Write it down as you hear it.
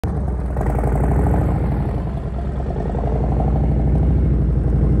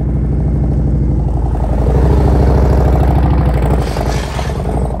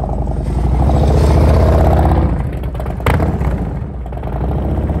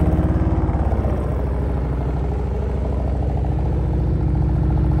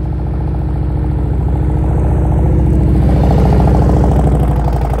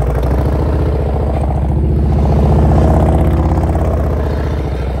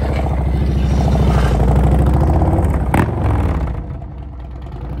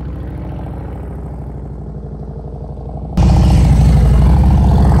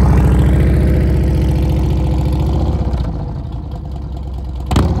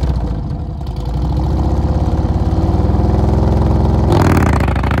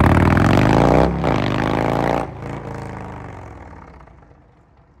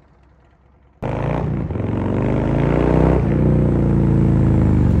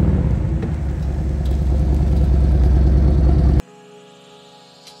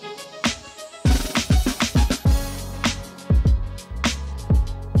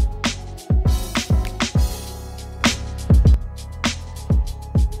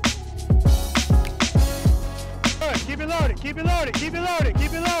keep it loaded, keep it loaded,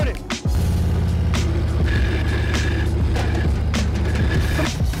 keep it loaded.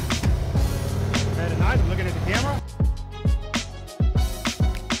 Very nice, I'm looking at the camera.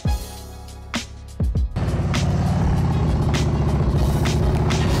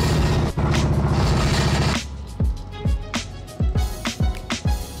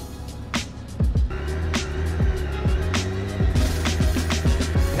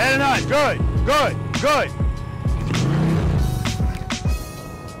 Heading on, good, good, good.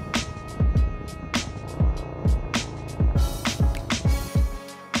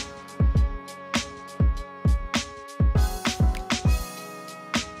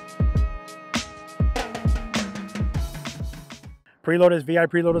 Preloaders,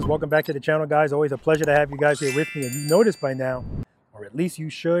 V.I.Preloaders, welcome back to the channel, guys. Always a pleasure to have you guys here with me. And you noticed by now, or at least you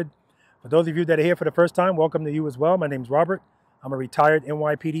should. For those of you that are here for the first time, welcome to you as well. My name's Robert. I'm a retired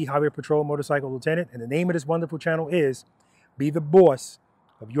NYPD Highway Patrol motorcycle lieutenant, and the name of this wonderful channel is Be the Boss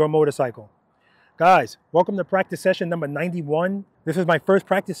of Your Motorcycle. Guys, welcome to practice session number 91. This is my first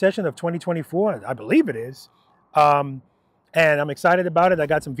practice session of 2024. I believe it is. And I'm excited about it. I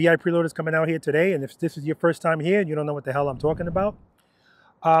got some V.I.Preloaders coming out here today. And if this is your first time here and you don't know what the hell I'm talking about,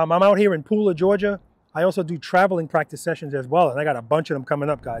 I'm out here in Pooler, Georgia. I also do traveling practice sessions as well. And I got a bunch of them coming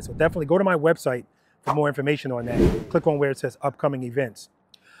up, guys. So definitely go to my website for more information on that. Click on where it says upcoming events.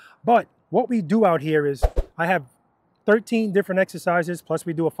 But what we do out here is I have 13 different exercises. Plus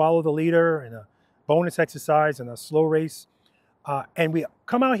we do a follow the leader and a bonus exercise and a slow race. And we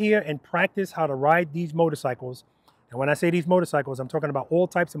come out here and practice how to ride these motorcycles. And when I say these motorcycles, I'm talking about all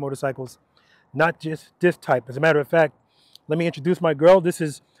types of motorcycles, not just this type. As a matter of fact, let me introduce my girl. This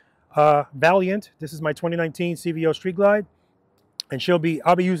is Valiant. This is my 2019 CVO Street Glide. And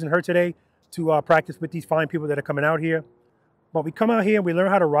I'll be using her today to practice with these fine people that are coming out here. But we come out here and we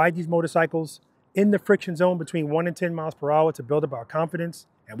learn how to ride these motorcycles in the friction zone between 1 and 10 miles per hour to build up our confidence.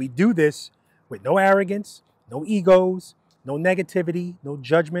 And we do this with no arrogance, no egos, no negativity, no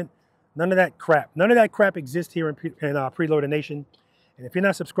judgment. None of that crap. None of that crap exists here in Preloader Nation. And if you're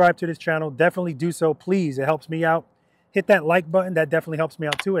not subscribed to this channel, definitely do so. Please, it helps me out. Hit that like button. That definitely helps me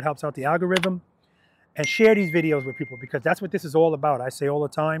out too. It helps out the algorithm. And share these videos with people because that's what this is all about. I say all the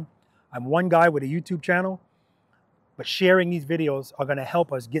time, I'm one guy with a YouTube channel, but sharing these videos are going to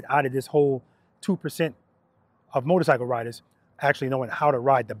help us get out of this whole 2% of motorcycle riders actually knowing how to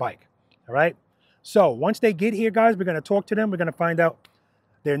ride the bike. All right. So once they get here, guys, we're going to talk to them. We're going to find out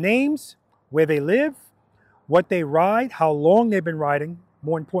their names, where they live, what they ride, how long they've been riding,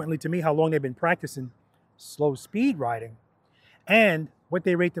 more importantly to me, how long they've been practicing slow speed riding, and what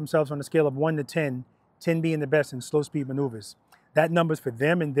they rate themselves on a scale of 1 to 10, 10 being the best in slow speed maneuvers. That number's for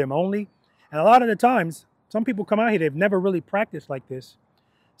them and them only. And a lot of the times, some people come out here, they've never really practiced like this.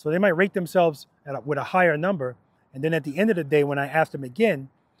 So they might rate themselves with a higher number. And then at the end of the day, when I ask them again,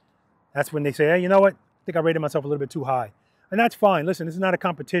 that's when they say, hey, you know what? I think I rated myself a little bit too high. And that's fine. Listen, this is not a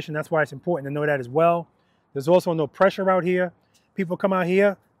competition. That's why it's important to know that as well. There's also no pressure out here. People come out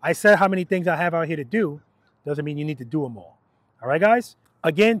here. I said how many things I have out here to do. Doesn't mean you need to do them all. All right, guys?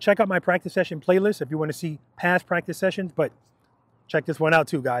 Again, check out my practice session playlist if you want to see past practice sessions. But check this one out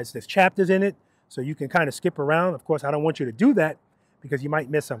too, guys. There's chapters in it, so you can kind of skip around. Of course, I don't want you to do that because you might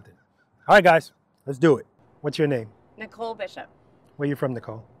miss something. All right, guys, let's do it. What's your name? Nicole Bishop. Where are you from,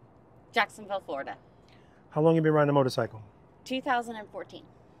 Nicole? Jacksonville, Florida. How long have you been riding a motorcycle? 2014.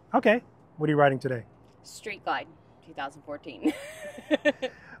 Okay. What are you riding today? Street Glide, 2014.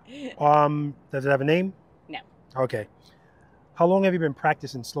 Does it have a name? No. Okay. How long have you been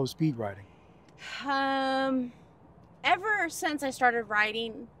practicing slow speed riding? Ever since I started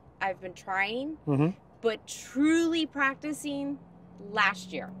riding, I've been trying, but truly practicing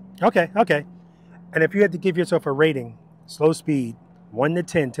last year. Okay, okay. And if you had to give yourself a rating, slow speed, 1 to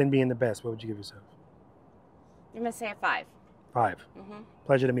 10, 10 being the best, what would you give yourself? I'm going to say a 5. 5.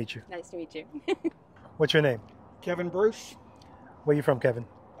 Pleasure to meet you. Nice to meet you. What's your name? Kevin Bruce. Where are you from, Kevin?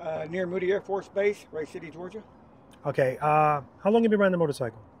 Near Moody Air Force Base, Ray City, Georgia. Okay. How long have you been riding the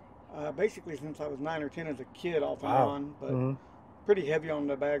motorcycle? Basically since I was 9 or 10 as a kid, off and on, but pretty heavy on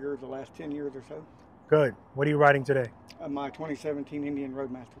the baggers the last 10 years or so. Good. What are you riding today? My 2017 Indian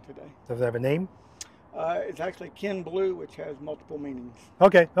Roadmaster today. Does it have a name? It's actually Ken Blue, which has multiple meanings.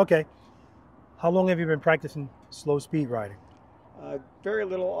 Okay, okay. How long have you been practicing slow speed riding? Very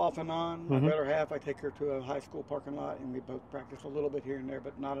little off and on. My better half, I take her to a high school parking lot, and we both practice a little bit here and there,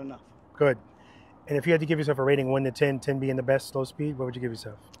 but not enough. Good. And if you had to give yourself a rating 1 to 10, 10 being the best slow speed, what would you give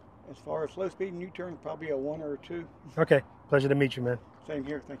yourself? As far as slow speed and U-turns, probably a 1 or a 2. Okay. Pleasure to meet you, man. Same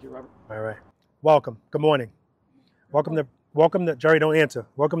here. Thank you, Robert. All right. Welcome. Good morning. Welcome to Jerry, don't answer.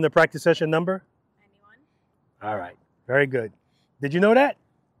 Welcome to practice session number? 91. All right. Very good. Did you know that?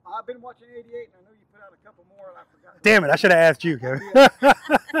 I've been watching 88, and I know you put out a couple more, and I forgot. Damn it, I should have asked you, Kevin.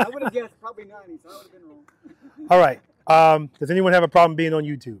 I would have guessed probably 90, so I would have been wrong. All right. Does anyone have a problem being on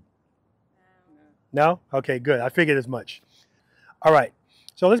YouTube? No? Okay, good. I figured as much. All right.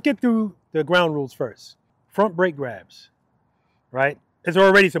 So let's get through the ground rules first. Front brake grabs, right? There's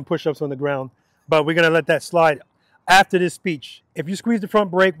already some push-ups on the ground, but we're going to let that slide after this speech. If you squeeze the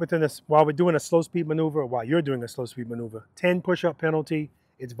front brake while we're doing a slow speed maneuver, or while you're doing a slow speed maneuver, 10 push-up penalty,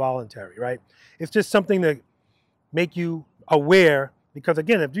 it's voluntary, right? It's just something to make you aware, because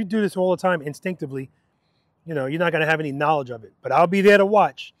again, if you do this all the time instinctively, you know, you're not going to have any knowledge of it. But I'll be there to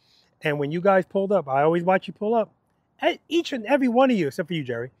watch. And when you guys pulled up, I always watch you pull up. Each and every one of you, except for you,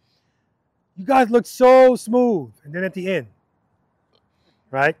 Jerry, you guys look so smooth. And then at the end,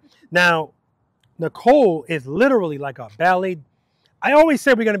 right? Now, Nicole is literally like a ballet. I always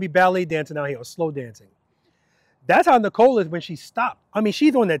say we're going to be ballet dancing out here, or slow dancing. That's how Nicole is when she stopped. I mean,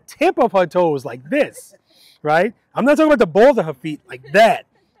 she's on the tip of her toes like this, right? I'm not talking about the balls of her feet like that.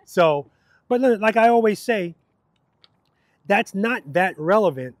 So, but like I always say, that's not that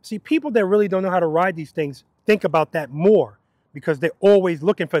relevant. See, people that really don't know how to ride these things think about that more, because they're always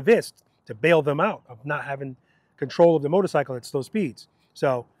looking for this to bail them out of not having control of the motorcycle at slow speeds.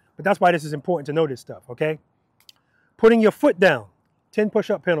 So, but that's why this is important to know this stuff, okay? Putting your foot down, 10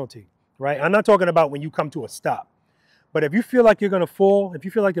 push-up penalty, right? I'm not talking about when you come to a stop. But if you feel like you're going to fall, if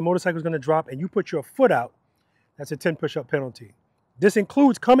you feel like the motorcycle is going to drop and you put your foot out, that's a 10 push-up penalty. This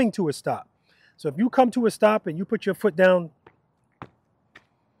includes coming to a stop. So if you come to a stop and you put your foot down,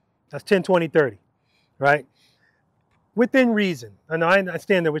 that's 10, 20, 30, right? Within reason. And I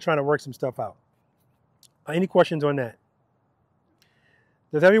understand that we're trying to work some stuff out. Any questions on that?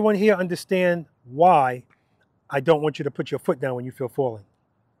 Does everyone here understand why I don't want you to put your foot down when you feel falling?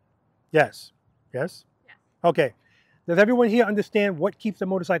 Yes? Yes? Yes. Okay. Does everyone here understand what keeps the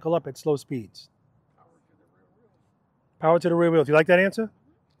motorcycle up at slow speeds? Power to the rear wheels. You like that answer?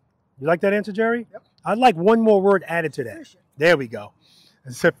 You like that answer, Jerry? Yep. I'd like one more word added to that. Sufficient. There we go.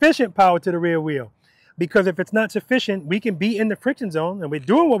 Sufficient power to the rear wheel. Because if it's not sufficient, we can be in the friction zone and we're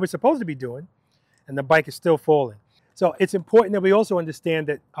doing what we're supposed to be doing, and the bike is still falling. So it's important that we also understand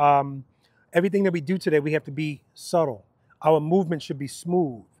that everything that we do today, we have to be subtle. Our movement should be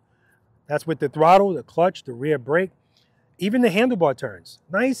smooth. That's with the throttle, the clutch, the rear brake, even the handlebar turns.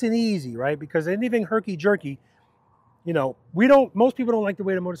 Nice and easy, right? Because anything herky-jerky, you know, most people don't like the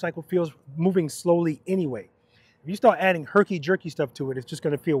way the motorcycle feels moving slowly anyway. If you start adding herky-jerky stuff to it, it's just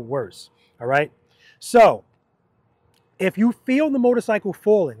going to feel worse, all right? So, if you feel the motorcycle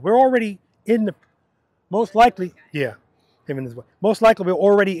falling, we're already in the, most likely, yeah, most likely we're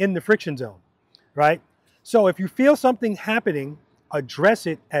already in the friction zone, right? So if you feel something happening, address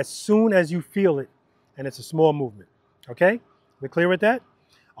it as soon as you feel it, and it's a small movement, okay? We're clear with that?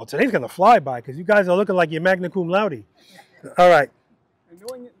 Oh, today's going to fly by because you guys are looking like you're magna cum laude. All right. And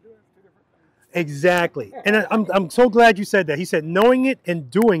knowing it and doing it are two different things. Exactly. And I'm so glad you said that. He said knowing it and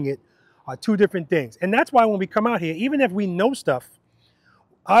doing it are two different things. And that's why when we come out here, even if we know stuff,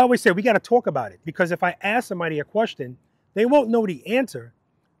 I always say we got to talk about it. Because if I ask somebody a question, they won't know the answer.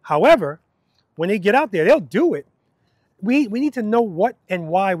 However, when they get out there, they'll do it. We need to know what and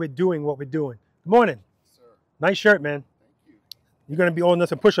why we're doing what we're doing. Good morning. Sir. Nice shirt, man. Thank you. You're going to be owing us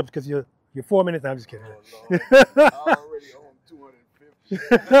some push-ups because you're 4 minutes. No, I'm just kidding. Oh, no. I already own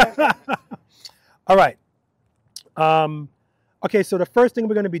 250. All right. Okay, so the first thing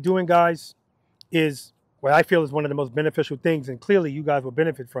we're going to be doing, guys, is what I feel is one of the most beneficial things, and clearly you guys will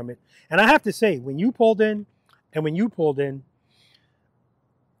benefit from it. And I have to say, when you pulled in and when you pulled in,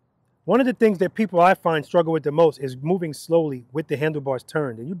 one of the things that people I find struggle with the most is moving slowly with the handlebars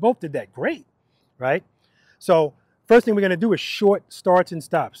turned. And you both did that great, right? So first thing we're going to do is short starts and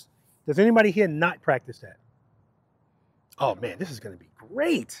stops. Does anybody here not practice that? Oh, man, this is going to be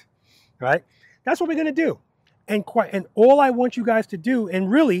great, right? That's what we're going to do. And all I want you guys to do, and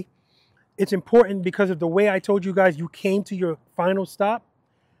really, it's important because of the way I told you guys you came to your final stop.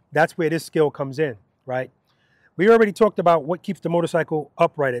 That's where this skill comes in, right? We already talked about what keeps the motorcycle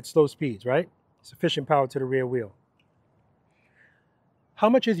upright at slow speeds, right? Sufficient power to the rear wheel. How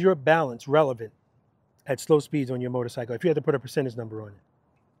much is your balance relevant at slow speeds on your motorcycle, if you had to put a percentage number on it?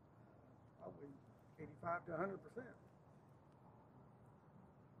 Probably 85 to 100%.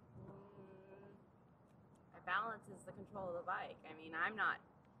 Balance is the control of the bike. I mean, I don't know.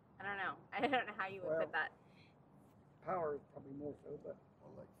 I don't know how you would put that. Power is probably more so, but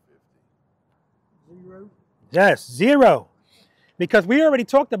Like 50. 0. Yes, 0. Because we already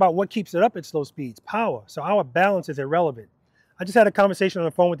talked about what keeps it up at slow speeds, power. So our balance is irrelevant. I just had a conversation on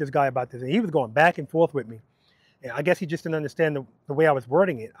the phone with this guy about this, and he was going back and forth with me. I guess he just didn't understand the way I was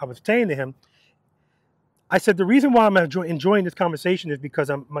wording it. I was saying to him, I said, the reason why I'm enjoying this conversation is because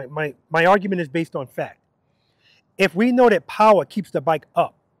my argument is based on fact. If we know that power keeps the bike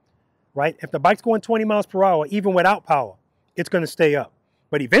up, right? If the bike's going 20 miles per hour, even without power, it's going to stay up.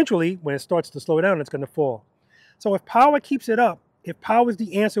 But eventually, when it starts to slow down, it's going to fall. So if power keeps it up, if power is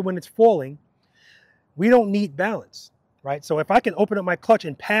the answer when it's falling, we don't need balance, right? So if I can open up my clutch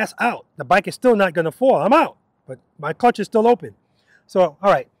and pass out, the bike is still not going to fall. I'm out, but my clutch is still open. So,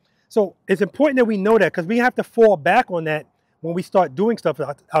 all right. So it's important that we know that, because we have to fall back on that when we start doing stuff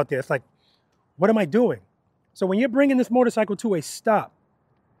out there. It's like, what am I doing? So when you're bringing this motorcycle to a stop,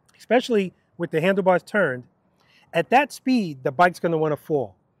 especially with the handlebars turned, at that speed, the bike's going to want to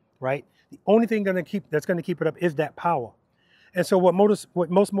fall, right? The only thing that's going to keep it up is that power. And so what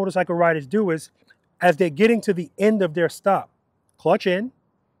most motorcycle riders do is, as they're getting to the end of their stop, clutch in,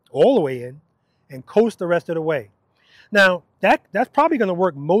 all the way in, and coast the rest of the way. Now, that's probably going to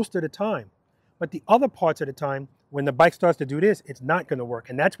work most of the time. But the other parts of the time, when the bike starts to do this, it's not going to work.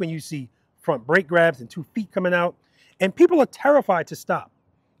 And that's when you see front brake grabs and 2 feet coming out. And people are terrified to stop,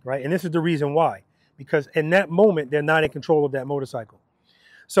 right? And this is the reason why. Because in that moment, they're not in control of that motorcycle.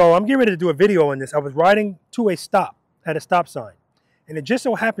 So I'm getting ready to do a video on this. I was riding to a stop at a stop sign. And it just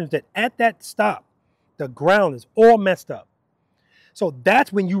so happens that at that stop, the ground is all messed up. So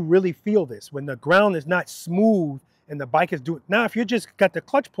that's when you really feel this, when the ground is not smooth and the bike is doing. Now, if you just got the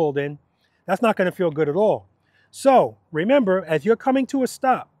clutch pulled in, that's not going to feel good at all. So remember, as you're coming to a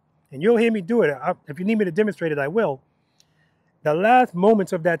stop, and you'll hear me do it. If you need me to demonstrate it, I will. The last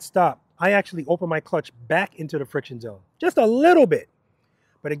moments of that stop, I actually open my clutch back into the friction zone. Just a little bit.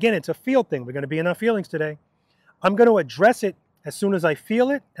 But again, it's a feel thing. We're going to be in our feelings today. I'm going to address it as soon as I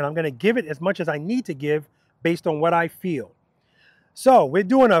feel it, and I'm going to give it as much as I need to give based on what I feel. So we're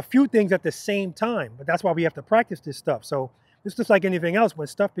doing a few things at the same time, but that's why we have to practice this stuff. So it's just like anything else. When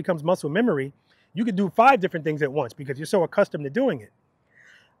stuff becomes muscle memory, you can do 5 different things at once because you're so accustomed to doing it.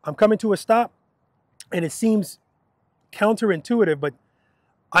 I'm coming to a stop, and it seems counterintuitive, but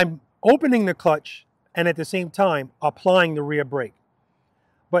I'm opening the clutch and at the same time applying the rear brake.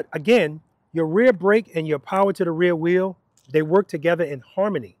 But again, your rear brake and your power to the rear wheel, they work together in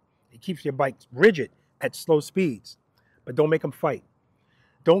harmony. It keeps your bike rigid at slow speeds, but don't make them fight.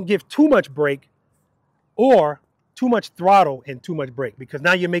 Don't give too much brake or too much throttle and too much brake, because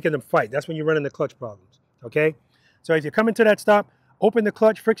now you're making them fight. That's when you're running the clutch problems, okay? So as you're coming to that stop, open the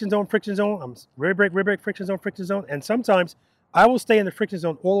clutch, friction zone, I'm rear brake, friction zone, and sometimes I will stay in the friction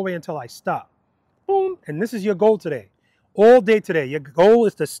zone all the way until I stop. Boom, and this is your goal today. All day today, your goal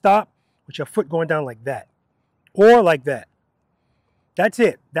is to stop with your foot going down like that, or like that. That's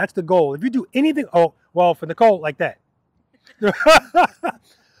it. That's the goal. If you do anything, oh, well, for Nicole, like that.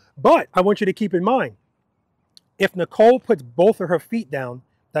 But I want you to keep in mind, if Nicole puts both of her feet down,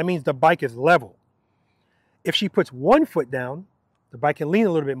 that means the bike is level. If she puts one foot down, the bike can lean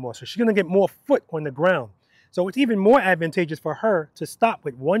a little bit more. So she's going to get more foot on the ground. So it's even more advantageous for her to stop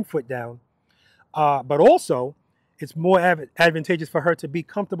with 1 foot down. But also, it's more advantageous for her to be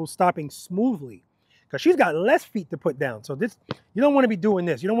comfortable stopping smoothly, because she's got less feet to put down. So this, you don't want to be doing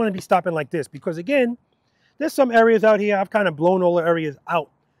this. You don't want to be stopping like this, because again, there's some areas out here, I've kind of blown all the areas out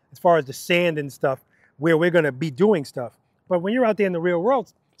as far as the sand and stuff where we're going to be doing stuff. But when you're out there in the real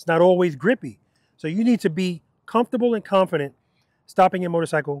world, it's not always grippy. So you need to be comfortable and confident stopping your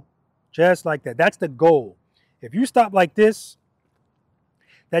motorcycle just like that. That's the goal. If you stop like this,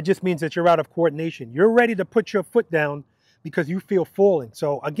 that just means that you're out of coordination. You're ready to put your foot down because you feel falling.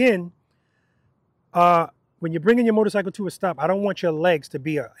 So again, when you're bringing your motorcycle to a stop, I don't want your legs to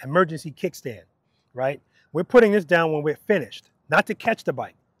be an emergency kickstand, right? We're putting this down when we're finished, not to catch the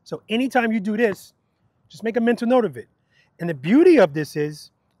bike. So anytime you do this, just make a mental note of it. And the beauty of this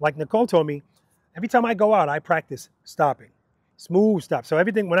is, like Nicole told me, every time I go out, I practice stopping. Smooth stop. So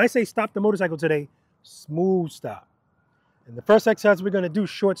everything, when I say stop the motorcycle today, smooth stop. And the first exercise we're going to do,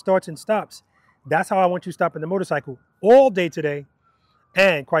 short starts and stops. That's how I want you stopping the motorcycle all day today.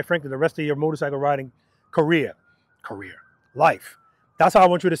 And quite frankly, the rest of your motorcycle riding career, life. That's how I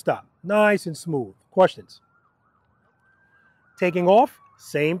want you to stop. Nice and smooth. Questions? Taking off,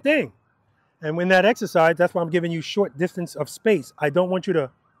 same thing. And when that exercise, that's why I'm giving you short distance of space. I don't want you to,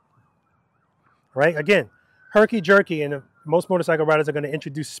 right? Again, herky-jerky, and most motorcycle riders are going to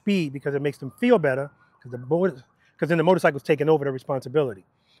introduce speed because it makes them feel better, because then the motorcycle's taking over the responsibility.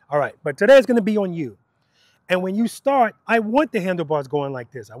 All right, but today is going to be on you. And when you start, I want the handlebars going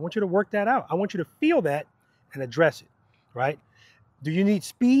like this. I want you to work that out. I want you to feel that and address it, right? Do you need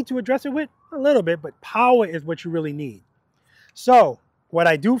speed to address it with? A little bit, but power is what you really need. So what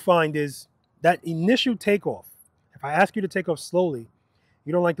I do find is that initial takeoff, If I ask you to take off slowly,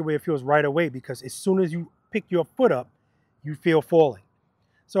 you don't like the way it feels right away because as soon as you pick your foot up, you feel falling.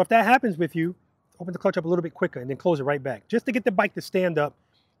 So if that happens with you, open the clutch up a little bit quicker and then close it right back, just to get the bike to stand up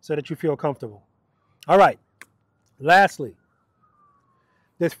so that you feel comfortable. All right, lastly,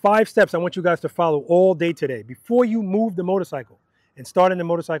 there's 5 steps I want you guys to follow all day today. Before you move the motorcycle, and starting the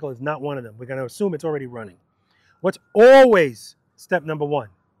motorcycle is not one of them. We're going to assume it's already running. What's always step number 1?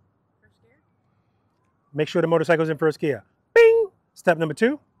 First gear? Make sure the motorcycle's in first gear. Bing! Step number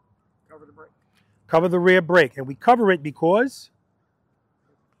 2? Cover the brake. Cover the rear brake. And we cover it because?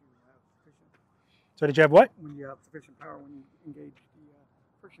 So that you have what? When you have sufficient power when you engage the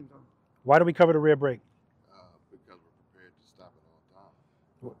friction zone. Why do we cover the rear brake? Because we're prepared to stop it on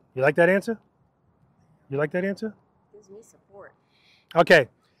time. You like that answer? You like that answer? Gives me support. Okay,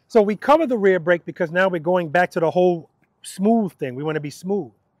 so we cover the rear brake because now we're going back to the whole smooth thing. We want to be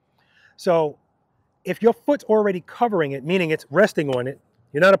smooth. So if your foot's already covering it, meaning it's resting on it,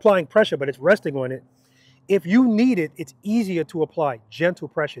 you're not applying pressure, but it's resting on it. If you need it, it's easier to apply gentle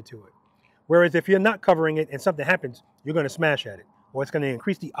pressure to it. Whereas if you're not covering it and something happens, you're going to smash at it, or it's going to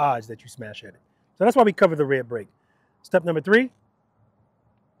increase the odds that you smash at it. So that's why we cover the rear brake. Step number 3,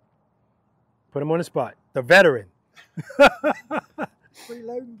 put him on the spot. The veteran.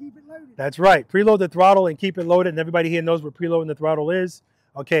 Preload and keep it loaded. That's right. Preload the throttle and keep it loaded. And everybody here knows what preloading the throttle is.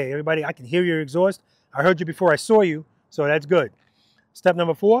 Okay, everybody, I can hear your exhaust. I heard you before I saw you, so that's good. Step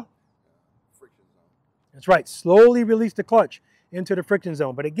number 4. Friction zone. That's right. Slowly release the clutch into the friction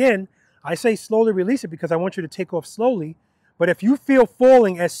zone. But again, I say slowly release it because I want you to take off slowly. But if you feel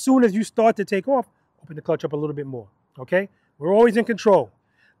falling as soon as you start to take off, open the clutch up a little bit more. Okay? We're always in control.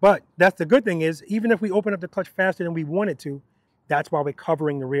 But that's the good thing is, even if we open up the clutch faster than we wanted to, that's why we're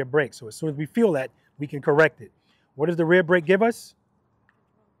covering the rear brake. So as soon as we feel that, we can correct it. What does the rear brake give us?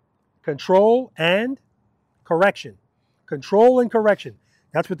 Control and correction. Control and correction.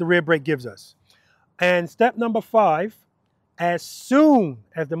 That's what the rear brake gives us. And step number 5, as soon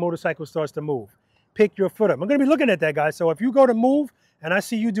as the motorcycle starts to move, pick your foot up. I'm going to be looking at that, guys. So if you go to move and I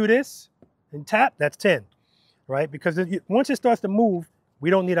see you do this and tap, that's 10, right? Because once it starts to move, we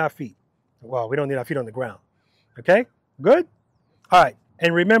don't need our feet. Well, we don't need our feet on the ground. Okay? Good? All right.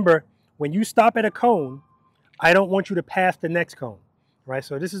 And remember, when you stop at a cone, I don't want you to pass the next cone, right?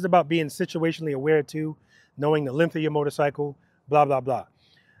 So this is about being situationally aware too, knowing the length of your motorcycle, blah, blah, blah.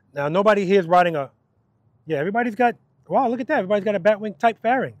 Now, nobody here is riding a, yeah, everybody's got, wow, look at that. Everybody's got a Batwing type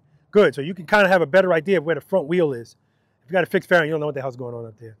fairing. Good. So you can kind of have a better idea of where the front wheel is. If you got a fixed fairing, you don't know what the hell's going on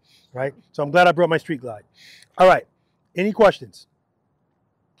up there, right? So I'm glad I brought my Street Glide. All right. Any questions?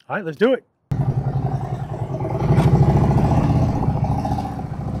 All right, let's do it.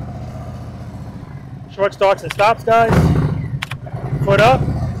 Short starts and stops, guys. Foot up.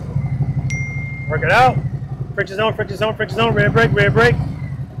 Work it out. Friction zone, friction zone, friction zone. Rear brake, rear brake.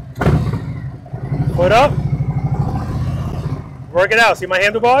 Foot up. Work it out. See my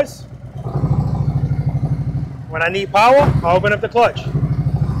handlebars? When I need power, I'll open up the clutch.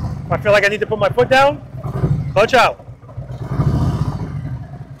 If I feel like I need to put my foot down, clutch out.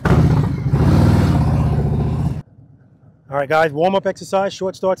 All right, guys, warm-up exercise,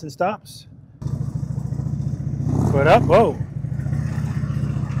 short starts and stops. Foot up, whoa.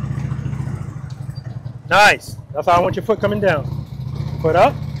 Nice. That's how I want your foot coming down. Foot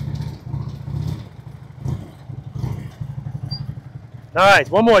up. Nice.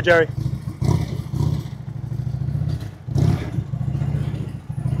 One more, Jerry.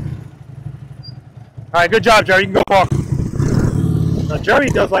 All right, good job, Jerry. You can go walk. Now, Jerry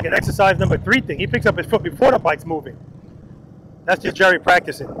does like an exercise number 3 thing. He picks up his foot before the bike's moving. That's just Jerry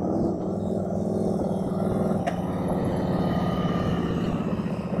practicing.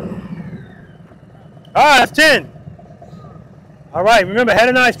 All right, that's 10. All right, remember, head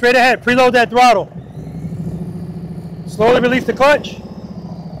and eye straight ahead. Preload that throttle. Slowly release the clutch.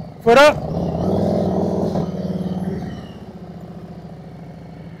 Foot up.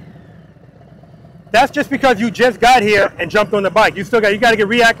 That's just because you just got here and jumped on the bike. You got to get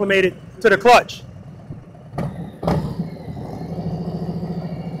reacclimated to the clutch.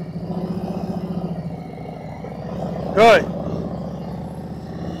 Good.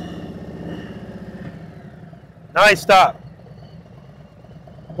 Nice stop.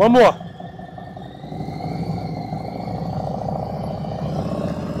 One more.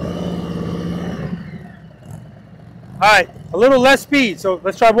 All right, a little less speed, so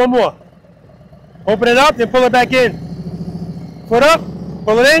let's try one more. Open it up, then pull it back in. Foot up,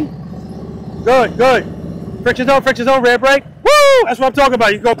 pull it in. Good, good. Friction zone, rear brake. Woo! That's what I'm talking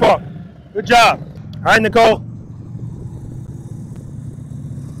about. You can go park. Good job. All right, Nicole.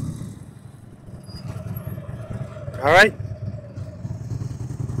 All right.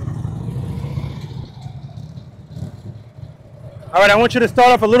 All right, I want you to start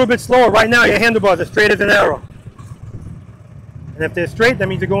off a little bit slower. Right now, your handlebars are straight as an arrow. And if they're straight, that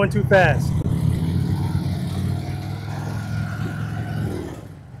means you're going too fast.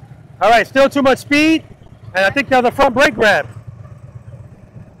 All right, still too much speed. And I think there's a front brake grab.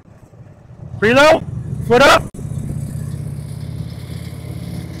 Preload, foot up.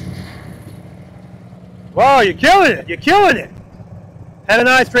 Wow, you're killing it. You're killing it. Head and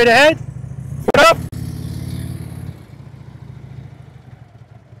eye straight ahead. Foot up.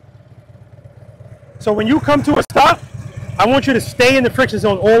 So when you come to a stop, I want you to stay in the friction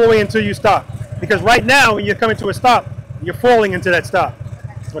zone all the way until you stop. Because right now, when you're coming to a stop, you're falling into that stop.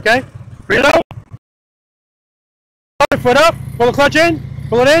 Okay? Preload. Foot up. Pull the clutch in.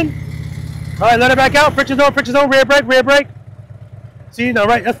 Pull it in. All right, let it back out. Friction zone, rear brake, rear brake. See, now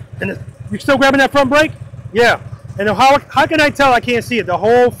right, and you're still grabbing that front brake? Yeah. And how can I tell I can't see it? The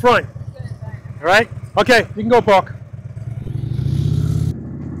whole front. All right? Okay, you can go park.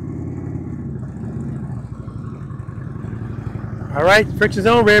 All right, friction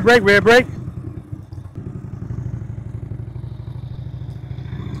zone, rear brake, rear brake.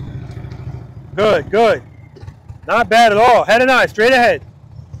 Good, good. Not bad at all. Head and eye, straight ahead.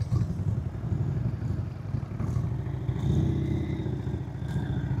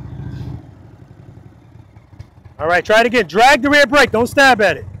 All right, try it again. Drag the rear brake, don't stab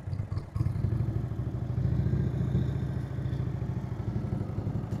at it.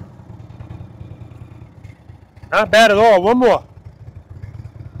 Not bad at all. One more.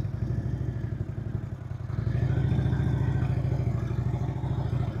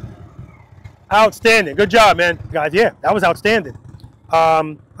 Outstanding. Good job, man. Guys, yeah, that was outstanding.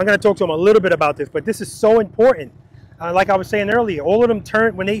 I'm going to talk to them a little bit about this, but this is so important. Like I was saying earlier, all of them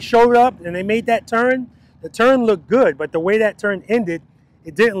turned, when they showed up and they made that turn, the turn looked good, but the way that turn ended,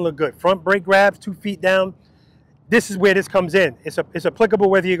 it didn't look good. Front brake grabs, 2 feet down. This is where this comes in. It's applicable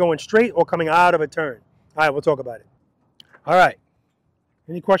whether you're going straight or coming out of a turn. All right, we'll talk about it. All right.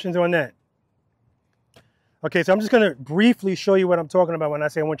 Any questions on that? Okay, so I'm just going to briefly show you what I'm talking about when I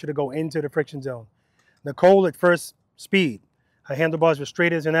say I want you to go into the friction zone. Nicole at first speed. Her handlebars were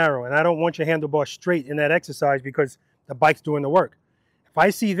straight as an arrow, and I don't want your handlebars straight in that exercise because the bike's doing the work. If I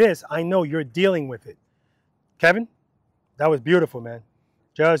see this, I know you're dealing with it. Kevin, that was beautiful, man.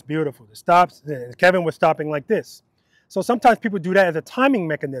 Just beautiful. The stops, Kevin was stopping like this. So sometimes people do that as a timing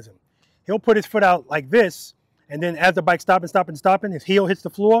mechanism. He'll put his foot out like this, and then as the bike's stopping, his heel hits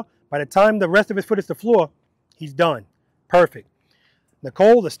the floor. By the time the rest of his foot hits the floor, he's done. Perfect.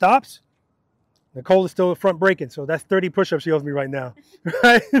 Nicole, the stops. Nicole is still front braking, so that's 30 push-ups she owes me right now.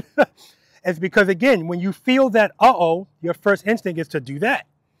 Right? It's because, again, when you feel that, uh-oh, your first instinct is to do that,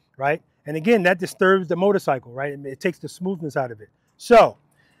 right? And again, that disturbs the motorcycle, right? It takes the smoothness out of it. So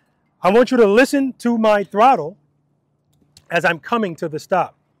I want you to listen to my throttle as I'm coming to the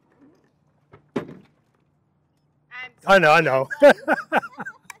stop. I know.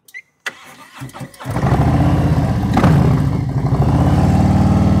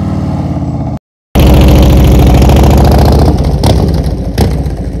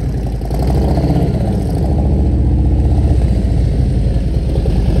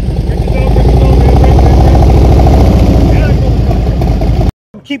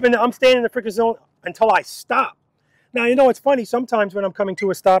 I'm staying in the friction zone until I stop. Now, you know, it's funny. Sometimes when I'm coming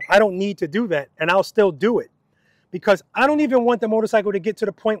to a stop, I don't need to do that, and I'll still do it because I don't even want the motorcycle to get to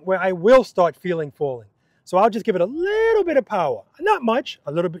the point where I will start feeling falling. So I'll just give it a little bit of power. Not much,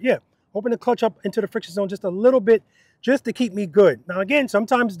 a little bit, yeah. Open the clutch up into the friction zone just a little bit just to keep me good. Now, again,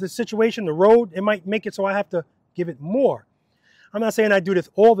 sometimes the situation, the road, it might make it so I have to give it more. I'm not saying I do this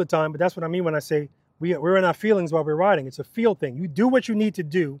all the time, but that's what I mean when I say we're in our feelings while we're riding. It's a feel thing. You do what you need to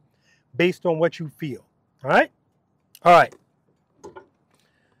do based on what you feel. All right? All right.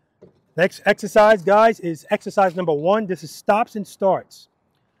 Next exercise, guys, is exercise number 1. This is stops and starts.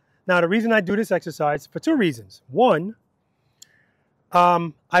 Now, the reason I do this exercise for 2 reasons. One,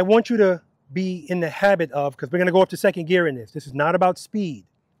 I want you to be in the habit of, because we're going to go up to second gear in this. This is not about speed.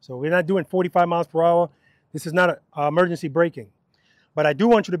 So we're not doing 45 miles per hour. This is not emergency braking. But I do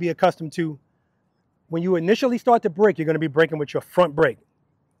want you to be accustomed to, when you initially start to brake, you're going to be braking with your front brake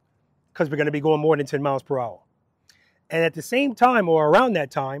because we're going to be going more than 10 miles per hour. And at the same time, or around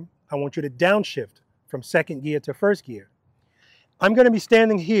that time, I want you to downshift from second gear to first gear. I'm going to be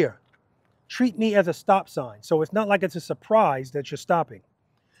standing here. Treat me as a stop sign. So it's not like it's a surprise that you're stopping.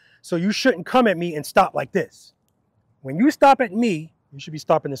 So you shouldn't come at me and stop like this. When you stop at me, you should be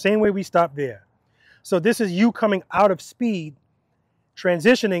stopping the same way we stopped there. So this is you coming out of speed,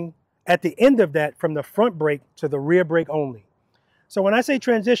 transitioning at the end of that from the front brake to the rear brake only. So when I say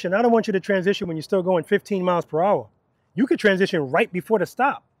transition, I don't want you to transition when you're still going 15 miles per hour. You could transition right before the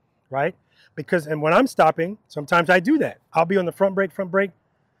stop, right? Because, and when I'm stopping, sometimes I do that. I'll be on the front brake.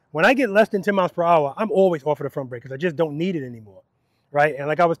 When I get less than 10 miles per hour, I'm always off of the front brake because I just don't need it anymore, right? And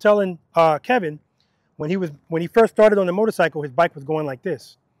like I was telling Kevin, when he first started on the motorcycle, his bike was going like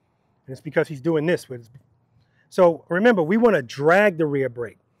this. And it's because he's doing this with his. So remember, we want to drag the rear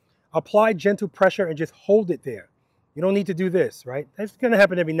brake. Apply gentle pressure and just hold it there. You don't need to do this, right? That's going to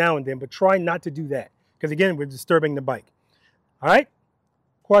happen every now and then, but try not to do that. Because again, we're disturbing the bike. All right?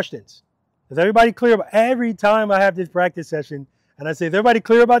 Questions? Is everybody clear about every time I have this practice session and I say, is everybody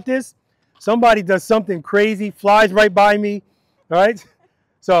clear about this? Somebody does something crazy, flies right by me. All right?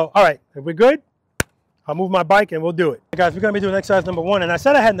 So, all right, if we're good, I'll move my bike and we'll do it. Hey guys, we're going to be doing exercise number 1. And I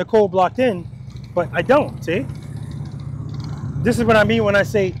said I had Nicole blocked in, but I don't, see? This is what I mean when I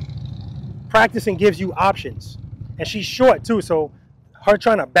say practicing gives you options. And she's short too, so her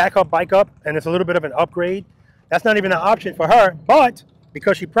trying to back her bike up, and it's a little bit of an upgrade, that's not even an option for her, but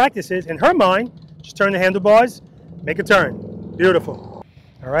because she practices, in her mind, just turn the handlebars, make a turn. Beautiful.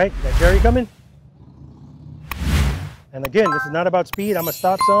 All right, got Jerry coming. And again, this is not about speed. I'm a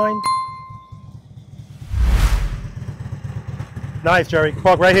stop sign. Nice, Jerry.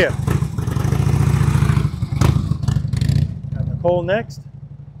 Park right here. Got Nicole next.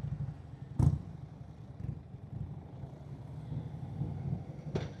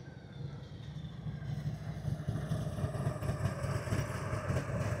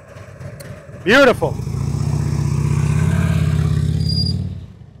 Beautiful.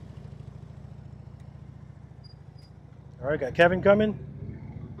 All right, got Kevin coming.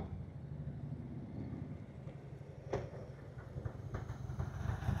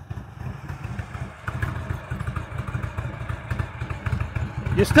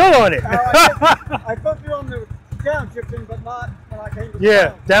 You're still on it. I thought you were on the downshifting, but not when I came to the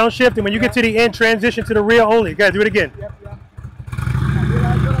yeah, downshifting. When you get to the end, transition to the rear only. You gotta do it again. Yep.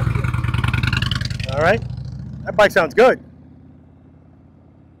 All right, that bike sounds good.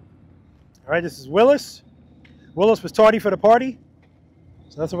 All right, this is Willis. Willis was tardy for the party,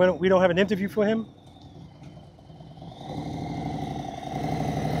 so that's why we don't have an interview for him.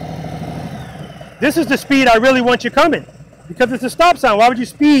 This is the speed I really want you coming, because it's a stop sign. Why would you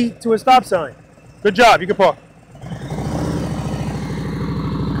speed to a stop sign? Good job, you can park.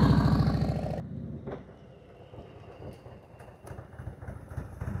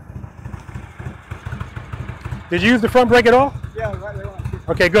 Did you use the front brake at all? Yeah, right there on.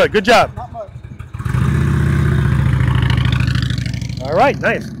 Okay, good. Good job. Not much. All right,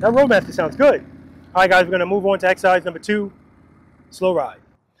 nice. That Roadmaster sounds good. All right, guys, we're going to move on to exercise number 2, slow ride.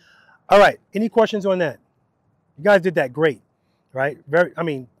 All right, any questions on that? You guys did that great, right?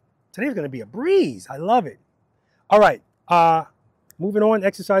 Today's going to be a breeze. I love it. All right, moving on,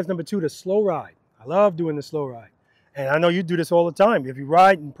 exercise number 2, the slow ride. I love doing the slow ride. And I know you do this all the time. If you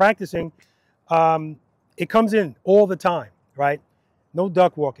ride and practicing, it comes in all the time, right? No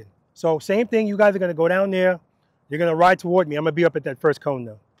duck walking. So same thing, you guys are going to go down there. You're going to ride toward me. I'm going to be up at that first cone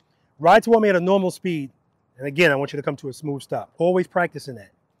though. Ride toward me at a normal speed. And again, I want you to come to a smooth stop. Always practicing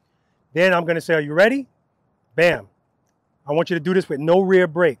that. Then I'm going to say, are you ready? Bam. I want you to do this with no rear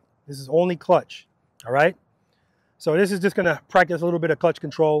brake. This is only clutch, all right? So this is just going to practice a little bit of clutch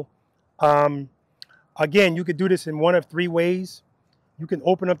control. Again, you could do this in one of 3 ways. You can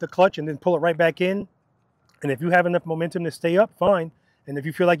open up the clutch and then pull it right back in. And if you have enough momentum to stay up, fine. And if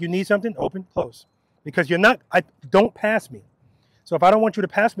you feel like you need something, open, close. Because don't pass me. So if I don't want you to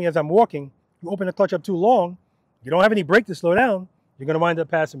pass me as I'm walking, you open the clutch up too long, you don't have any brake to slow down, you're going to wind up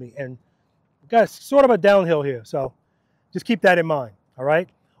passing me. And we've got sort of a downhill here. So just keep that in mind, all right?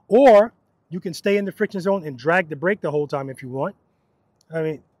 Or you can stay in the friction zone and drag the brake the whole time if you want. I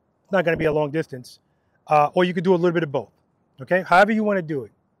mean, it's not going to be a long distance. Or you could do a little bit of both, okay? However you want to do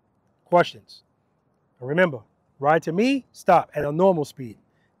it. Questions? And remember, ride to me, stop at a normal speed.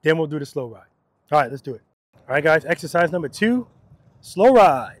 Then we'll do the slow ride. All right, let's do it. All right, guys, exercise number 2, slow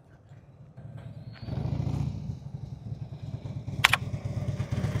ride.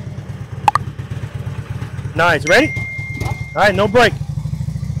 Nice, ready? All right, no break.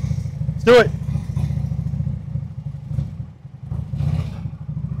 Let's do it.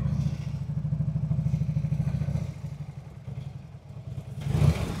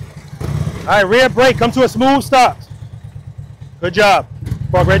 All right, rear brake, come to a smooth stop. Good job.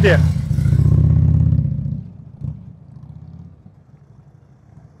 Park right there.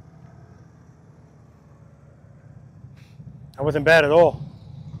 That wasn't bad at all.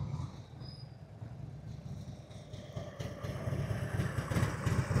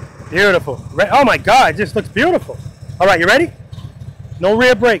 Beautiful. Oh my God, it just looks beautiful. All right, you ready? No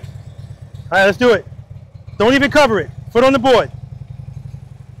rear brake. All right, let's do it. Don't even cover it. Foot on the board.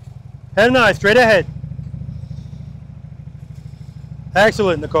 Head and eye, straight ahead.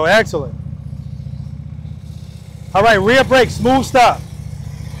 Excellent, Nicole, excellent. All right, rear brake, smooth stop.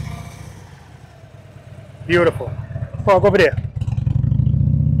 Beautiful. Park over there.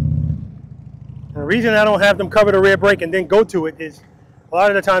 And the reason I don't have them cover the rear brake and then go to it is a lot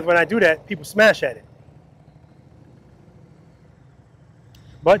of the times when I do that, people smash at it.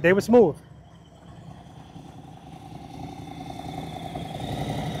 But they were smooth.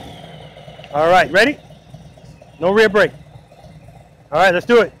 All right, ready? No rear brake. All right, let's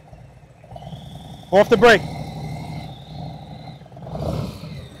do it. Off the brake.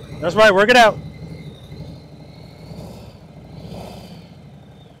 That's right, work it out.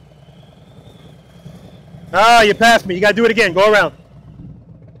 Ah, you passed me. You got to do it again. Go around.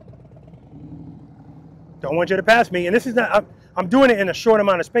 Don't want you to pass me. And this is not, I'm doing it in a short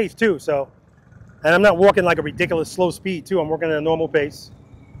amount of space too, so. And I'm not walking like a ridiculous slow speed too. I'm working at a normal pace.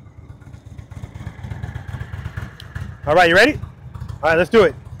 All right, you ready? All right, let's do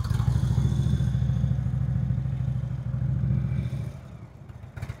it.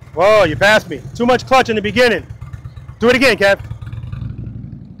 Whoa, you passed me. Too much clutch in the beginning. Do it again, Kev.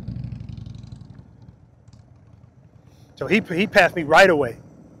 So he passed me right away.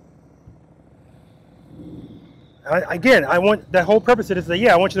 Again, I want, that whole purpose of it is that,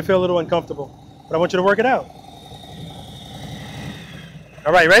 yeah, I want you to feel a little uncomfortable, but I want you to work it out.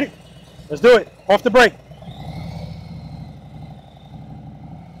 All right, ready? Let's do it. Off the brake.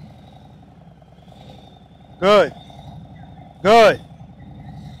 Good. Good.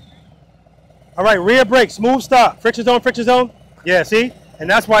 All right, rear brake, smooth stop. Friction zone. Yeah, see? And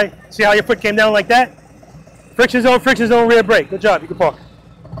that's why, see how your foot came down like that? Friction zone, rear brake. Good job, you can park.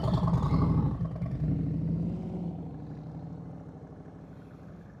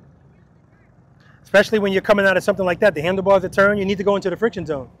 Especially when you're coming out of something like that, the handlebars that turn, you need to go into the friction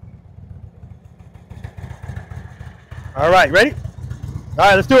zone. All right, ready? All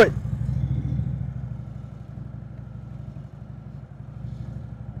right, let's do it.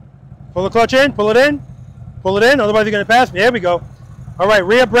 Pull the clutch in, pull it in, otherwise you're gonna pass me. There we go. All right,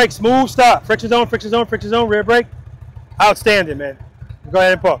 rear brake, smooth stop. Friction zone, rear brake. Outstanding, man. Go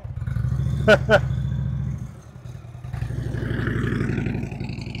ahead and park.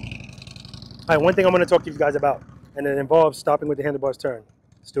 All right, one thing I'm gonna talk to you guys about, and it involves stopping with the handlebars turn.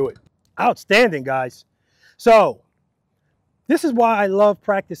 Let's do it. Outstanding, guys. So, this is why I love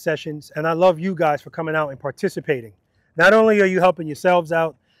practice sessions, and I love you guys for coming out and participating. Not only are you helping yourselves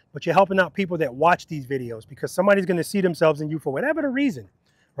out, but you're helping out people that watch these videos, because somebody's going to see themselves in you for whatever the reason,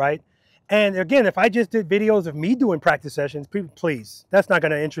 right? And again, if I just did videos of me doing practice sessions, please, that's not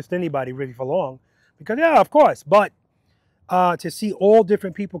going to interest anybody really for long, because yeah, of course, but to see all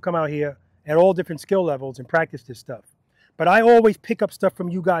different people come out here at all different skill levels and practice this stuff. But I always pick up stuff from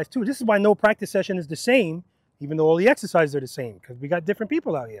you guys too. This is why no practice session is the same, even though all the exercises are the same, because we got different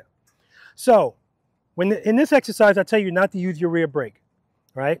people out here. So in this exercise, I tell you not to use your rear brake,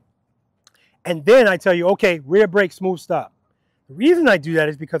 right? And then I tell you, okay, rear brake, smooth stop. The reason I do that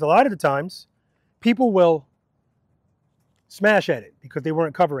is because a lot of the times people will smash at it because they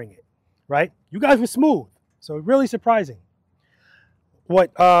weren't covering it, right? You guys were smooth, so really surprising.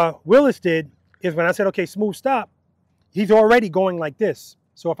 What Willis did is when I said, okay, smooth stop, he's already going like this.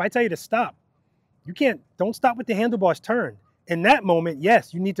 So if I tell you to stop, you don't stop with the handlebars turned. In that moment,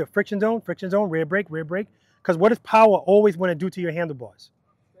 yes, you need to friction zone, rear brake, because what does power always want to do to your handlebars?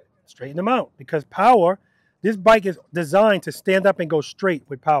 Straighten them out, because power, this bike is designed to stand up and go straight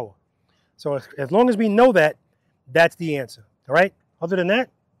with power. So as long as we know that, that's the answer, all right? Other than that,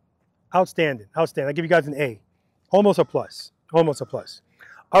 outstanding, outstanding. I give you guys an A, almost a plus, almost a plus.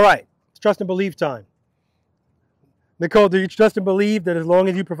 All right, it's trust and believe time. Nicole, do you trust and believe that as long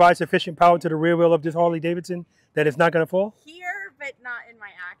as you provide sufficient power to the rear wheel of this Harley Davidson, that it's not going to fall? Here, but not in my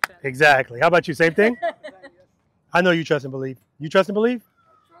action. Exactly. How about you? Same thing? I know you trust and believe. You trust and believe?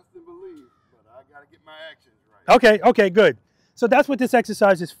 Okay, good. So that's what this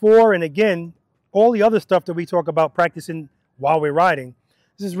exercise is for. And again, all the other stuff that we talk about practicing while we're riding,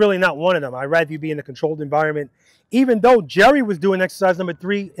 this is really not one of them. I'd rather you be in a controlled environment, even though Jerry was doing exercise number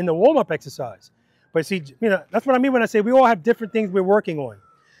 3 in the warm-up exercise. But see, you know, that's what I mean when I say we all have different things we're working on.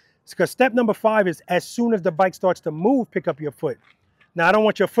 It's because step number 5 is as soon as the bike starts to move, pick up your foot. Now, I don't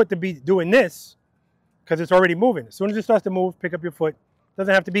want your foot to be doing this because it's already moving. As soon as it starts to move, pick up your foot. It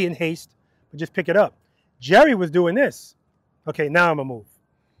doesn't have to be in haste, but just pick it up. Jerry was doing this. Okay, now I'm gonna move.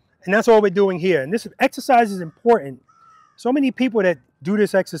 And that's all we're doing here. And this exercise is important. So many people that do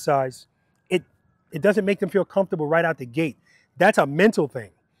this exercise, it doesn't make them feel comfortable right out the gate. That's a mental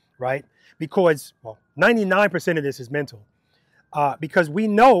thing, right? Because, well, 99% of this is mental. Because we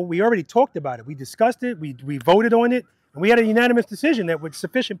know, we already talked about it. We discussed it, we voted on it, and we had a unanimous decision that with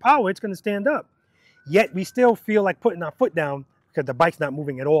sufficient power, it's going to stand up. Yet we still feel like putting our foot down because the bike's not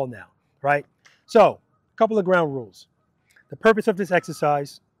moving at all now, right? So, a couple of ground rules. The purpose of this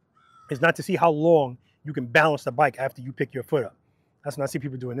exercise is not to see how long you can balance the bike after you pick your foot up. That's when I see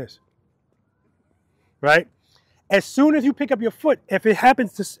people doing this, right? As soon as you pick up your foot, if it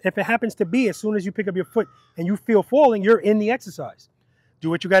happens to be as soon as you pick up your foot and you feel falling, you're in the exercise. Do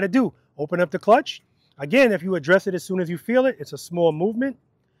what you got to do. Open up the clutch. Again, if you address it as soon as you feel it, it's a small movement.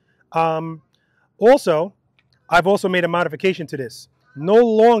 Also, I've also made a modification to this. No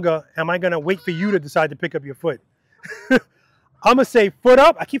longer am I going to wait for you to decide to pick up your foot. I'm going to say foot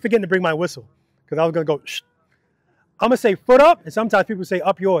up. I keep forgetting to bring my whistle because I was going to go, shh. I'm going to say foot up, and sometimes people say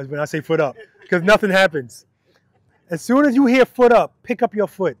up yours when I say foot up because nothing happens. As soon as you hear foot up, pick up your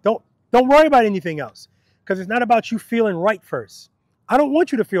foot. Don't worry about anything else because it's not about you feeling right first. I don't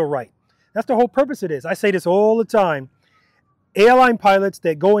want you to feel right. That's the whole purpose of this. I say this all the time. Airline pilots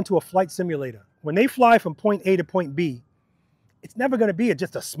that go into a flight simulator, when they fly from point A to point B, it's never going to be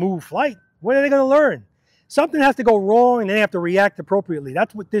just a smooth flight. What are they going to learn? Something has to go wrong and they have to react appropriately.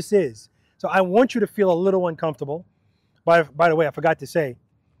 That's what this is. So I want you to feel a little uncomfortable. By the way, I forgot to say,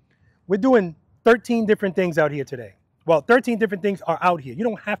 we're doing 13 different things out here today. Well, 13 different things are out here. You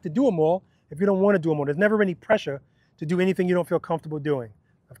don't have to do them all if you don't want to do them all. There's never any pressure to do anything you don't feel comfortable doing.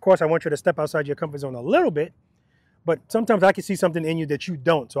 Of course, I want you to step outside your comfort zone a little bit, but sometimes I can see something in you that you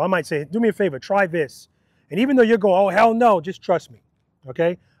don't. So I might say, do me a favor, try this. And even though you're going, oh, hell no, just trust me,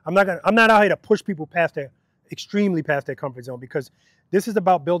 okay? I'm not out here to push people extremely past their comfort zone because this is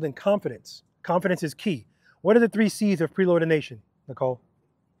about building confidence. Confidence is key. What are the 3 C's of Preloader Nation, Nicole?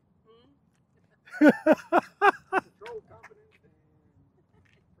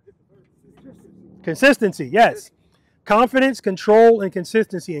 Consistency, yes. Confidence, control, and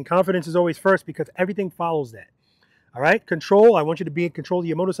consistency. And confidence is always first because everything follows that. All right? Control, I want you to be in control of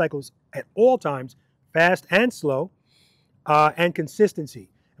your motorcycles at all times, fast and slow, and consistency.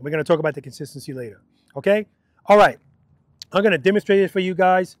 And we're going to talk about the consistency later. Okay? All right. I'm going to demonstrate it for you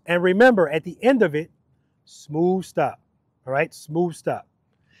guys. And remember, at the end of it, smooth stop. All right? Smooth stop.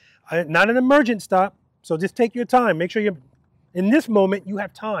 Not an emergent stop, so just take your time. Make sure in this moment, you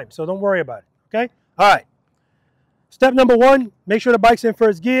have time, so don't worry about it, okay? All right. Step number 1, make sure the bike's in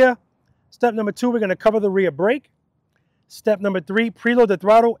first gear. Step number 2, we're going to cover the rear brake. Step number 3, preload the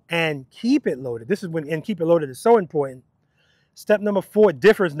throttle and keep it loaded. This is and keep it loaded is so important. Step number 4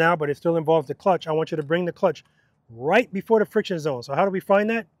 differs now, but it still involves the clutch. I want you to bring the clutch right before the friction zone. So how do we find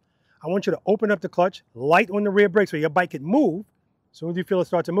that? I want you to open up the clutch, light on the rear brake so your bike can move. As soon as you feel it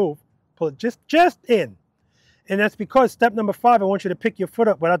start to move, pull it just in. And that's because step number 5, I want you to pick your foot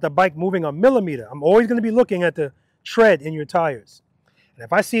up without the bike moving a millimeter. I'm always going to be looking at the tread in your tires. And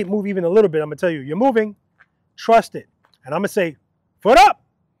if I see it move even a little bit, I'm going to tell you, you're moving, trust it. And I'm going to say, foot up,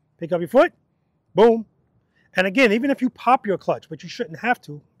 pick up your foot, boom. And again, even if you pop your clutch, which you shouldn't have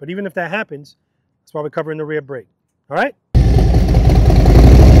to, but even if that happens, that's why we're covering the rear brake. All right?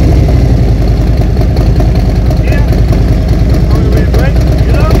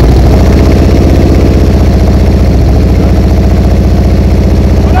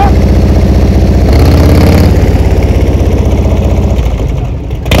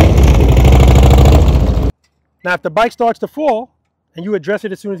 Now, if the bike starts to fall and you address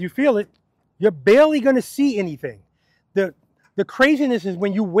it as soon as you feel it, you're barely going to see anything. The craziness is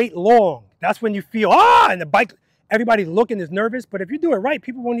when you wait long. That's when you feel, and the bike, everybody looking is nervous. But if you do it right,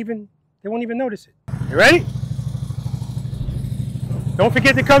 people won't even notice it. You ready? Don't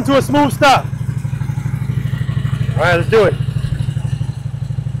forget to come to a smooth stop. All right, let's do it.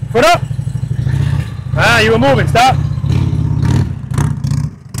 Foot up. You were moving. Stop.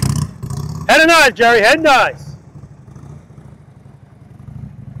 Head and eyes, Jerry. Head and eyes.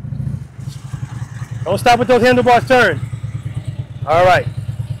 Don't stop with those handlebars turn. All right.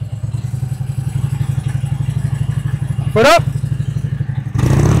 Foot up.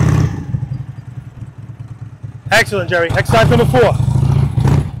 Excellent, Jerry. Exercise number 4.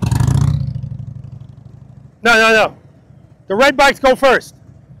 No. The red bikes go first.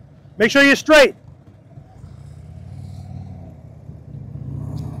 Make sure you're straight.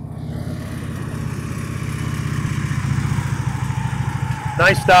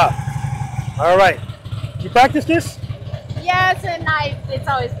 Nice stop. All right. You practice this? Yes, and it's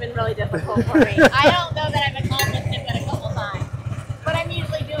always been really difficult for me. I don't know that I've accomplished it but a couple times, but I'm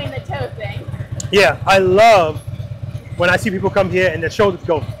usually doing the toe thing. Yeah, I love when I see people come here and their shoulders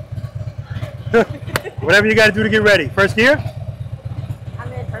go. Whatever you got to do to get ready. First gear?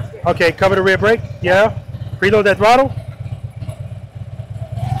 I'm in first gear. Okay, cover the rear brake. Yeah. Preload that throttle.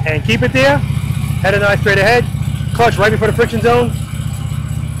 And keep it there. Head and eye straight ahead. Clutch right before the friction zone.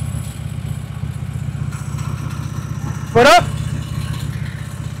 Foot up.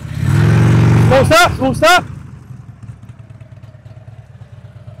 Slow stop, smooth stop.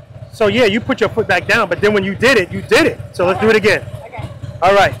 So yeah, you put your foot back down, but then when you did it, you did it. So let's do it again. Okay.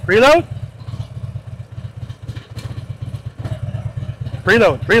 All right, preload.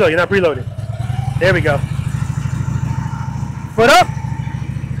 Preload, preload, you're not preloaded. There we go. Foot up.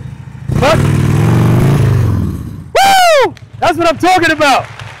 Foot. Woo! That's what I'm talking about.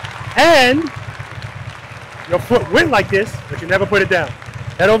 And your foot went like this, but you never put it down.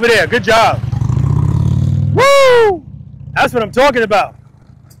 Head over there, good job. Woo! That's what I'm talking about.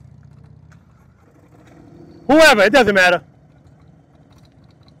 Whoever, it doesn't matter.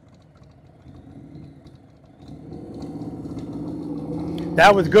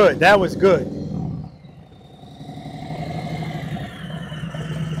 That was good, that was good.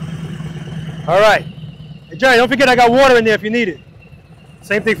 All right. Hey, Jerry, don't forget I got water in there if you need it.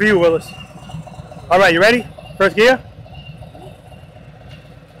 Same thing for you, Willis. All right, you ready? First gear.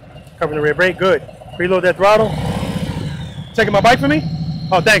 Covering the rear brake, good. Preload that throttle. Taking my bike for me?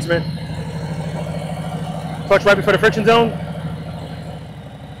 Oh, thanks, man. Clutch right before the friction zone.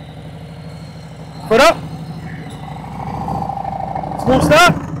 Foot up. Smooth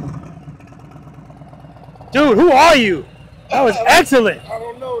stop. Dude, who are you? That was excellent. I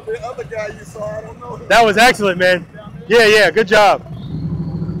don't know. The other guy you saw, I don't know. That was excellent, man. Yeah, yeah, good job.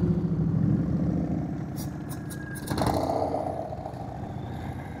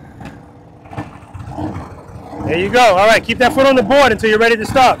 There you go. All right, keep that foot on the board until you're ready to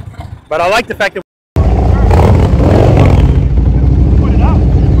stop. But I like the fact that put it up, put it down.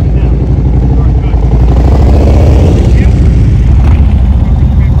 Good.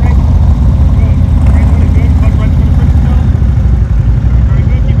 Very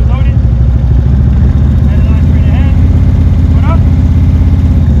good. Keep it loaded. Head and eye straight ahead. Foot up.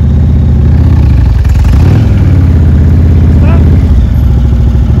 Stop.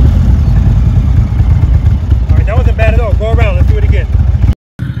 All right, that wasn't bad at all. Go around. Let's do it again.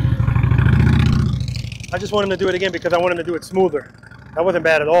 I just want him to do it again because I want him to do it smoother. That wasn't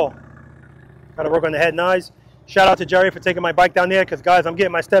bad at all. Got to work on the head and eyes. Shout out to Jerry for taking my bike down there because, guys, I'm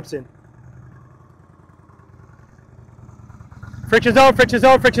getting my steps in. Friction zone, friction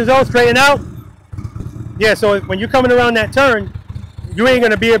zone, friction zone, straighten out. Yeah, so when you're coming around that turn, you ain't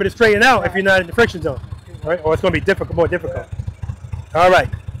going to be able to straighten out if you're not in the friction zone, right? Or it's going to be difficult, more difficult. All right.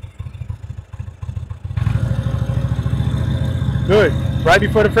 Good. Right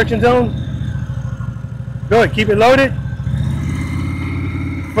before the friction zone. Good. Keep it loaded.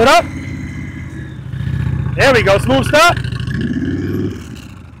 Foot up. There we go. Smooth stop.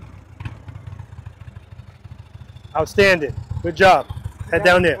 Outstanding. Good job. Head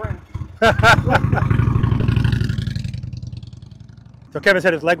down there. So Kevin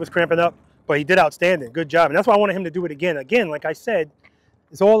said his leg was cramping up, but he did outstanding. Good job. And that's why I wanted him to do it again. Again, like I said,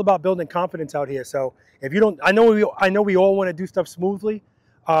 it's all about building confidence out here. So if you don't, I know we all want to do stuff smoothly.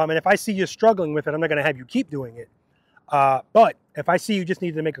 And if I see you struggling with it, I'm not going to have you keep doing it. But if I see you just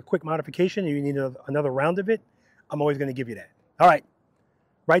need to make a quick modification and you need another round of it, I'm always going to give you that. All right.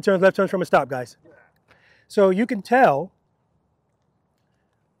 Right turns, left turns from a stop, guys. So you can tell,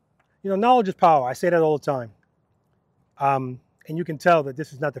 you know, knowledge is power. I say that all the time. And you can tell that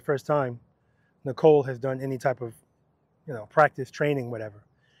this is not the first time Nicole has done any type of, you know, practice, training, whatever.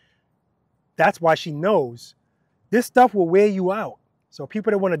 That's why she knows this stuff will wear you out. So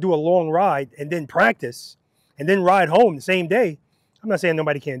people that want to do a long ride and then practice and then ride home the same day, I'm not saying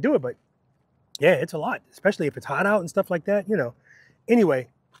nobody can't do it, but yeah, it's a lot, especially if it's hot out and stuff like that, you know. Anyway,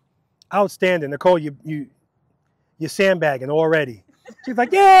 outstanding. Nicole, you're sandbagging already. She's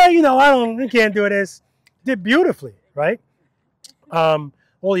like, yeah, you know, I can't do this. Did beautifully, right?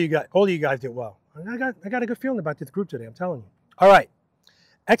 All you guys did well. I got a good feeling about this group today, I'm telling you. All right.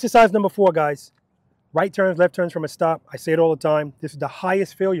 Exercise number 4, guys. Right turns, left turns from a stop. I say it all the time. This is the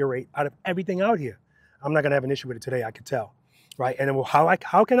highest failure rate out of everything out here. I'm not going to have an issue with it today. I can tell, right? And then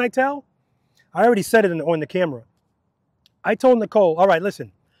how can I tell? I already said it on the camera. I told Nicole, all right,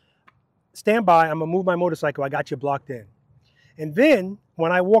 listen, stand by. I'm going to move my motorcycle. I got you blocked in. And then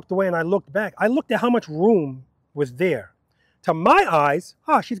when I walked away and I looked back, I looked at how much room was there. To my eyes,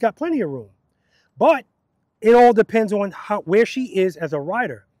 she's got plenty of room. But it all depends on where she is as a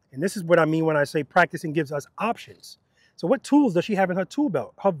rider. And this is what I mean when I say practicing gives us options. So what tools does she have in her tool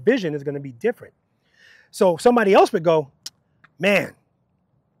belt? Her vision is going to be different. So somebody else would go, man,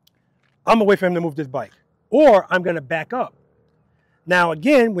 I'm gonna wait for him to move this bike, or I'm gonna back up. Now,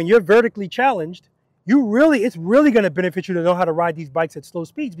 again, when you're vertically challenged, it's really gonna benefit you to know how to ride these bikes at slow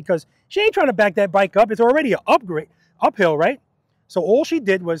speeds, because she ain't trying to back that bike up. It's already an uphill, right? So all she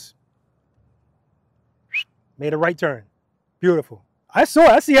did was made a right turn. Beautiful. I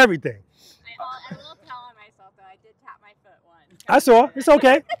see everything. I will tell on myself though, I did tap my foot once. I saw. It's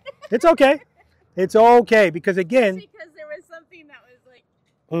okay. It's okay. It's okay, because again, just because there was something that was like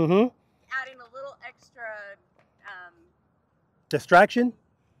adding a little extra distraction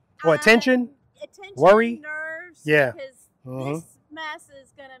or attention, worry, nerves. Yeah. Because this mess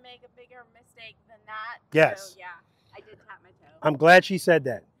is gonna make a bigger mistake than that. Yes. So yeah, I did tap my toe. I'm glad she said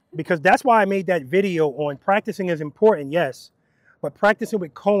that, because that's why I made that video on practicing is important, yes, but practicing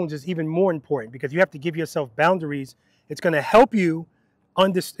with cones is even more important, because you have to give yourself boundaries. It's going to help you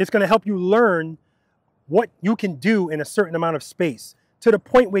it's going to help you learn what you can do in a certain amount of space, to the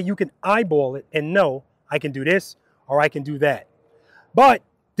point where you can eyeball it and know I can do this or I can do that. But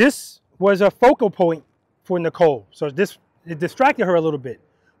this was a focal point for Nicole, so it distracted her a little bit,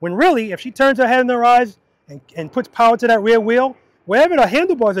 when really, if she turns her head and her eyes and puts power to that rear wheel, wherever the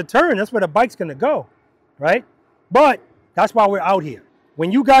handlebars are turned, that's where the bike's going to go, right? But that's why we're out here.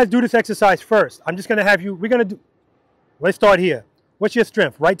 When you guys do this exercise first, I'm just going to have you, let's start here. What's your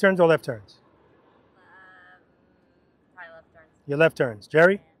strength, right turns or left turns? Probably left turns. Your left turns.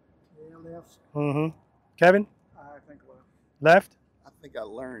 Jerry? Yeah, left. Kevin? I think left. Left? I think I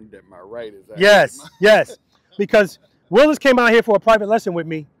learned that my right is Yes. Because Willis came out here for a private lesson with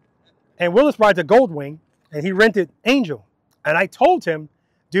me, and Willis rides a Goldwing, and he rented Angel. And I told him,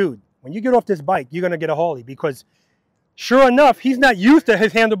 dude, when you get off this bike, you're going to get a Harley, because sure enough, he's not used to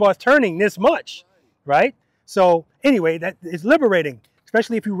his handlebars turning this much, right? So anyway, that is liberating,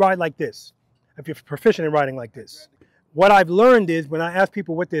 especially if you ride like this, if you're proficient in riding like this. What I've learned is when I ask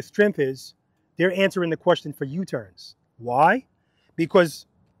people what their strength is, they're answering the question for U-turns. Why? Because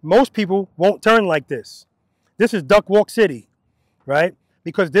most people won't turn like this. This is duck walk city, right?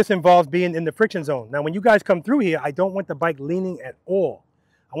 Because this involves being in the friction zone. Now, when you guys come through here, I don't want the bike leaning at all.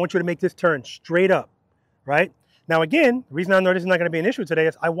 I want you to make this turn straight up, right? Now, again, the reason I know this is not going to be an issue today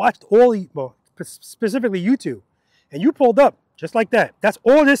is I watched specifically you two, and you pulled up just like that. That's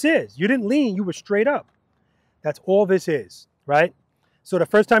all this is. You didn't lean, you were straight up. That's all this is, right? So the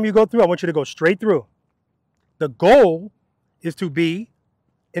first time you go through, I want you to go straight through. The goal is to be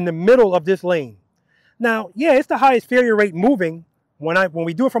in the middle of this lane. Now, yeah, it's the highest failure rate moving. When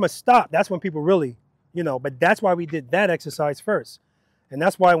we do it from a stop, that's when people really, but that's why we did that exercise first. And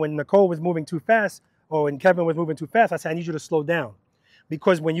that's why when Nicole was moving too fast, or when Kevin was moving too fast, I said, I need you to slow down.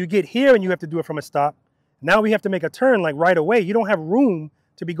 Because when you get here and you have to do it from a stop, now we have to make a turn like right away. You don't have room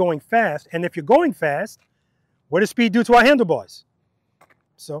to be going fast. And if you're going fast, what does speed do to our handlebars?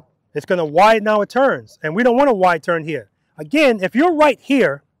 So it's going to widen our turns. And we don't want a wide turn here. Again, if you're right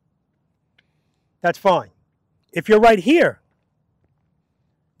here, that's fine. If you're right here,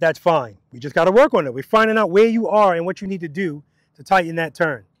 that's fine. We just got to work on it. We're finding out where you are and what you need to do to tighten that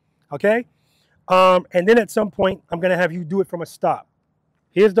turn. Okay? And then at some point, I'm going to have you do it from a stop.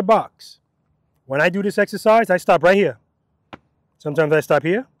 Here's the box. When I do this exercise, I stop right here. Sometimes I stop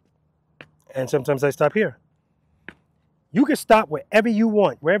here, and sometimes I stop here. You can stop wherever you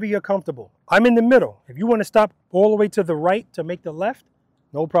want, wherever you're comfortable. I'm in the middle. If you want to stop all the way to the right to make the left,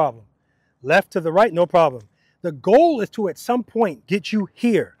 no problem. Left to the right, no problem. The goal is to, at some point, get you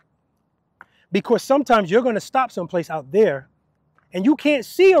here. Because sometimes you're going to stop someplace out there, and you can't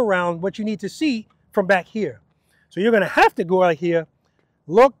see around what you need to see from back here. So you're going to have to go out here,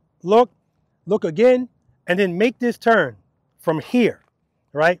 look, look, look again, and then make this turn from here,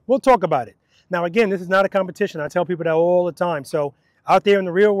 right? We'll talk about it. Now, again, this is not a competition. I tell people that all the time. So out there in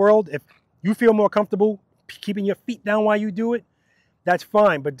the real world, if you feel more comfortable keeping your feet down while you do it, that's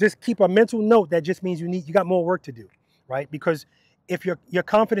fine. But just keep a mental note that just means you got more work to do, right? Because if your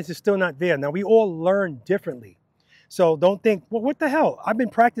confidence is still not there. Now, we all learn differently. So don't think, well, what the hell? I've been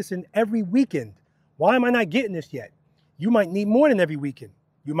practicing every weekend. Why am I not getting this yet? You might need more than every weekend.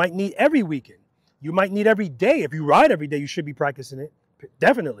 You might need every weekend. You might need every day. If you ride every day, you should be practicing it.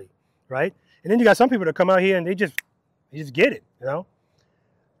 Definitely, right? And then you got some people that come out here and they just get it,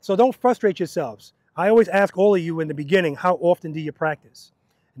 So don't frustrate yourselves. I always ask all of you in the beginning, how often do you practice?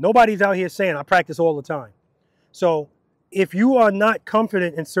 Nobody's out here saying, I practice all the time. So if you are not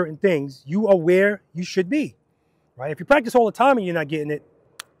confident in certain things, you are where you should be, right? If you practice all the time and you're not getting it,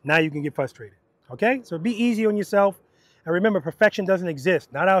 now you can get frustrated, okay? So be easy on yourself. And remember, perfection doesn't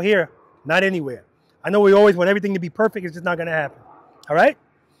exist. Not out here, not anywhere. I know we always want everything to be perfect. It's just not going to happen, all right?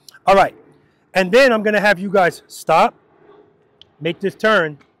 All right. And then I'm going to have you guys stop, make this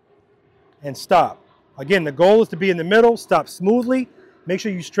turn, and stop. Again, the goal is to be in the middle, stop smoothly. Make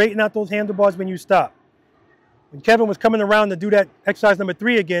sure you straighten out those handlebars when you stop. When Kevin was coming around to do that exercise number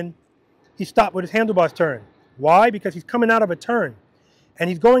 3 again, he stopped with his handlebars turned. Why? Because he's coming out of a turn and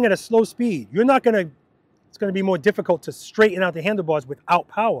he's going at a slow speed. It's going to be more difficult to straighten out the handlebars without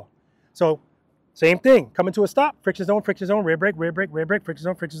power. So same thing, coming to a stop, friction zone, rear brake,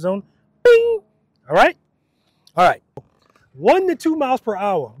 friction zone, bing. All right? All right. 1 to 2 miles per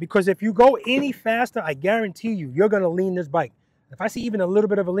hour, because if you go any faster, I guarantee you, you're going to lean this bike. If I see even a little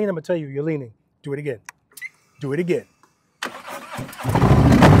bit of a lean, I'm going to tell you, you're leaning. Do it again. Do it again.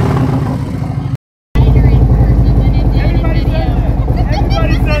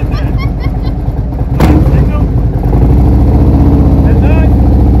 Everybody says that.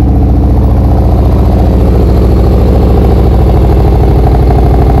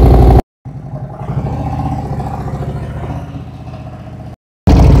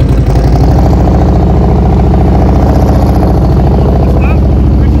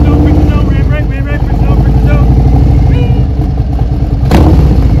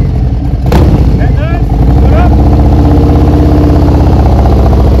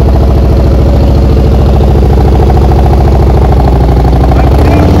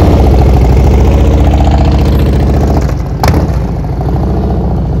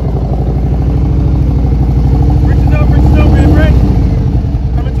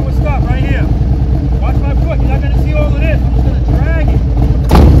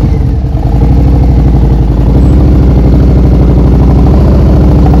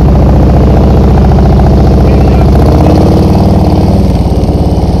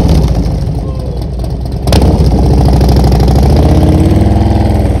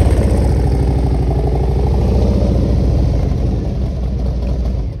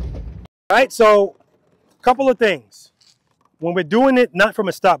 All right, so a couple of things. When we're doing it, not from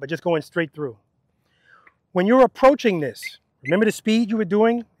a stop, but just going straight through. When you're approaching this, remember the speed you were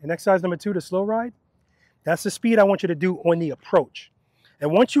doing in exercise number 2, the slow ride? That's the speed I want you to do on the approach.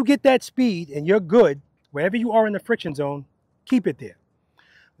 And once you get that speed and you're good, wherever you are in the friction zone, keep it there.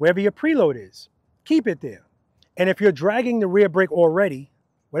 Wherever your preload is, keep it there. And if you're dragging the rear brake already,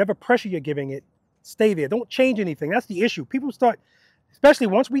 whatever pressure you're giving it, stay there. Don't change anything. That's the issue. People start, especially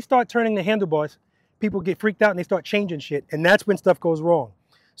once we start turning the handlebars, people get freaked out and they start changing shit. And that's when stuff goes wrong.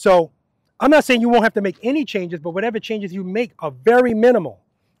 So I'm not saying you won't have to make any changes, but whatever changes you make are very minimal,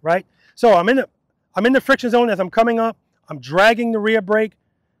 right? So I'm in the friction zone as I'm coming up. I'm dragging the rear brake,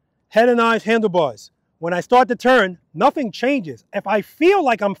 head and eyes, handlebars. When I start to turn, nothing changes. If I feel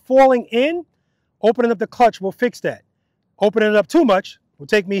like I'm falling in, opening up the clutch will fix that. Opening it up too much will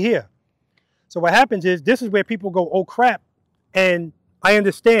take me here. So what happens is, this is where people go, oh crap. And I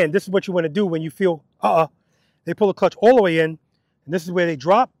understand this is what you want to do when you feel, they pull the clutch all the way in, and this is where they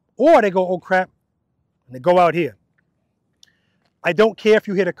drop, or they go, oh crap, and they go out here. I don't care if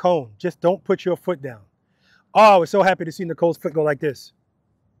you hit a cone, just don't put your foot down. Oh, I was so happy to see Nicole's foot go like this.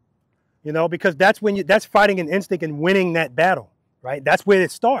 You know, because that's when that's fighting an instinct and winning that battle, right? That's where it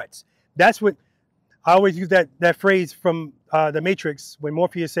starts. That's what, I always use that phrase from The Matrix when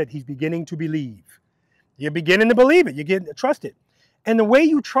Morpheus said, he's beginning to believe. You're beginning to believe it. You're getting to trust it. And the way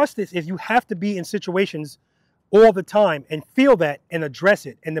you trust this is you have to be in situations all the time and feel that and address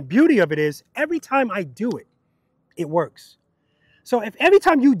it. And the beauty of it is, every time I do it, it works. So if every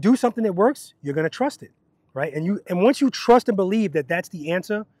time you do something that works, you're going to trust it, right? And once you trust and believe that that's the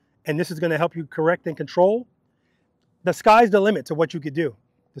answer, and this is going to help you correct and control, the sky's the limit to what you could do.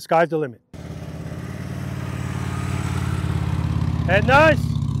 The sky's the limit. Head nice.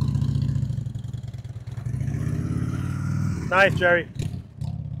 Nice, Jerry.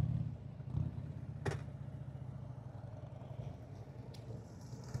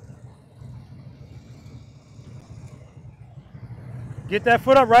 Get that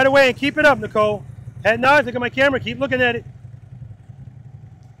foot up right away and keep it up, Nicole. Head nice, look at my camera, keep looking at it.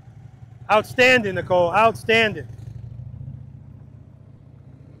 Outstanding, Nicole, outstanding.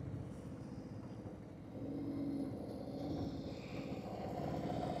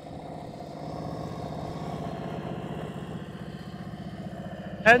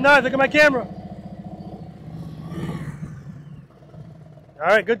 Head nice, look at my camera. All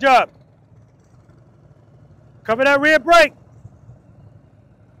right, good job. Cover that rear brake.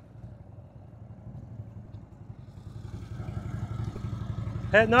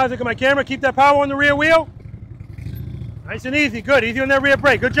 Head nice, look at my camera. Keep that power on the rear wheel. Nice and easy, good. Easy on that rear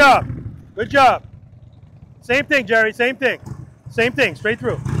brake. Good job. Good job. Same thing, Jerry, same thing. Same thing, straight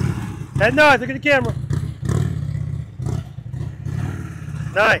through. Head nice, look at the camera.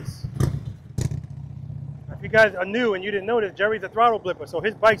 Nice. guys are new and you didn't notice, Jerry's a throttle blipper, so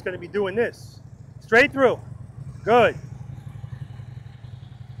his bike's going to be doing this. Straight through. Good.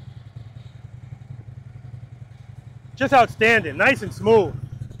 Just outstanding. Nice and smooth.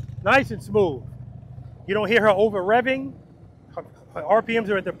 Nice and smooth. You don't hear her over revving. Her RPMs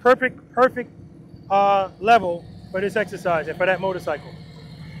are at the perfect level for this exercise and for that motorcycle.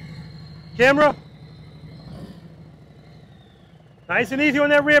 Camera. Nice and easy on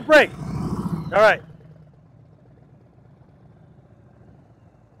that rear brake. All right.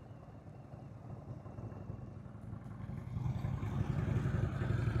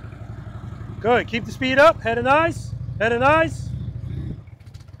 Good. Keep the speed up. Head and eyes. Head and eyes.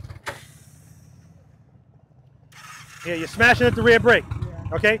 Yeah, you're smashing at the rear brake.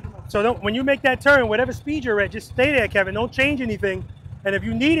 Yeah. Okay? So when you make that turn, whatever speed you're at, just stay there, Kevin. Don't change anything. And if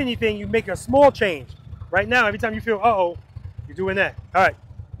you need anything, you make a small change. Right now, every time you feel, uh-oh, you're doing that. All right.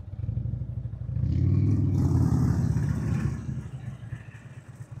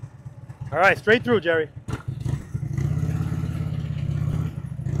 All right, straight through, Jerry.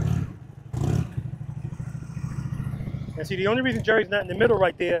 And see, the only reason Jerry's not in the middle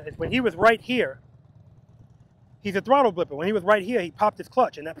right there is when he was right here, he's a throttle blipper. When he was right here, he popped his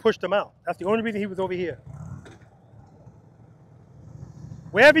clutch, and that pushed him out. That's the only reason he was over here.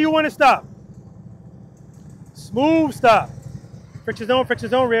 Wherever you want to stop. Smooth stop. Friction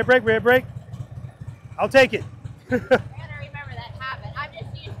zone, rear brake, rear brake. I'll take it. I gotta remember that habit. I'm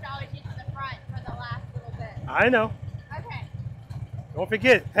just used to always using the front for the last little bit. I know. Okay. Don't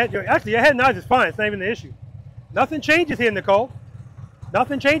forget. Actually, your head and eyes is fine. It's not even the issue. Nothing changes here, Nicole.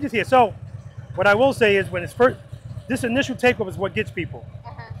 Nothing changes here. So, what I will say is when it's first, this initial takeoff is what gets people.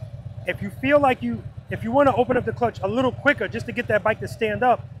 If you feel like if you want to open up the clutch a little quicker just to get that bike to stand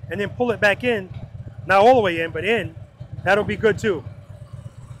up and then pull it back in, not all the way in, but in, that'll be good too.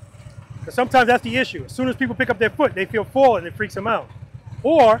 Because sometimes that's the issue. As soon as people pick up their foot, they feel full and it freaks them out.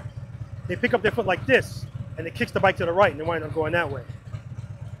 Or they pick up their foot like this and it kicks the bike to the right and they wind up going that way.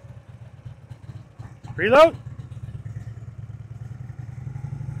 Preload.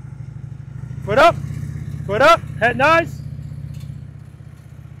 Foot up, head and eyes.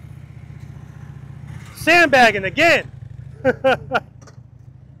 Sandbagging again.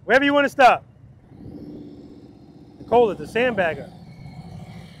 Wherever you want to stop. Nicole is the sandbagger.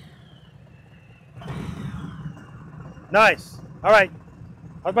 Nice. All right.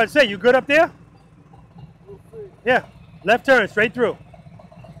 I was about to say, you good up there? Yeah. Left turn, straight through.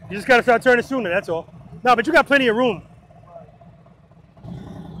 You just got to start turning sooner, that's all. No, but you got plenty of room.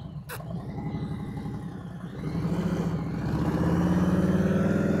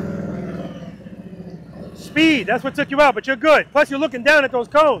 Speed, that's what took you out, but you're good. Plus, you're looking down at those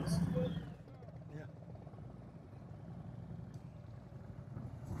cones. Yeah.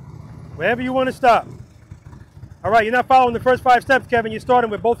 Wherever you want to stop. All right, you're not following the first 5 steps, Kevin. You're starting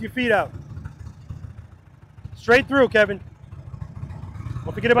with both your feet out. Straight through, Kevin.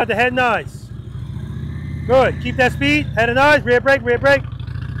 Don't forget about the head and eyes. Good. Keep that speed. Head and eyes. Rear brake, rear brake.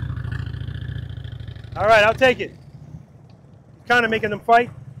 All right, I'll take it. Kind of making them fight.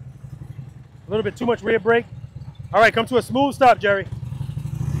 A little bit too much rear brake. All right, come to a smooth stop, Jerry.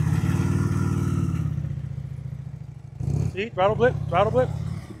 See, throttle blip, throttle blip.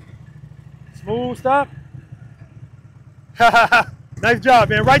 Smooth stop. Nice job,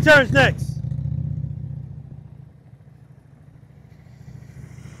 man. Right turn's next.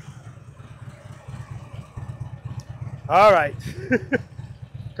 All right.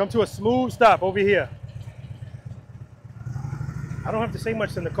 Come to a smooth stop over here. I don't have to say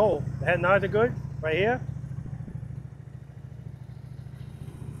much to Nicole. The head and eyes are good. Right here.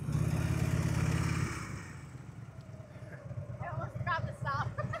 I almost forgot to stop.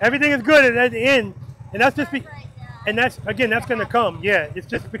 Everything is good at the end. And that's just and that's again, that's gonna come. Yeah, it's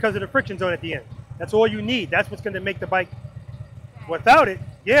just because of the friction zone at the end. That's all you need. That's what's gonna make the bike. Without it,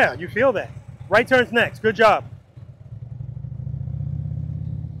 yeah, you feel that. Right turn's next. Good job.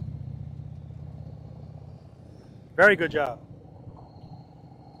 Very good job.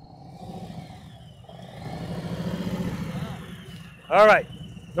 All right,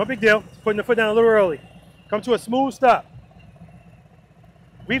 no big deal. Just putting the foot down a little early. Come to a smooth stop.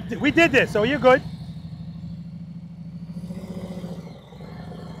 We did this, so you're good.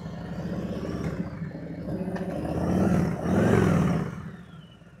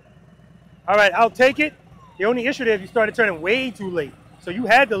 All right, I'll take it. The only issue there is you started turning way too late. So you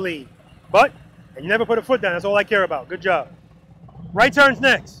had the lead, and you never put a foot down. That's all I care about. Good job. Right turn's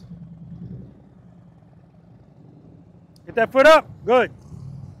next. Get that foot up. Good.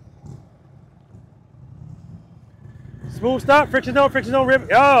 Smooth stop. Friction zone, rib.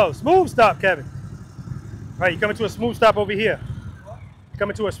 Oh, smooth stop, Kevin. right, you're coming to a smooth stop over here. You're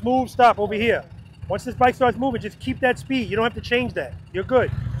coming to a smooth stop over here. Once this bike starts moving, just keep that speed. You don't have to change that. You're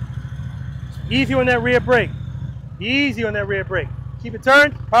good. Easy on that rear brake. Easy on that rear brake. Keep it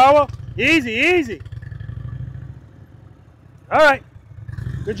turned. Power. Easy, easy. All right.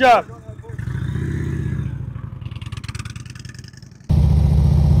 Good job.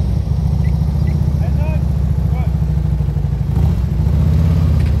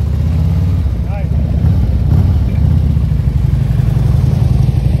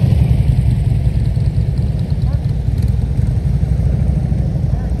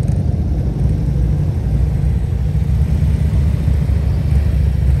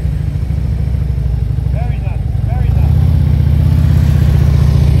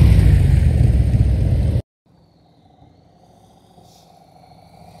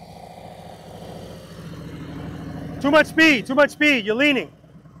 Too much speed, too much speed. You're leaning.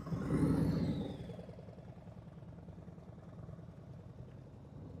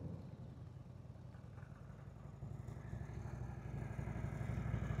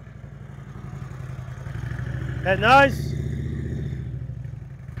 That nice.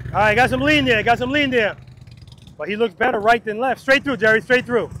 All right, got some lean there, got some lean there. But he looks better right than left. Straight through, Jerry, straight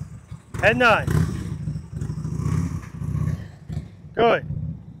through. Head nice. Good.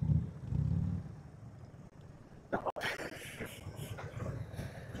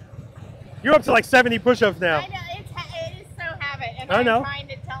 You're up to like 70 push-ups now. I know, it is so habit, and I know. I'm trying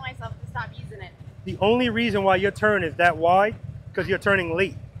to tell myself to stop using it. The only reason why your turn is that wide, because you're turning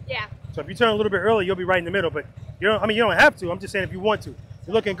late. Yeah. So if you turn a little bit early, you'll be right in the middle. But you don't, I mean, you don't have to. I'm just saying if you want to.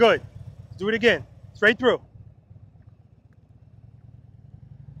 You're looking good. Do it again. Straight through.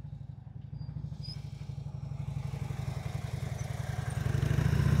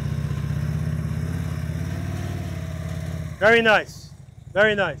 Very nice.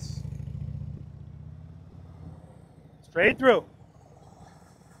 Very nice. Straight through.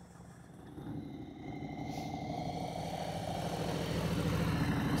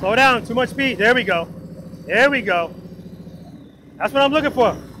 Slow down, too much speed. There we go. There we go. That's what I'm looking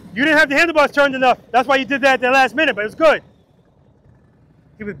for. You didn't have the handlebars turned enough. That's why you did that at the last minute, but it was good.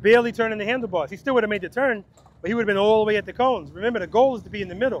 He was barely turning the handlebars. He still would have made the turn, but he would have been all the way at the cones. Remember, the goal is to be in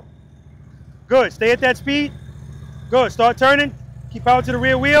the middle. Good, stay at that speed. Good, start turning. Keep power to the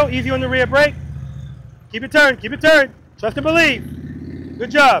rear wheel, easy on the rear brake. Keep it turned, keep it turned. Trust and believe.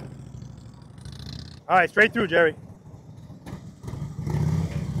 Good job. All right, straight through, Jerry.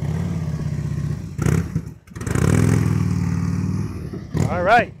 All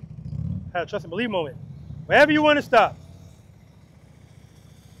right. Have a trust and believe moment. Wherever you want to stop.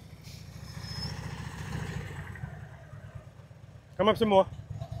 Come up some more.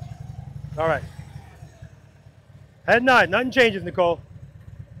 All right. Head nod. Nothing changes, Nicole.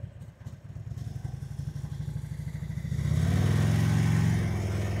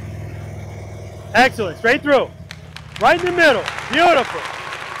 Excellent. Straight through. Right in the middle. Beautiful.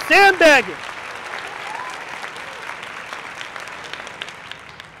 Sandbagging.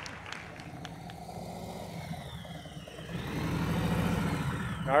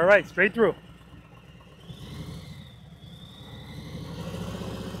 All right. Straight through.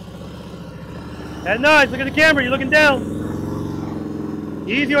 That's nice. Look at the camera. You're looking down.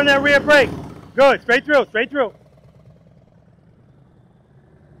 Easy on that rear brake. Good. Straight through. Straight through.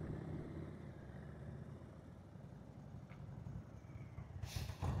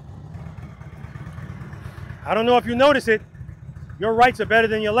 I don't know if you notice it. Your rights are better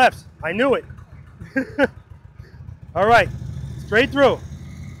than your lefts. I knew it. All right. Straight through.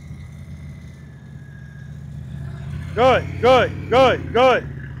 Good, good, good, good.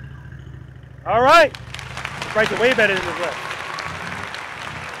 All right. His rights are way better than his left.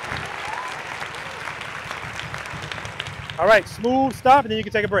 All right, smooth stop, and then you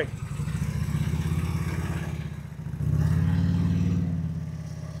can take a break.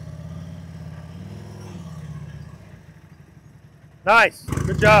 Nice,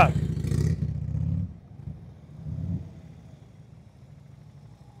 good job.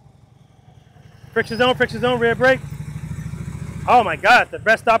 Friction zone, rear brake. Oh my God, the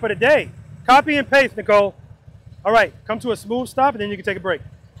best stop of the day. Copy and paste, Nicole. All right, come to a smooth stop, and then you can take a break.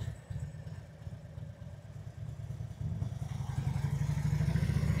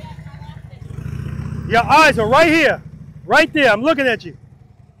 Your eyes are right here, right there. I'm looking at you.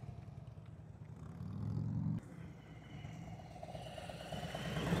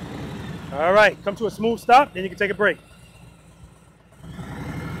 All right, come to a smooth stop, then you can take a break.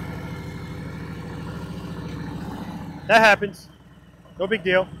 That happens. No big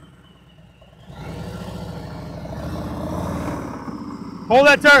deal. Hold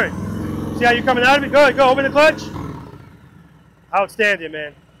that turn. See how you're coming out of it? Good, go, open the clutch. Outstanding,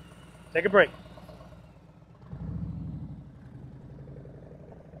 man. Take a break.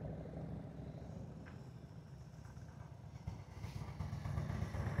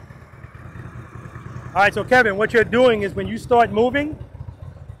 All right, so Kevin, what you're doing is when you start moving,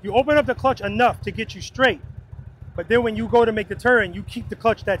 you open up the clutch enough to get you straight. But then when you go to make the turn, you keep the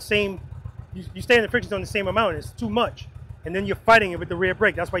clutch that same, you stay in the friction zone the same amount. It's too much. And then you're fighting it with the rear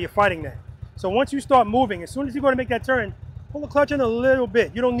brake. That's why you're fighting that. So once you start moving, as soon as you go to make that turn, pull the clutch in a little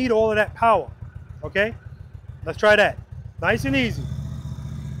bit. You don't need all of that power, okay? Let's try that. Nice and easy.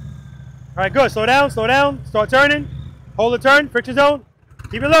 All right, good. Slow down, start turning. Hold the turn, friction zone.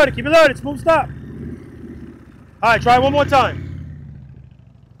 Keep it loaded, smooth stop. All right, try one more time.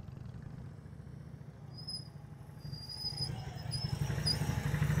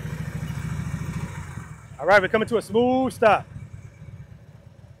 All right, we're coming to a smooth stop.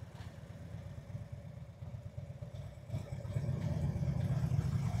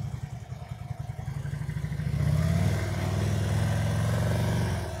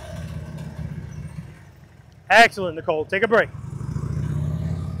 Excellent, Nicole. Take a break.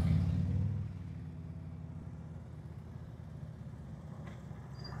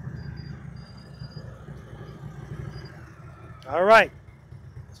 All right.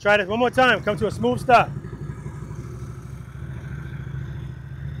 Let's try this one more time. Come to a smooth stop.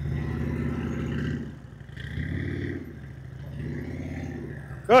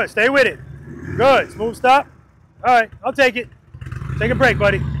 Good. Stay with it. Good. Smooth stop. All right. I'll take it. Take a break,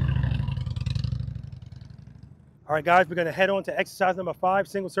 buddy. All right, guys. We're going to head on to exercise number 5,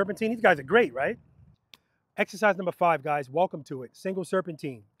 single serpentine. These guys are great, right? Exercise number 5, guys. Welcome to it. Single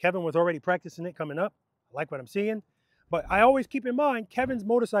serpentine. Kevin was already practicing it coming up. I like what I'm seeing. But I always keep in mind, Kevin's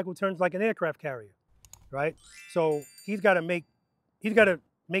motorcycle turns like an aircraft carrier, right? So he's got to make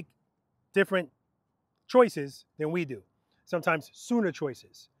different choices than we do. Sometimes sooner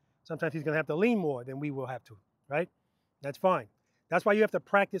choices. Sometimes he's going to have to lean more than we will have to, right? That's fine. That's why you have to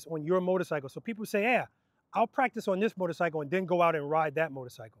practice on your motorcycle. So people say, yeah, I'll practice on this motorcycle and then go out and ride that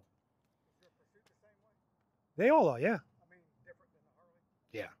motorcycle. Is your pursuit the same way? They all are, yeah. I mean, different than the Harley?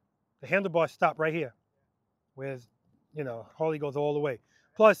 Yeah. The handlebars stop right here, whereas, you know, Harley goes all the way.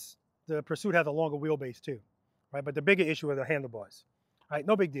 Plus, the Pursuit has a longer wheelbase too, right? But the bigger issue are the handlebars. All right,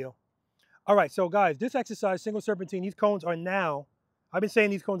 no big deal. All right, so guys, this exercise, single serpentine, these cones are now, I've been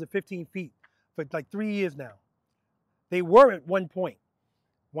saying these cones are 15 feet for like 3 years now. They were at one point.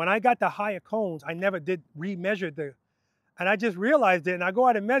 When I got the higher cones, I never did remeasure and I just realized it, and I go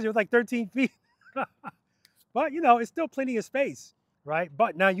out and measure, it was like 13 feet. But, you know, it's still plenty of space, right?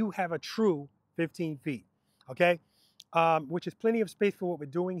 But now you have a true 15 feet, okay? Which is plenty of space for what we're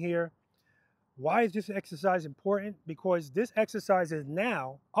doing here. Why is this exercise important? Because this exercise is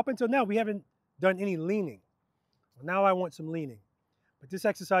now, up until now, we haven't done any leaning. Well, now I want some leaning. But this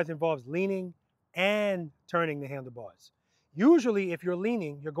exercise involves leaning and turning the handlebars. Usually, if you're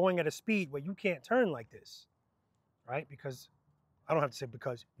leaning, you're going at a speed where you can't turn like this, right? Because, I don't have to say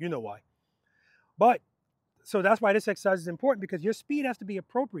because, you know why. But, so that's why this exercise is important, because your speed has to be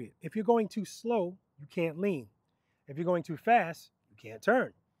appropriate. If you're going too slow, you can't lean. If you're going too fast, you can't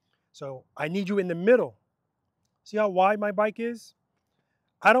turn. So I need you in the middle. See how wide my bike is?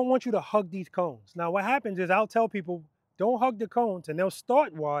 I don't want you to hug these cones. Now what happens is I'll tell people, don't hug the cones, and they'll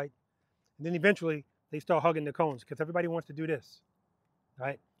start wide, and then eventually they start hugging the cones because everybody wants to do this,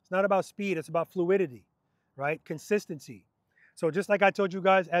 right? It's not about speed, it's about fluidity, right? Consistency. So just like I told you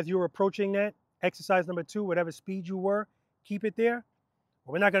guys, as you were approaching that, exercise number 2, whatever speed you were, keep it there.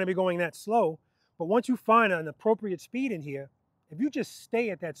 Well, we're not going to be going that slow, but once you find an appropriate speed in here, if you just stay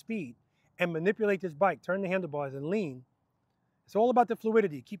at that speed and manipulate this bike, turn the handlebars and lean, it's all about the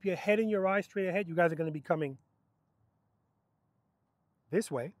fluidity. Keep your head and your eyes straight ahead. You guys are going to be coming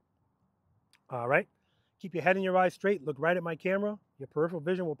this way. All right. Keep your head and your eyes straight. Look right at my camera. Your peripheral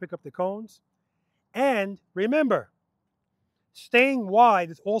vision will pick up the cones. And remember, staying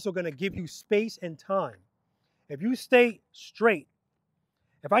wide is also going to give you space and time. If you stay straight,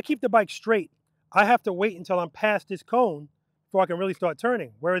 if I keep the bike straight, I have to wait until I'm past this cone before I can really start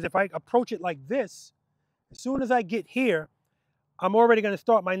turning. Whereas if I approach it like this, as soon as I get here, I'm already going to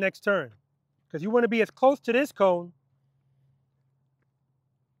start my next turn. Because you want to be as close to this cone,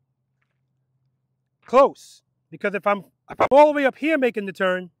 close. Because if I'm all the way up here making the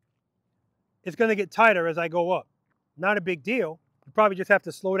turn, it's going to get tighter as I go up. Not a big deal. You probably just have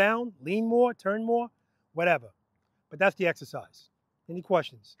to slow down, lean more, turn more, whatever. But that's the exercise. Any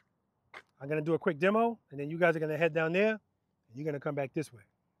questions? I'm going to do a quick demo, and then you guys are going to head down there, and you're going to come back this way.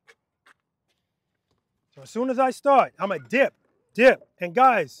 So as soon as I start, I'm going to dip. dip. And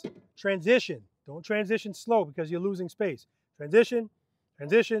guys, transition. Don't transition slow because you're losing space. Transition,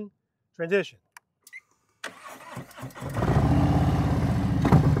 transition, transition.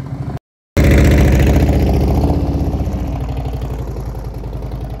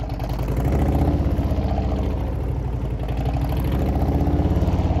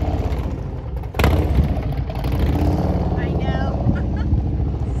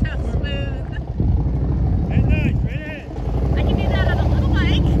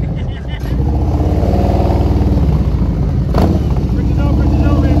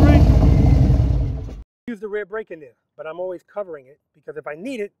 The rear brake in there, but I'm always covering it because if I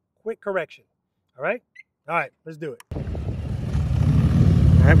need it, quick correction. All right, let's do it. All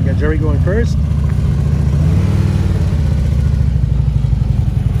right, we got Jerry going first.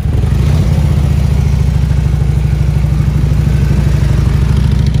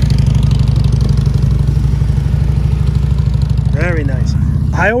 Very nice.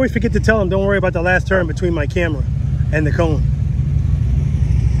 I always forget to tell him, don't worry about the last turn between my camera and the cone.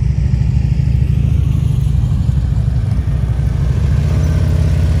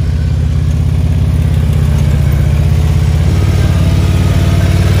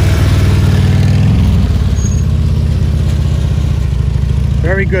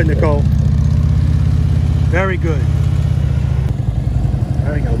 Very good, Nicole. Very good. All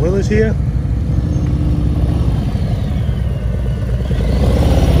right, we got Willis here.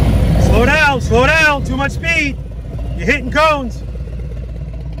 Slow down, too much speed. You're hitting cones.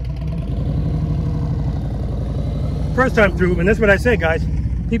 First time through, and that's what I say, guys.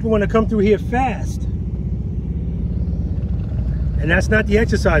 People want to come through here fast. And that's not the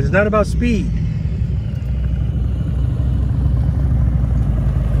exercise, it's not about speed.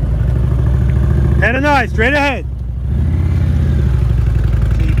 Head and eye, straight ahead.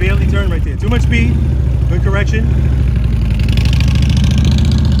 So you barely turn right there. Too much speed. Good correction.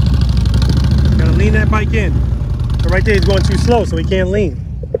 Gotta lean that bike in. So right there he's going too slow, so he can't lean.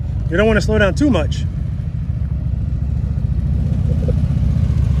 You don't want to slow down too much.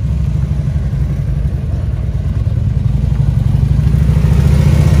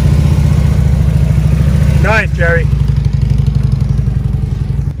 Nice, Jerry.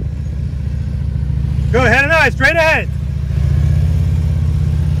 Good, head and eye, straight ahead.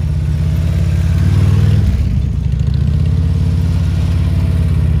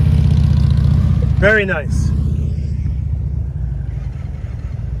 Very nice.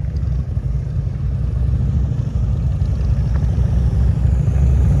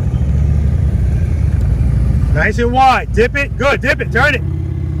 Nice and wide. Dip it. Good. Dip it. Turn it.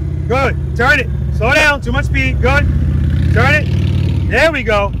 Good. Turn it. Slow down. Too much speed. Good. Turn it. There we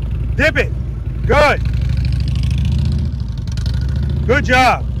go. Dip it. Good. Good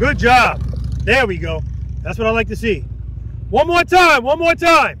job. Good job. There we go. That's what I like to see. One more time. One more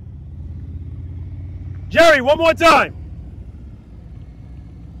time. Jerry, one more time.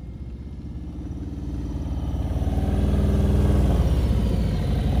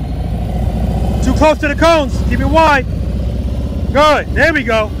 Too close to the cones. Keep it wide. Good. There we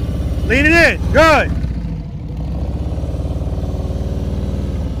go. Lean it in. Good.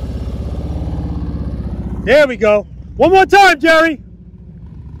 There we go. One more time, Jerry.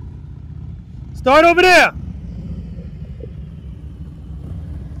 Start over there.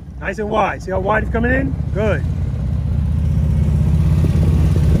 Nice and wide. See how wide it's coming in? Good.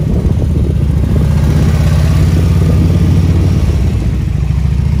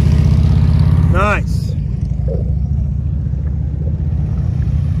 Nice.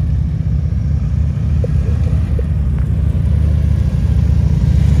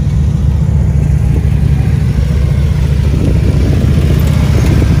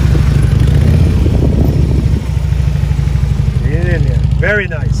 Get it in there. Very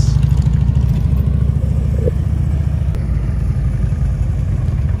nice.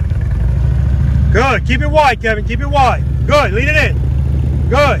 Good. Keep it wide, Kevin. Keep it wide. Good. Lean it in.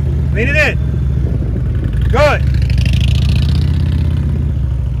 Good. Lean it in. Good.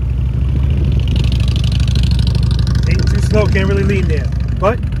 Ain't too slow. Can't really lean there.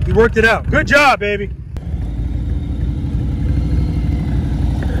 But he worked it out. Good job, baby.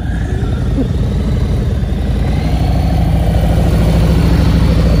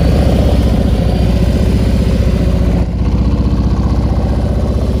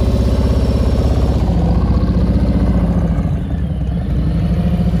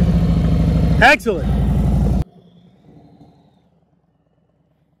 Excellent.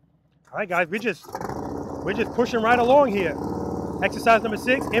 All right, guys, we're just pushing right along here. Exercise number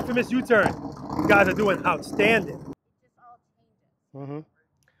 6, infamous U-turn. You guys are doing outstanding.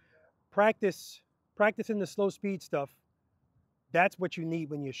 Practicing the slow speed stuff That's what you need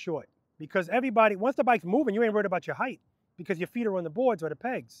when you're short. Because everybody, once the bike's moving, you ain't worried about your height because your feet are on the boards or the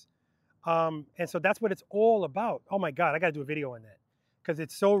pegs. And so that's what it's all about. Oh my God, I gotta do a video on that because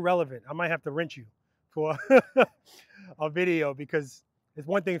it's so relevant. I might have to rent you for a video because it's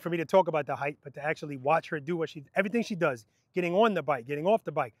one thing for me to talk about the height, but to actually watch her do everything she does, getting on the bike, getting off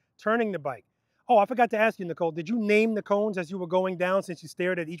the bike, turning the bike. Oh, I forgot to ask you, Nicole, did you name the cones as you were going down since you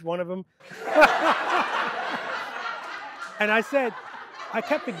stared at each one of them? And I said, I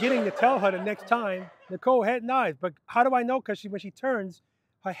kept forgetting to tell her the next time, Nicole, head and eyes. But how do I know? Because when she turns,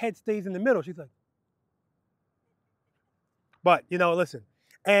 her head stays in the middle. She's like, but, you know, listen.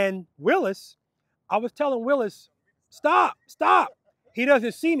 And Willis, I was telling Willis, stop, stop. He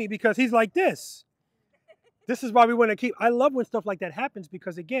doesn't see me because he's like this. This is why we want to keep, I love when stuff like that happens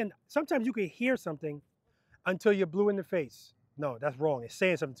because, again, sometimes you can hear something until you're blue in the face. No, that's wrong. It's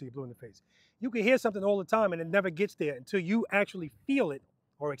saying something until you're blue in the face. You can hear something all the time and it never gets there until you actually feel it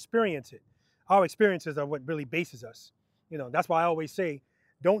or experience it. Our experiences are what really bases us. You know, that's why I always say,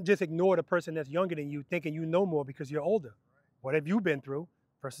 don't just ignore the person that's younger than you thinking you know more because you're older. What have you been through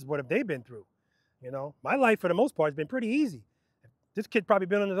versus what have they been through? You know, my life for the most part has been pretty easy. This kid probably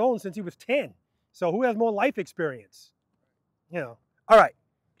been on his own since he was 10. So who has more life experience? You know, all right.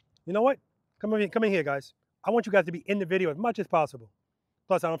 You know what? Come in here, guys. I want you guys to be in the video as much as possible.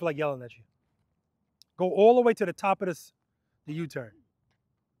 Plus, I don't feel like yelling at you. Go all the way to the top of the U-turn.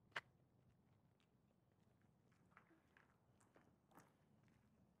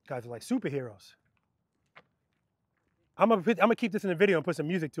 Guys are like superheroes. I'm gonna keep this in the video and put some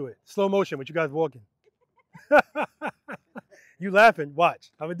music to it. Slow motion with you guys walking. You laughing?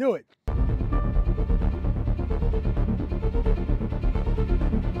 Watch. I'm gonna do it.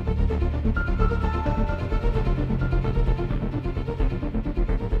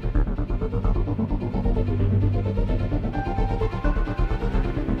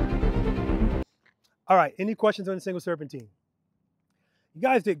 All right, any questions on the single serpentine? You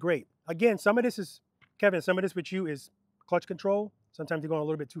guys did great. Again, some of this is, Kevin, some of this with you is clutch control. Sometimes you're going a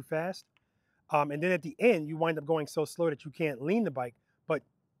little bit too fast. And then at the end, you wind up going so slow that you can't lean the bike, but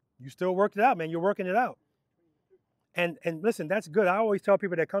you still worked it out, man. You're working it out. And listen, that's good. I always tell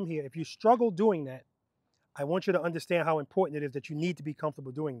people that come here, if you struggle doing that, I want you to understand how important it is that you need to be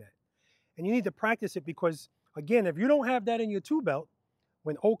comfortable doing that. And you need to practice it because, again, if you don't have that in your two belt,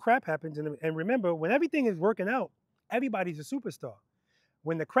 when old crap happens, and remember, when everything is working out, everybody's a superstar.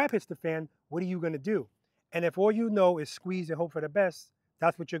 When the crap hits the fan, what are you going to do? And if all you know is squeeze and hope for the best,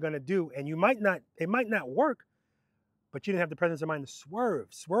 that's what you're going to do. And it might not work, but you didn't have the presence of mind to swerve.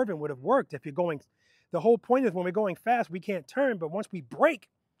 Swerving would have worked if you're going. The whole point is when we're going fast, we can't turn, but once we brake,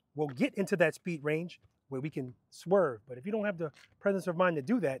 we'll get into that speed range where we can swerve. But if you don't have the presence of mind to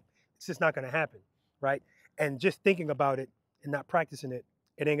do that, it's just not going to happen, right? And just thinking about it and not practicing it,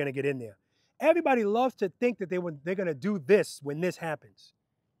 it ain't going to get in there. Everybody loves to think that they're going to do this when this happens.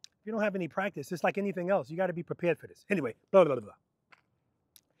 If you don't have any practice, it's like anything else. You got to be prepared for this. Anyway, blah, blah, blah, blah.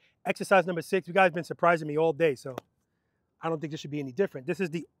 Exercise number 6. You guys have been surprising me all day, so I don't think this should be any different. This is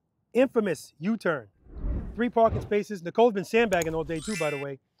the infamous U-turn. 3 parking spaces. Nicole's been sandbagging all day too, by the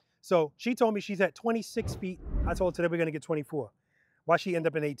way. So she told me she's at 26 feet. I told her today we're going to get 24. Why she end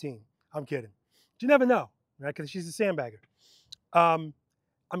up in 18? I'm kidding. But you never know, right? Because she's a sandbagger.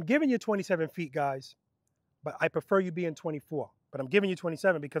 I'm giving you 27 feet, guys, but I prefer you being 24. But I'm giving you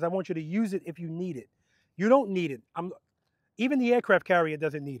 27 because I want you to use it if you need it. You don't need it. Even the aircraft carrier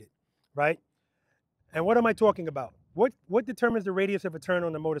doesn't need it, right? And what am I talking about? What determines the radius of a turn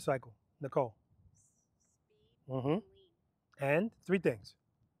on the motorcycle, Nicole? Speed, and 3 things.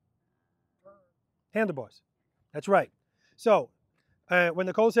 Handlebars. That's right. So when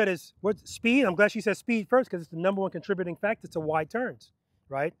Nicole said what speed, I'm glad she said speed first because it's the #1 contributing factor to wide turns,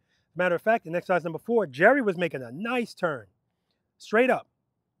 right? Matter of fact, in exercise number 4, Jerry was making a nice turn, straight up.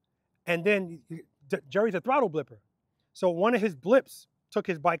 And then Jerry's a throttle blipper. So one of his blips took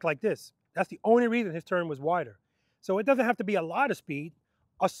his bike like this. That's the only reason his turn was wider. So it doesn't have to be a lot of speed.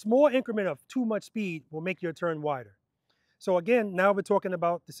 A small increment of too much speed will make your turn wider. So again, now we're talking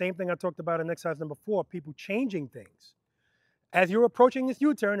about the same thing I talked about in exercise number 4, people changing things. As you're approaching this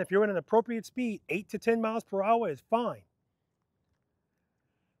U-turn, if you're at an appropriate speed, 8 to 10 miles per hour is fine.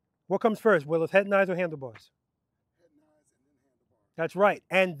 What comes first, Willis, head and eyes or handlebars? Head and eyes and then handlebars. That's right.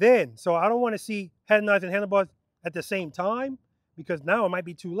 And then, so I don't want to see head and eyes and handlebars at the same time because now it might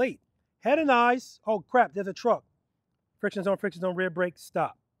be too late. Head and eyes, oh crap, there's a truck. Friction zone, rear brake,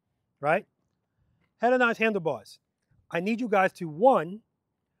 stop, right? Head and eyes, handlebars. I need you guys to, 1,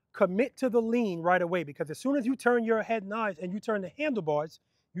 commit to the lean right away because as soon as you turn your head and eyes and you turn the handlebars,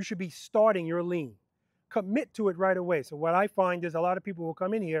 you should be starting your lean. commit to it right away. So what I find is a lot of people will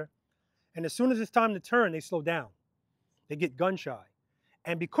come in here, and as soon as it's time to turn, they slow down. They get gun shy.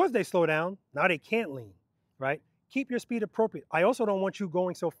 And because they slow down, now they can't lean, right? Keep your speed appropriate. I also don't want you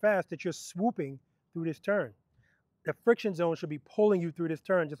going so fast that you're swooping through this turn. The friction zone should be pulling you through this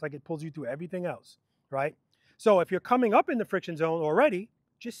turn just like it pulls you through everything else, right? So if you're coming up in the friction zone already,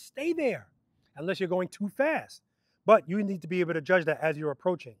 just stay there unless you're going too fast. But you need to be able to judge that as you're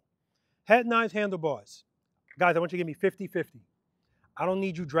approaching. Head knives, handlebars. Guys, I want you to give me 50-50. I don't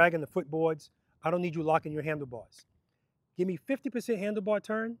need you dragging the footboards. I don't need you locking your handlebars. Give me 50% handlebar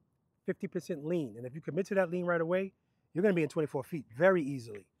turn, 50% lean. And if you commit to that lean right away, you're going to be in 24 feet very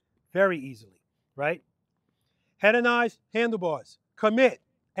easily, right? Head and eyes, handlebars. Commit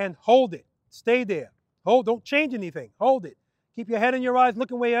and hold it. Stay there. Hold, don't change anything. Hold it. Keep your head and your eyes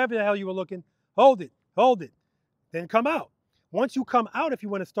looking wherever the hell you were looking. Hold it, hold it. Then come out. Once you come out, if you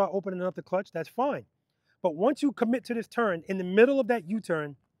want to start opening up the clutch, that's fine. But once you commit to this turn, in the middle of that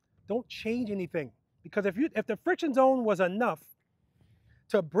U-turn, don't change anything. Because if the friction zone was enough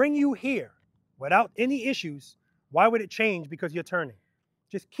to bring you here without any issues, why would it change because you're turning?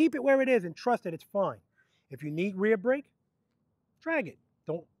 Just keep it where it is and trust that it's fine. If you need rear brake, drag it.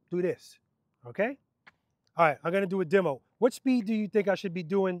 Don't do this, okay? All right, I'm gonna do a demo. What speed do you think I should be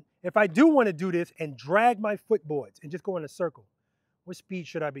doing if I do want to do this and drag my footboards and just go in a circle? What speed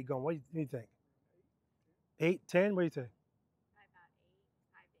should I be going? What do you think? 8, 10? What do you think?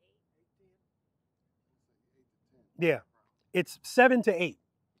 Yeah, it's 7 to 8.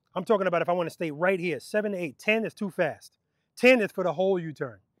 I'm talking about if I want to stay right here, 7 to 8. 10 is too fast. 10 is for the whole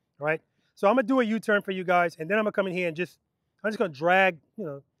U-turn, right? So I'm gonna do a U-turn for you guys, and then I'm gonna come in here and I'm just gonna drag,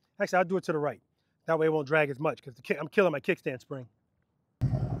 actually I'll do it to the right. That way it won't drag as much because I'm killing my kickstand spring.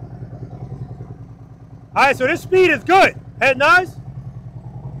 All right, so this speed is good. Head nice.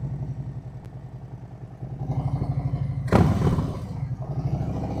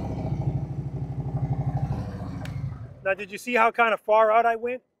 Now, did you see how kind of far out I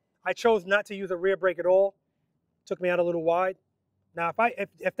went? I chose not to use a rear brake at all. Took me out a little wide. Now,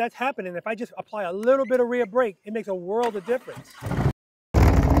 if that's happening, if I just apply a little bit of rear brake, it makes a world of difference.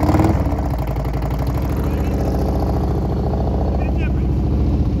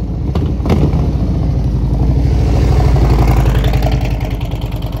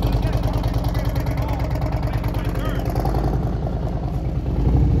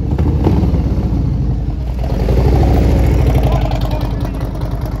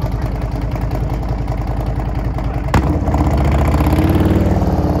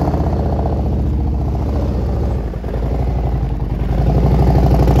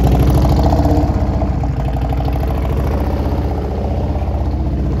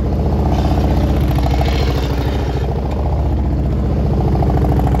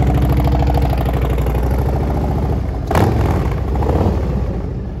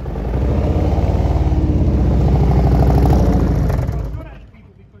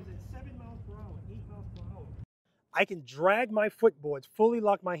 I can drag my footboards, fully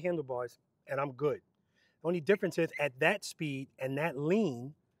lock my handlebars, and I'm good. The only difference is at that speed and that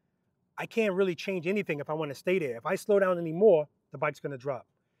lean, I can't really change anything if I want to stay there. If I slow down anymore, the bike's going to drop.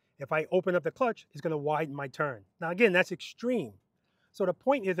 If I open up the clutch, it's going to widen my turn. Now, again, that's extreme. So the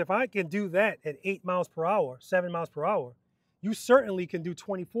point is, if I can do that at 8 miles per hour, 7 miles per hour, you certainly can do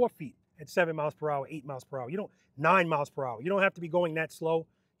 24 feet at 7 miles per hour, 8 miles per hour. 9 miles per hour. You don't have to be going that slow.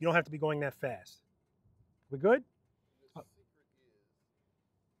 You don't have to be going that fast. We good?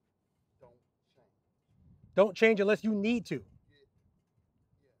 Don't change unless you need to.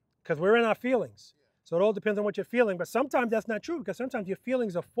 Because we're in our feelings. So it all depends on what you're feeling. But sometimes that's not true because sometimes your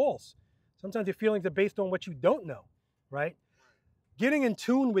feelings are false. Sometimes your feelings are based on what you don't know, right? Getting in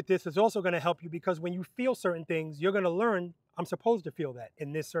tune with this is also going to help you because when you feel certain things, you're going to learn, I'm supposed to feel that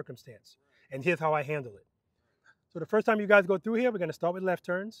in this circumstance. And here's how I handle it. So the first time you guys go through here, we're going to start with left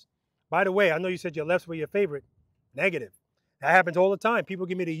turns. By the way, I know you said your lefts were your favorite. Negative. That happens all the time. People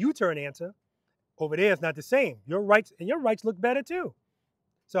give me the U-turn answer. Over there, it's not the same. Your rights look better too.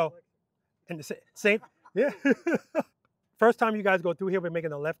 So, and the same, yeah. First time you guys go through here, we're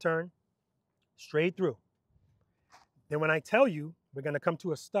making a left turn, straight through. Then when I tell you, we're gonna come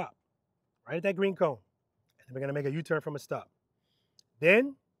to a stop, right at that green cone. And then we're gonna make a U-turn from a stop.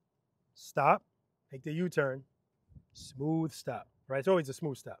 Then, stop, make the U-turn, smooth stop, right? It's always a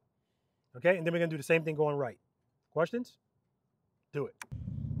smooth stop, okay? And then we're gonna do the same thing going right. Questions? Do it.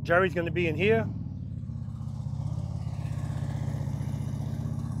 Jerry's gonna be in here.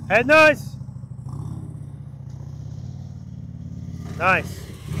 Head nice. Nice.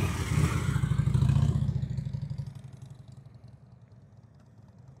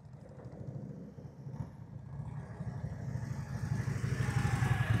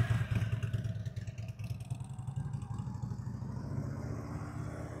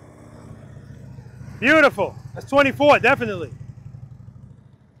 Beautiful. That's 24, definitely.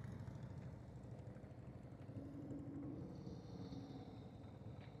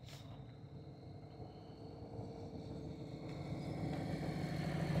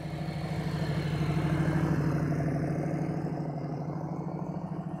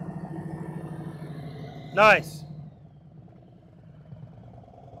 Nice.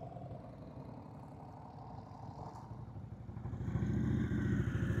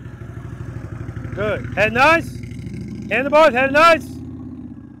 Good. Head nice. Handlebars, head nice.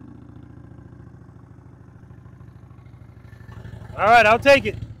 All right, I'll take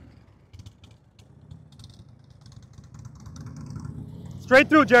it. Straight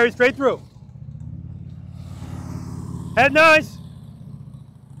through, Jerry, straight through. Head nice.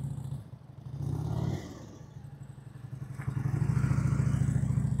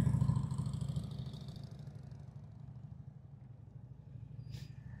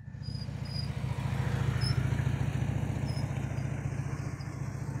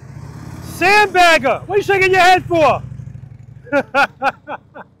 Sandbagger! What are you shaking your head for?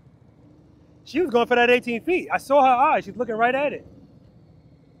 She was going for that 18 feet. I saw her eyes. She's looking right at it.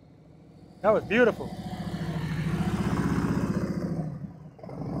 That was beautiful.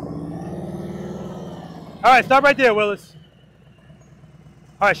 All right, stop right there, Willis.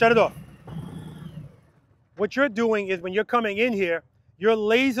 All right, shut it off. What you're doing is when you're coming in here, you're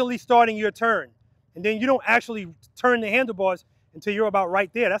lazily starting your turn. And then you don't actually turn the handlebars until you're about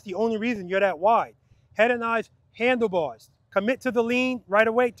right there. That's the only reason you're that wide. Head and eyes, handlebars. Commit to the lean, right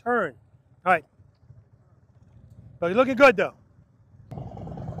away, turn. All right. So you're looking good, though.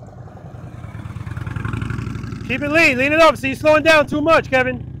 Keep it lean, lean it up. So you're slowing down too much,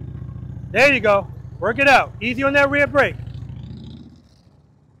 Kevin. There you go. Work it out. Easy on that rear brake.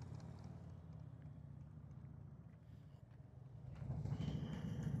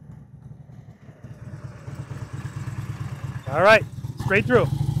 All right, straight through.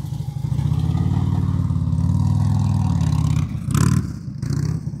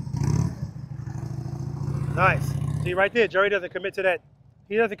 Nice. See right there, Jerry doesn't commit to that.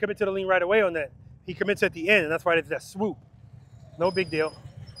 He doesn't commit to the lean right away on that. He commits at the end, and that's why it's that swoop. No big deal.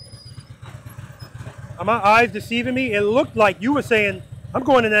 Are my eyes deceiving me? It looked like you were saying, I'm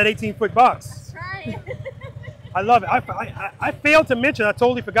going in that 18-foot box. Try. I love it. I failed to mention, I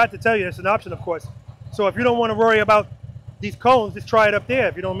totally forgot to tell you, it's an option, of course. So if you don't want to worry about these cones, just try it up there.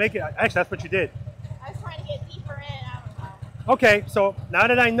 If you don't make it, actually, that's what you did. I was trying to get deeper in, I don't know. Okay, so now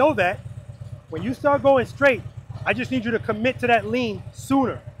that I know that, when you start going straight, I just need you to commit to that lean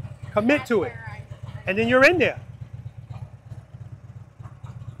sooner. Commit to it. And then you're in there.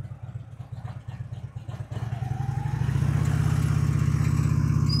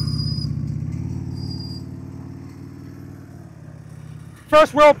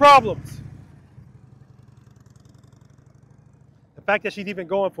 First world problems. The fact that she's even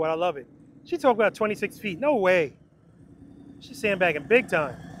going for it, I love it. She talked about 26 feet. No way. She's sandbagging big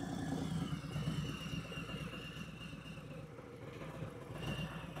time.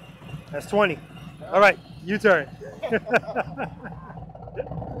 That's 20. All right, U-turn.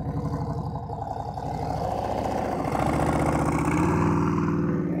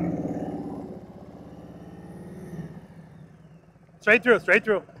 Straight through, straight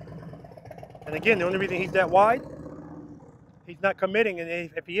through. And again, the only reason he's that wide, he's not committing, and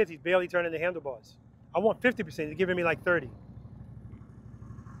if he is, he's barely turning the handlebars. I want 50%, he's giving me like 30.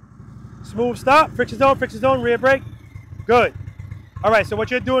 Smooth stop, friction zone, rear brake. Good. All right, so what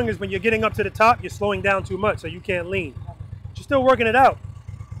you're doing is when you're getting up to the top, you're slowing down too much, so you can't lean. But you're still working it out.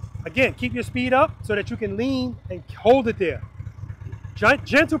 Again, keep your speed up so that you can lean and hold it there.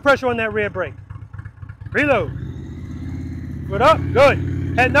 Gentle pressure on that rear brake. Reload. Foot up, good.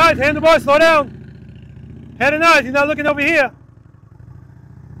 Head nice, handlebars, slow down. Head and eyes, he's not looking over here.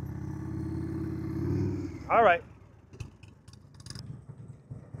 All right.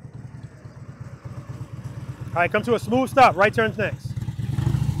 All right, come to a smooth stop. Right turns next.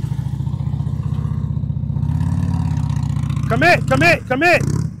 Commit, commit, commit.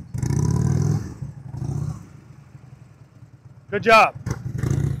 Good job.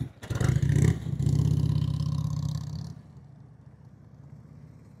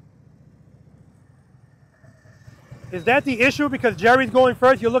 Is that the issue? Because Jerry's going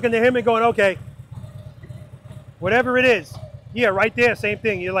first, you're looking at him and going, okay, whatever it is. Yeah, right there, same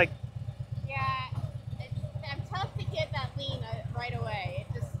thing. You're like, I'm tough to get that lean right away.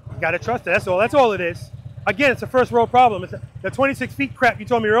 It just you gotta trust it. That's all. That's all it is. Again, it's a first world problem. It's the 26 feet crap you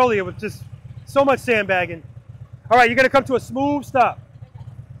told me earlier was just so much sandbagging. All right, you're gonna come to a smooth stop.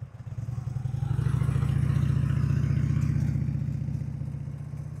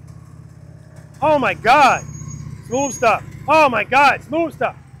 Oh my God. Smooth stuff. Oh my God, smooth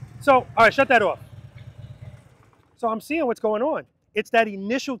stuff. So, all right, shut that off. So I'm seeing what's going on. It's that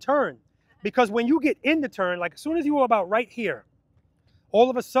initial turn. Because when you get in the turn, like as soon as you were about right here, all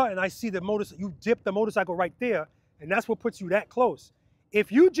of a sudden I see the motorcycle, you dip the motorcycle right there, and that's what puts you that close.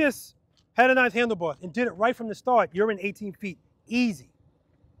 If you just had a nice handlebar and did it right from the start, you're in 18 feet, easy.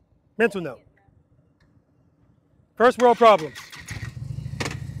 Mental note. First world problems.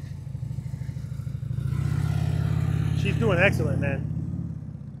 She's doing excellent, man.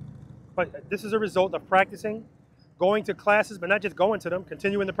 But this is a result of practicing, going to classes, but not just going to them,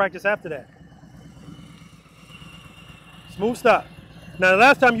 continuing the practice after that. Smooth stop. Now, the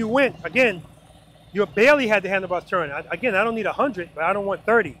last time you went, again, you barely had the handlebars turn. Again, I don't need 100, but I don't want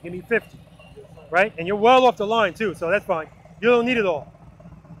 30. Give me 50, right? And you're well off the line, too, so that's fine. You don't need it all.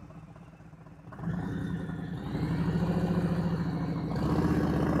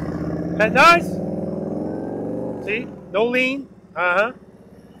 That nice? See? No lean. Uh-huh.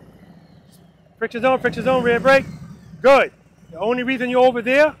 Friction zone, rear brake. Good. The only reason you're over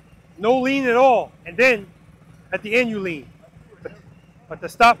there, no lean at all. And then, at the end, you lean. But the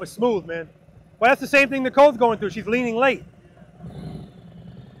stop was smooth, man. Well, that's the same thing Nicole's going through. She's leaning late.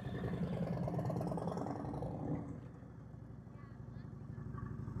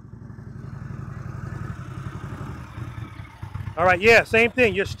 All right, yeah, same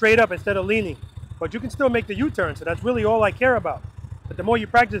thing. You're straight up instead of leaning. But you can still make the U-turn, so that's really all I care about. But the more you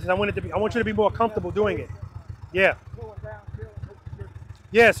practice it, I want you to be more comfortable doing it. Yeah.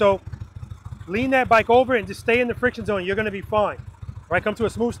 Yeah, so lean that bike over and just stay in the friction zone. You're going to be fine. All right, come to a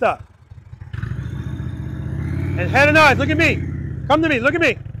smooth stop. And head and eyes, look at me. Come to me, look at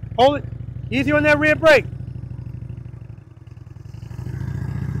me. Hold it. Easy on that rear brake.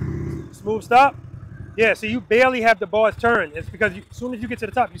 Smooth stop. Yeah, so you barely have the bars turn. It's because as soon as you get to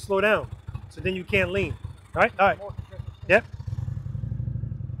the top, you slow down. So then you can't lean. All right, all right. Yep.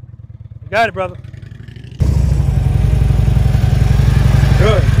 You got it, brother.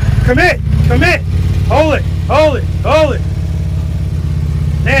 Good. Commit, commit. Hold it, hold it, hold it.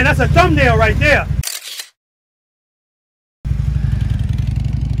 Man, that's a thumbnail right there.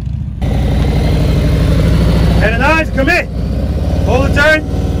 Head and eyes, commit. Hold the turn.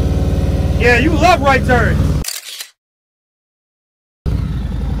 Yeah, you love right turns.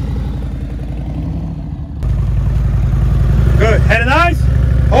 Good. Head and eyes.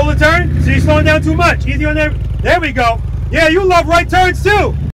 Hold the turn. See, you're slowing down too much. Easy on there. There we go. Yeah, you love right turns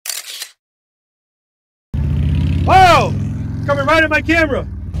too. Whoa! Coming right at my camera.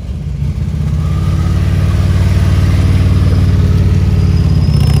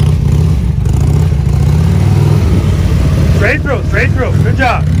 Straight through, straight through. Good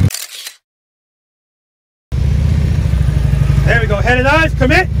job. There we go. Head and eyes.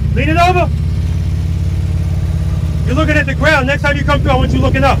 Commit. Lean it over. You're looking at the ground. Next time you come through, I want you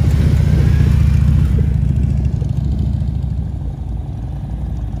looking up.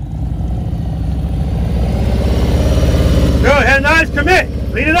 Good. Head and eyes. Commit.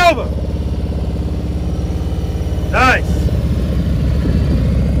 Lean it over. Nice.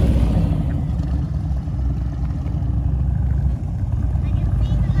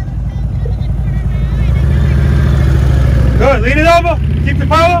 Good. Lean it over. Keep the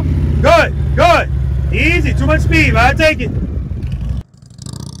power. Good. Good. Easy. Too much speed. I take it.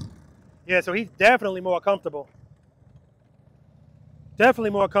 Yeah, so he's definitely more comfortable. Definitely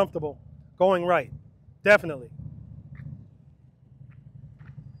more comfortable going right. Definitely.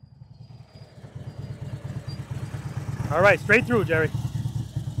 All right. Straight through, Jerry.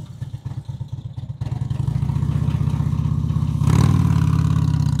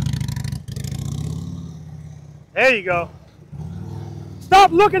 There you go.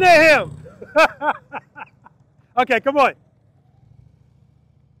 Stop looking at him. Okay, come on.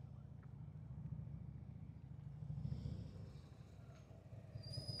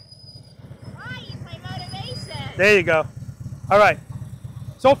 Why? It's my motivation. There you go. All right.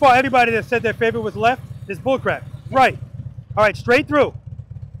 So far, everybody that said their favorite was left is bullcrap. Right. All right, straight through.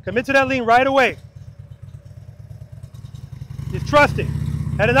 Commit to that lean right away. Just trust it.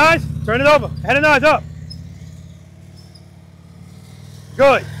 Head and eyes, turn it over. Head and eyes up.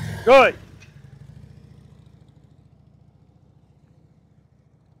 Good, good.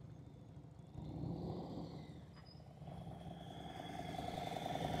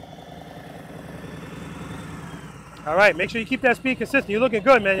 All right, make sure you keep that speed consistent. You're looking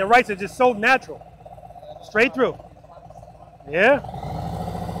good, man. Your rights are just so natural. Straight through. Yeah.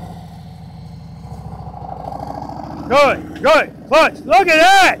 Good, good. Clutch. Look at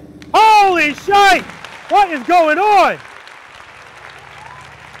that. Holy shite. What is going on?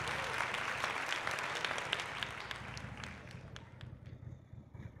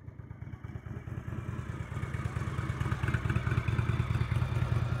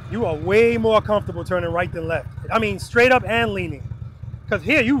 you are way more comfortable turning right than left. I mean, straight up and leaning. Because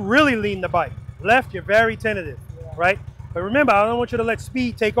here, you really lean the bike. Left, you're very tentative, right? But remember, I don't want you to let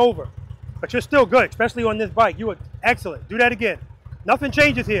speed take over. But you're still good, especially on this bike. You are excellent. Do that again. Nothing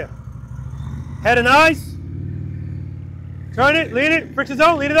changes here. Head and eyes. Turn it, lean it, friction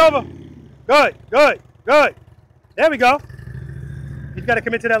zone, lean it over. Good, good, good. There we go. You've got to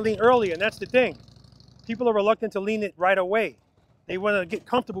commit to that lean early, and that's the thing. People are reluctant to lean it right away. They want to get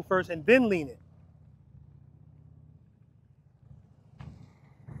comfortable first and then lean it.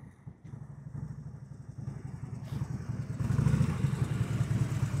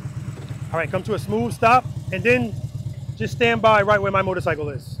 All right, come to a smooth stop, and then just stand by right where my motorcycle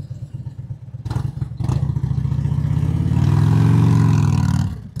is.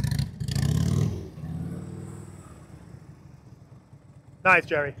 Nice,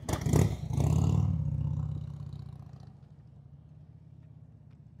 Jerry.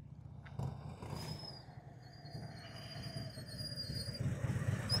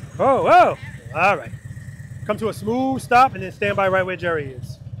 Oh, whoa. All right. Come to a smooth stop and then stand by right where Jerry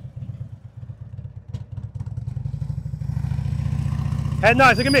is. Head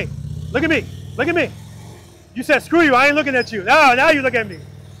nice. Look at me. Look at me. Look at me. You said screw you. I ain't looking at you. Now you look at me.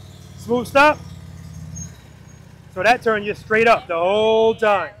 Smooth stop. So that turn you straight up the whole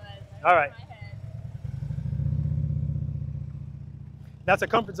time. All right. That's a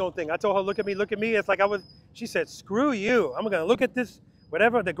comfort zone thing. I told her, look at me, look at me. It's like she said, screw you. I'm going to look at this,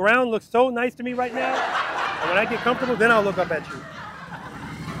 whatever. The ground looks so nice to me right now. And when I get comfortable, then I'll look up at you.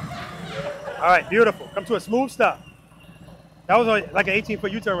 All right, beautiful. Come to a smooth stop. That was like an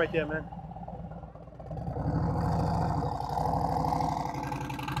 18-foot U-turn right there, man.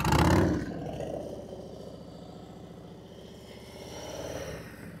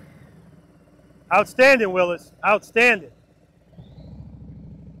 Outstanding, Willis. Outstanding.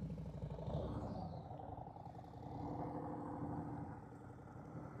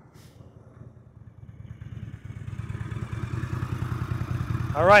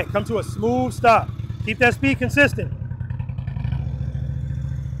 All right, come to a smooth stop. Keep that speed consistent.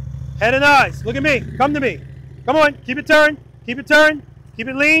 Head and eyes. Look at me. Come to me. Come on. Keep it turned. Keep it turned. Keep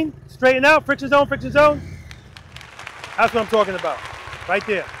it lean. Straighten out. Friction zone. Friction zone. That's what I'm talking about. Right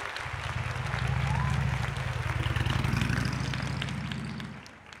there.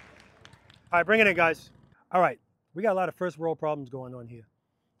 All right, bring it in, guys. All right, we got a lot of first world problems going on here,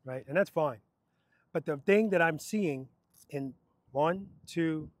 right? And that's fine. But the thing that I'm seeing in 1,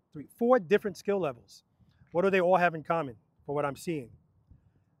 2, 3, 4 different skill levels, what do they all have in common for what I'm seeing?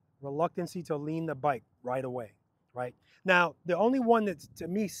 Reluctancy to lean the bike right away, right? Now, the only one that to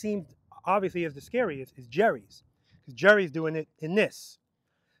me seemed obviously as the scariest is Jerry's, because Jerry's doing it in this.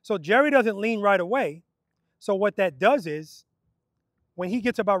 So Jerry doesn't lean right away. So what that does is, when he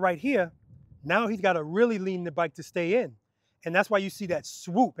gets about right here, now he's got to really lean the bike to stay in. And that's why you see that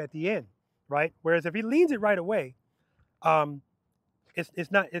swoop at the end, right? Whereas if he leans it right away,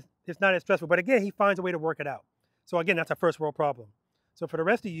 it's not as stressful. But again, he finds a way to work it out. So again, that's a first world problem. So for the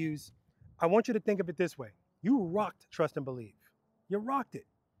rest of yous, I want you to think of it this way. You rocked Trust and Believe. You rocked it.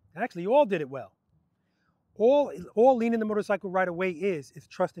 Actually, you all did it well. All leaning the motorcycle right away is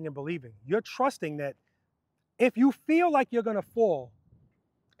trusting and believing. You're trusting that if you feel like you're going to fall,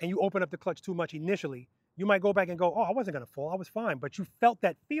 and you open up the clutch too much initially, you might go back and go, oh, I wasn't going to fall. I was fine. But you felt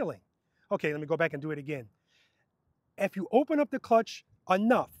that feeling. Okay, let me go back and do it again. If you open up the clutch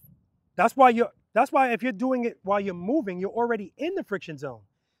enough, that's why if you're doing it while you're moving, you're already in the friction zone.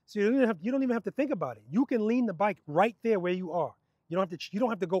 So you don't even have to think about it. You can lean the bike right there where you are. You don't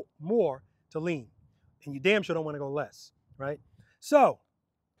have to go more to lean. And you damn sure don't want to go less, right? So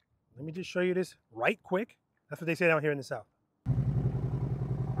let me just show you this right quick. That's what they say down here in the South.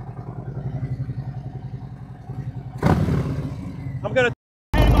 I'm going to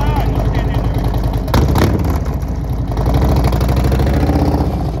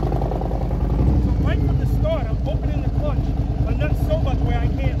So right from the start, I'm opening the clutch, but not so much where I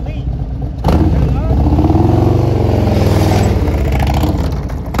can't lean.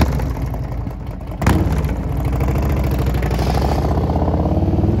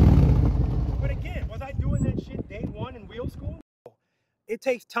 But again, was I doing that shit day one in wheel school? It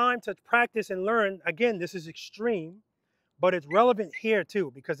takes time to practice and learn. Again, this is extreme. But it's relevant here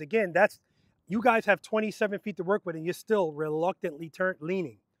too, because again, you guys have 27 feet to work with and you're still reluctantly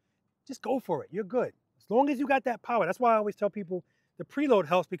leaning. Just go for it, you're good. As long as you got that power. That's why I always tell people the preload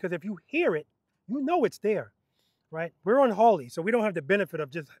helps, because if you hear it, you know it's there, right? We're on Harley, so we don't have the benefit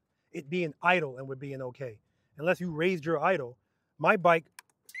of just it being idle and we're being okay. Unless you raised your idle. My bike,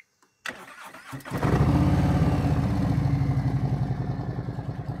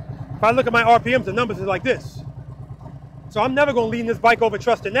 If I look at my RPMs, the numbers are like this. So I'm never going to lean this bike over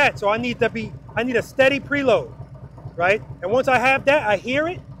trusting that. So I need a steady preload, right? And once I have that, I hear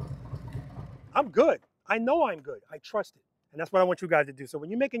it, I'm good. I know I'm good. I trust it. And that's what I want you guys to do. So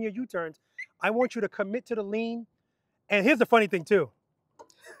when you're making your U-turns, I want you to commit to the lean. And here's the funny thing too.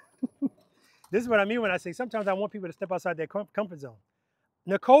 This is what I mean when I say sometimes I want people to step outside their comfort zone.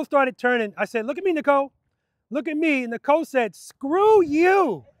 Nicole started turning. I said, look at me, Nicole. Look at me. And Nicole said, screw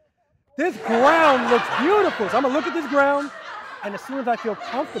you. This ground looks beautiful. So I'm going to look at this ground. And as soon as I feel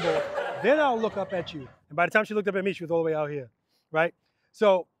comfortable, then I'll look up at you. And by the time she looked up at me, she was all the way out here, right?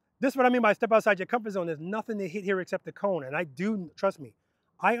 So this is what I mean by step outside your comfort zone. There's nothing to hit here except the cone. And I do, trust me,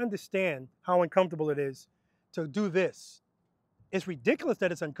 I understand how uncomfortable it is to do this. It's ridiculous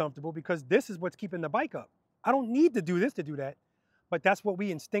that it's uncomfortable because this is what's keeping the bike up. I don't need to do this to do that, but that's what we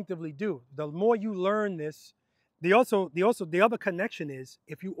instinctively do. The more you learn this, the other connection is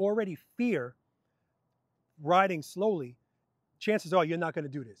if you already fear riding slowly, chances are you're not going to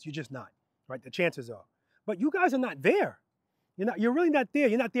do this. You're just not, right? The chances are. But you guys are not there. You're really not there.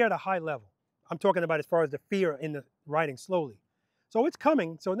 You're not there at a high level. I'm talking about as far as the fear in the riding slowly. So it's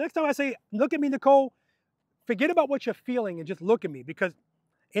coming. So next time I say, look at me, Nicole, forget about what you're feeling and just look at me, because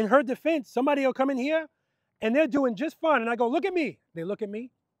in her defense, somebody will come in here and they're doing just fine. And I go, look at me. They look at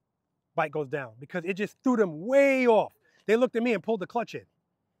me, bike goes down because it just threw them way off. They looked at me and pulled the clutch in,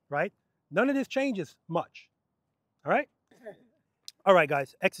 right? None of this changes much, all right? All right,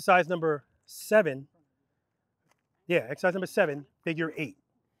 guys, exercise number 7. Yeah, exercise number 7, figure 8.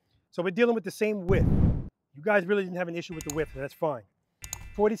 So we're dealing with the same width. You guys really didn't have an issue with the width, so that's fine.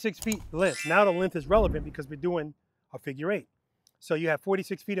 46 feet length. Now the length is relevant because we're doing a figure 8. So you have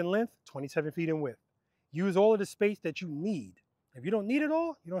 46 feet in length, 27 feet in width. Use all of the space that you need. If you don't need it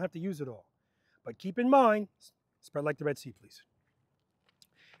all, you don't have to use it all. But keep in mind, spread like the Red Sea, please.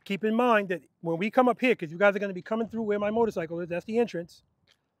 Keep in mind that when we come up here, because you guys are going to be coming through where my motorcycle is, that's the entrance,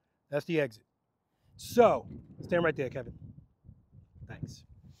 that's the exit. So, stand right there, Kevin. Thanks.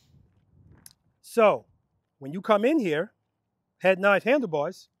 So, when you come in here, head knife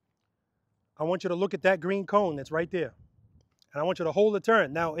handlebars, I want you to look at that green cone that's right there. And I want you to hold the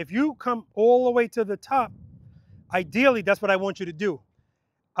turn. Now, if you come all the way to the top, ideally, that's what I want you to do.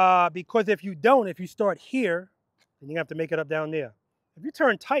 Because if you don't, if you start here, then you have to make it up down there. If you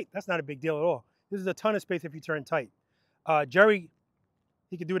turn tight, that's not a big deal at all. This is a ton of space if you turn tight. Jerry,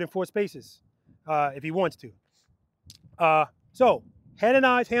 he could do it in 4 spaces if he wants to. So, head and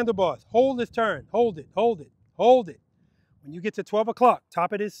eyes, handlebars. Hold this turn. Hold it, hold it, hold it. When you get to 12 o'clock,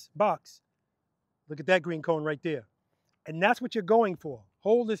 top of this box, look at that green cone right there. And that's what you're going for.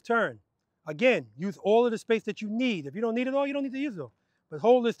 Hold this turn. Again, use all of the space that you need. If you don't need it all, you don't need to use it all. But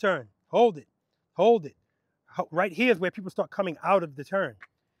hold this turn. Hold it. Hold it. Right here is where people start coming out of the turn.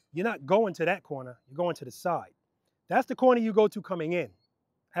 You're not going to that corner. You're going to the side. That's the corner you go to coming in.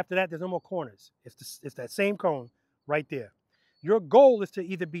 After that, there's no more corners. It's that same cone right there. Your goal is to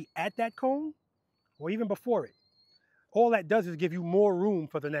either be at that cone or even before it. All that does is give you more room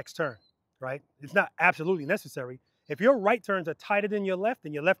for the next turn, right? It's not absolutely necessary. If your right turns are tighter than your left,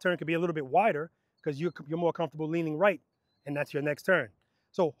 then your left turn could be a little bit wider because you're more comfortable leaning right, and that's your next turn.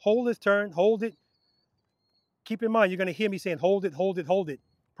 So hold this turn, hold it. Keep in mind, you're going to hear me saying hold it, hold it, hold it,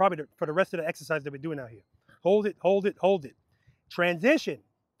 probably for the rest of the exercise that we're doing out here. Hold it, hold it, hold it. Transition.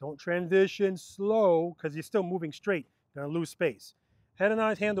 Don't transition slow because you're still moving straight. You're going to lose space. Head and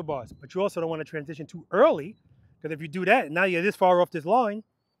eyes, handlebars. But you also don't want to transition too early because if you do that, and now you're this far off this line,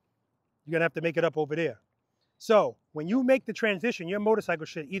 you're going to have to make it up over there. So when you make the transition, your motorcycle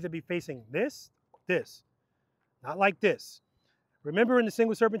should either be facing this, not like this. Remember in the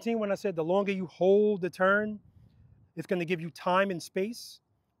single serpentine when I said the longer you hold the turn, it's going to give you time and space?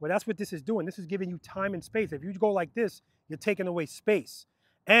 Well, that's what this is doing. This is giving you time and space. If you go like this, you're taking away space.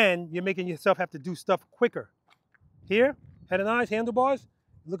 And you're making yourself have to do stuff quicker. Here, head and eyes, handlebars.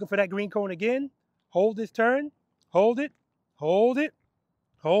 Looking for that green cone again. Hold this turn. Hold it. Hold it.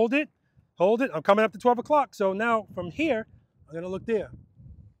 Hold it. Hold it. I'm coming up to 12 o'clock. So now from here, I'm going to look there.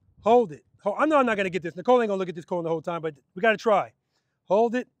 Hold it. I know I'm not going to get this. Nicole ain't going to look at this cone the whole time, but we got to try.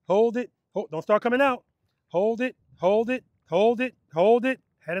 Hold it. Hold it. Don't start coming out. Hold it. Hold it. Hold it. Hold it.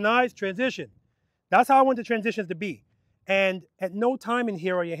 Head and eyes, transition. That's how I want the transitions to be. And at no time in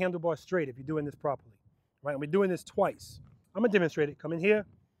here are your handlebars straight if you're doing this properly. Right? And we're doing this twice. I'm going to demonstrate it. Come in here.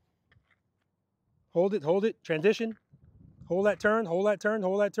 Hold it, transition. Hold that turn, hold that turn,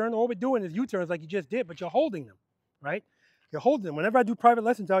 hold that turn. All we're doing is U-turns like you just did, but you're holding them, right? You're holding them. Whenever I do private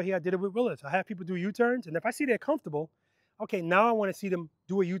lessons out here, I did it with Willis. I have people do U-turns, and if I see they're comfortable, okay, now I want to see them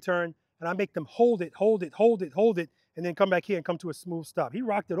do a U-turn, and I make them hold it, hold it, hold it, hold it, and then come back here and come to a smooth stop. He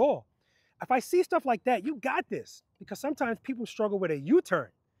rocked it all. if I see stuff like that, you got this. Because sometimes people struggle with a U-turn.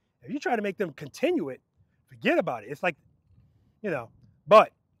 If you try to make them continue it, forget about it. It's like, you know,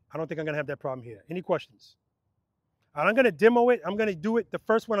 but I don't think I'm going to have that problem here. Any questions? And I'm going to demo it. I'm going to do it. The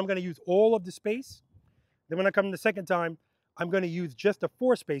first one, I'm going to use all of the space. Then when I come the second time, I'm going to use just the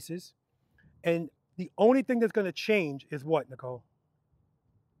 4 spaces. And the only thing that's going to change is what, Nicole?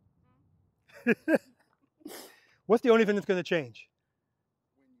 What's the only thing that's going to change?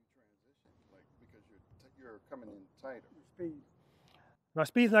 When you transition, like because you're coming in tighter. Speed. My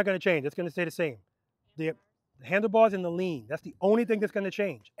speed's not going to change. It's going to stay the same. The handlebars and the lean, that's the only thing that's going to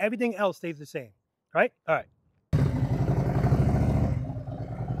change. Everything else stays the same, right? All right.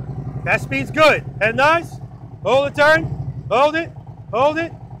 That speed's good. Head nice. Hold the turn. Hold it. Hold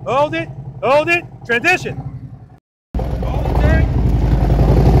it. Hold it. Hold it. Transition. Hold the turn.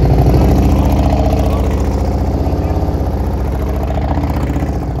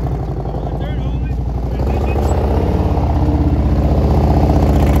 Hold the turn. Hold it. Transition.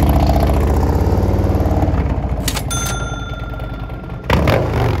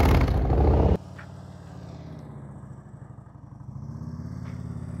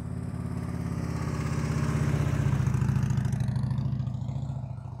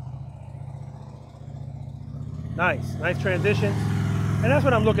 Nice, nice transitions. And that's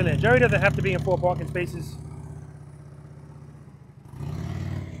what I'm looking at. Jerry doesn't have to be in 4 parking spaces.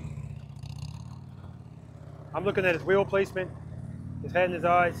 I'm looking at his wheel placement, his head and his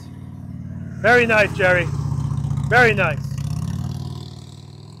eyes. Very nice, Jerry. Very nice.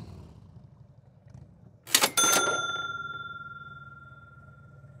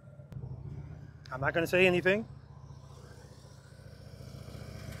 I'm not going to say anything.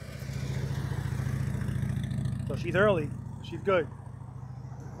 So she's early. She's good.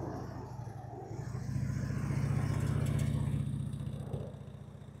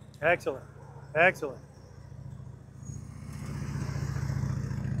 Excellent. Excellent.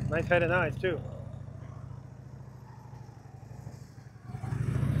 Nice head and eyes, too.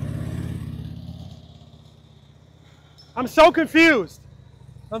 I'm so confused.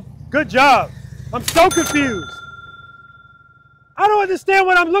 Good job. I'm so confused. I don't understand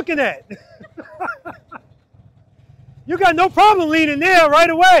what I'm looking at. You got no problem leaning there right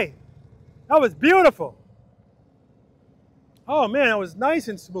away. That was beautiful. Oh man, that was nice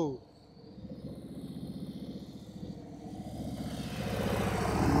and smooth.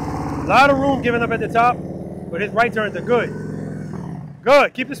 A lot of room giving up at the top, but his right turns are good.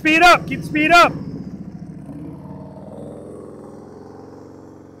 Good, keep the speed up, keep the speed up.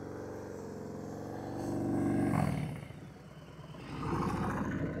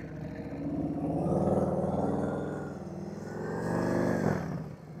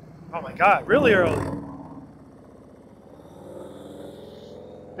 Oh my God, really early.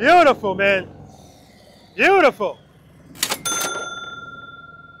 Beautiful, man. Beautiful.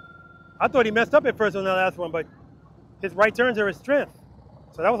 I thought he messed up at first on that last one, but his right turns are his strength.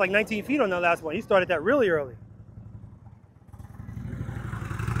 So that was like 19 feet on that last one. He started that really early.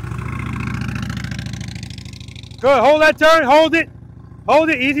 Good, hold that turn, hold it. Hold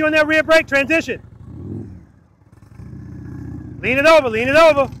it, easy on that rear brake, transition. Lean it over, lean it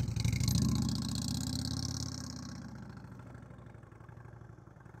over.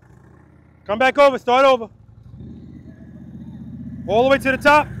 Come back over, start over. All the way to the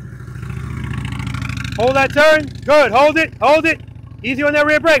top. Hold that turn, good, hold it, hold it. Easy on that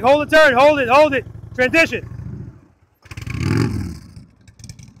rear brake, hold the turn, hold it, transition.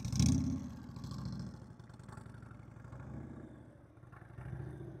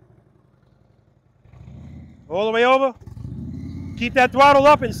 All the way over. Keep that throttle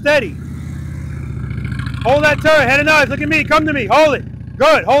up and steady. Hold that turn, head and eyes, look at me, come to me, hold it.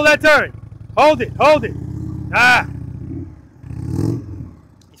 Good, hold that turn. Hold it, hold it. Ah.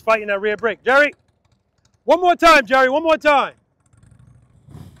 He's fighting that rear brake. Jerry, one more time, Jerry, one more time.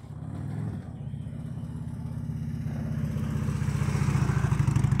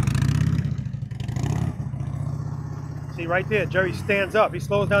 See, right there, Jerry stands up. He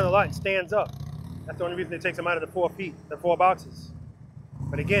slows down a lot and stands up. That's the only reason it takes him out of the 4 feet, the 4 boxes.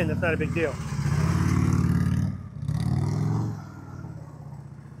 But again, that's not a big deal.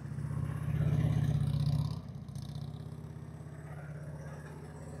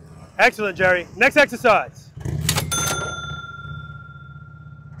 Excellent, Jerry. Next exercise.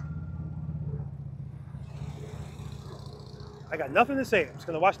 I got nothing to say. I'm just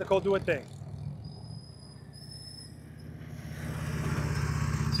going to watch Nicole do her thing.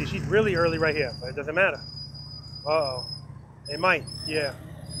 See, she's really early right here, but it doesn't matter. Uh-oh. It might, yeah.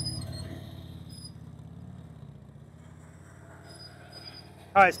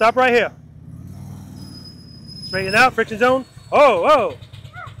 All right, stop right here. Straighten out, friction zone. Oh, oh.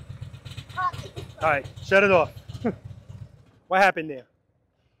 All right, shut it off. What happened there?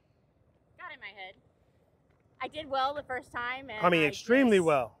 Got in my head. I did well the first time. And I mean, extremely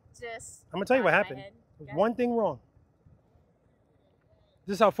well. Just I'm going to tell you what happened. There's one thing wrong.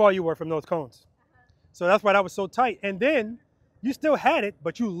 This is how far you were from those cones. So that's why that was so tight. And then you still had it,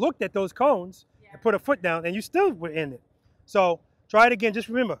 but you looked at those cones and put a foot down, and you still were in it. So try it again. Just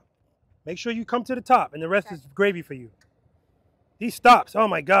remember, make sure you come to the top, and the rest is gravy for you. These stops, oh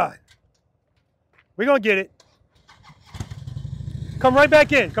my God. We're going to get it. Come right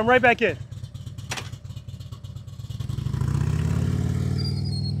back in. Come right back in.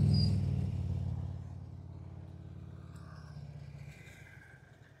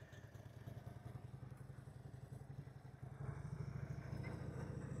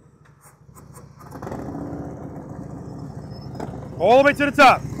 All the way to the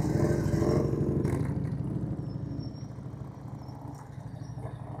top.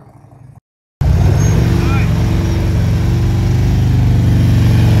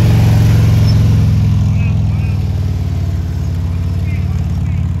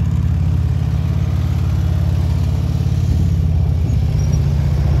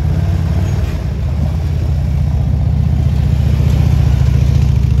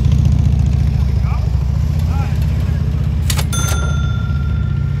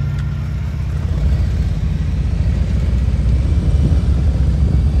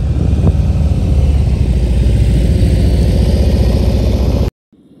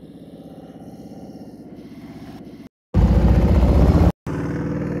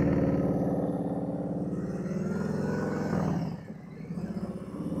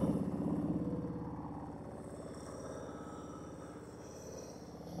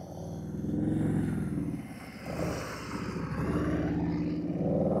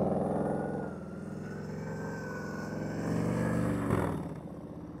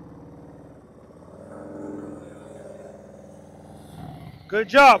 Good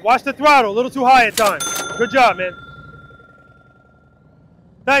job. Watch the throttle. A little too high at times. Good job, man.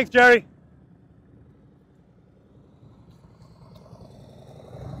 Thanks, Jerry.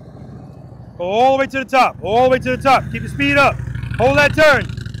 Go all the way to the top. All the way to the top. Keep the speed up. Hold that turn.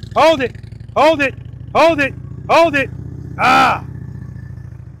 Hold it. Hold it. Hold it. Hold it. Ah.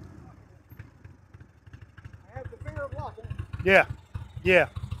 I have the fear of locking it. Yeah. Yeah.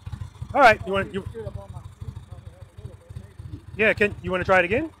 All right. You want you? Yeah. Can you want to try it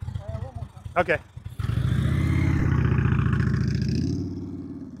again? One more time. Okay.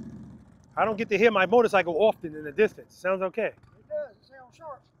 I don't get to hear my motorcycle often in the distance. Sounds okay. It does. It sounds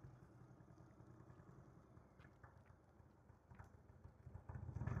sharp.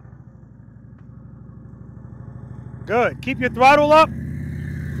 Good. Keep your throttle up.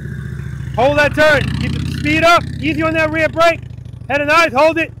 Hold that turn. Keep the speed up. Easy on that rear brake. Head and eyes.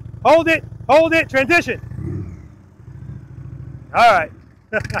 Hold it. Hold it. Hold it. Transition. All right.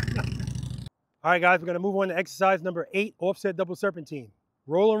 All right, guys. We're going to move on to exercise number 8, offset double serpentine.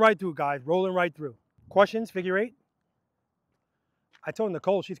 Rolling right through, guys. Rolling right through. Questions, figure 8? I told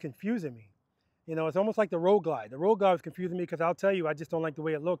Nicole she's confusing me. You know, it's almost like the road glide. The road glide was confusing me because I'll tell you, I just don't like the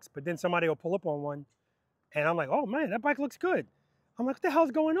way it looks. But then somebody will pull up on one, and I'm like, oh, man, that bike looks good. I'm like, what the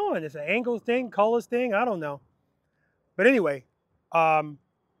hell's going on? It's an angles thing, colors thing, I don't know. But anyway,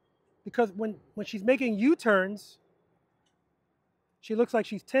 because when she's making U-turns, she looks like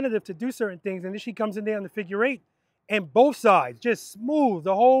she's tentative to do certain things, and then she comes in there on the figure 8, and both sides just smooth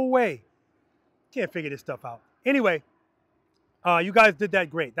the whole way. Can't figure this stuff out. Anyway, you guys did that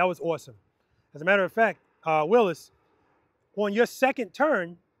great. That was awesome. As a matter of fact, Willis, on your second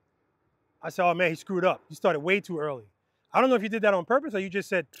turn, I said, oh man, he screwed up. You started way too early. I don't know if you did that on purpose or you just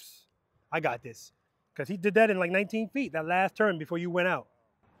said, I got this. Because he did that in like 19 feet, that last turn before you went out.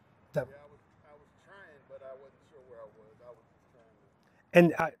 Yeah, I was trying, but I wasn't sure where I was. I was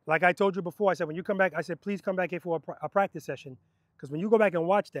trying. And like I told you before, I said, when you come back, I said, please come back here for a practice session. Because when you go back and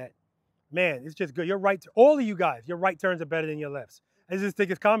watch that, man, it's just good. Your right, all of you guys, your right turns are better than your lefts. I just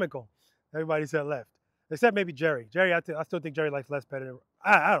think it's comical. Everybody said left. Except maybe Jerry. Jerry, I still think Jerry likes left better than,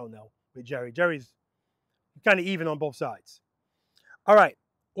 I don't know with Jerry. Jerry's kind of even on both sides. All right,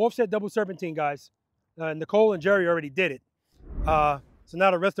 offset double serpentine, guys. Nicole and Jerry already did it. So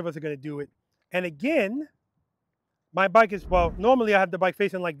now the rest of us are going to do it. And again, my bike is, well, normally I have the bike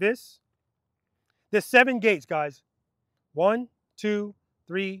facing like this. There's 7 gates, guys. 1, 2,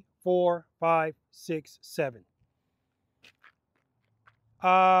 3, 4, 5, 6, 7.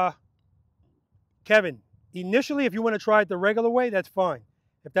 Kevin, initially, if you want to try it the regular way, that's fine.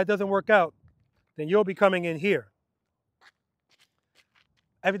 If that doesn't work out, then you'll be coming in here.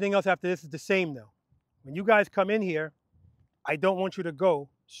 Everything else after this is the same though. when you guys come in here, I don't want you to go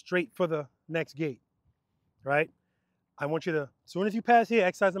straight for the next gate, right? I want you to, as soon as you pass here,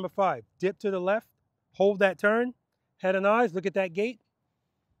 exercise number 5, dip to the left, hold that turn, head and eyes, look at that gate,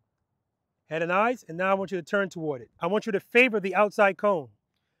 head and eyes, and now I want you to turn toward it. I want you to favor the outside cone.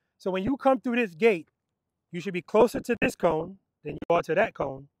 So when you come through this gate, you should be closer to this cone than you are to that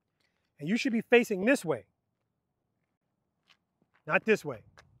cone, and you should be facing this way, not this way.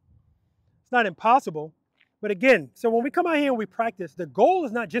 It's not impossible, but again, so when we come out here and we practice, the goal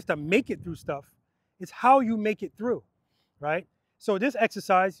is not just to make it through stuff, it's how you make it through, right? So this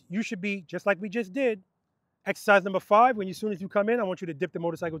exercise, you should be, just like we just did, exercise number 5, as soon as you come in, I want you to dip the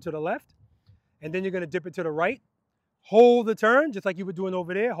motorcycle to the left, and then you're gonna dip it to the right, hold the turn, just like you were doing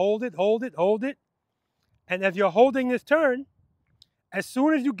over there, hold it, hold it, hold it, and as you're holding this turn, as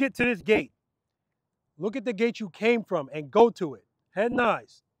soon as you get to this gate, look at the gate you came from and go to it, head and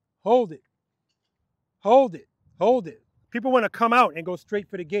eyes, hold it, hold it, hold it. People wanna come out and go straight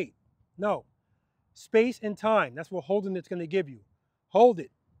for the gate. No, space and time, that's what holding it's gonna give you. Hold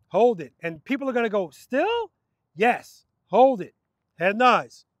it, and people are gonna go, still? Yes, hold it, head and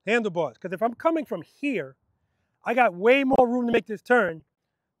eyes, handlebars, because if I'm coming from here, I got way more room to make this turn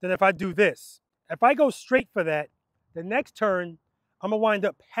than if I do this. If I go straight for that, the next turn, I'm gonna wind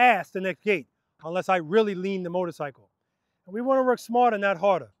up past the next gate unless I really lean the motorcycle. And we wanna work smarter, not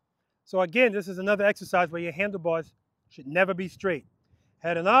harder. So again, this is another exercise where your handlebars should never be straight.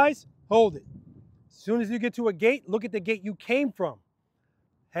 Head and eyes, hold it. As soon as you get to a gate, look at the gate you came from.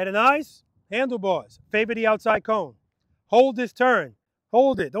 Head and eyes, handlebars, favor the outside cone. Hold this turn,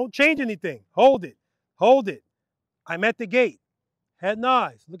 hold it, don't change anything, hold it, hold it. I'm at the gate, head and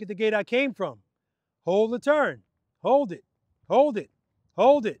eyes, look at the gate I came from. Hold the turn, hold it, hold it,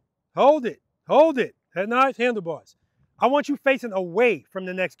 hold it, hold it, hold it. Head and eyes, handlebars. I want you facing away from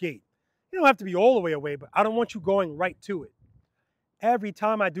the next gate. You don't have to be all the way away, but I don't want you going right to it. Every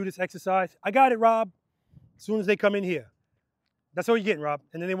time I do this exercise, I got it, Rob, as soon as they come in here. That's all you're getting, Rob.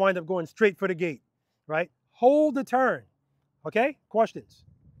 And then they wind up going straight for the gate, right? Hold the turn, okay? Questions?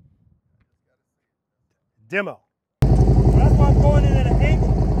 Demo. That's why I'm going in at an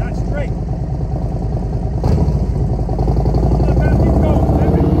angle, not straight.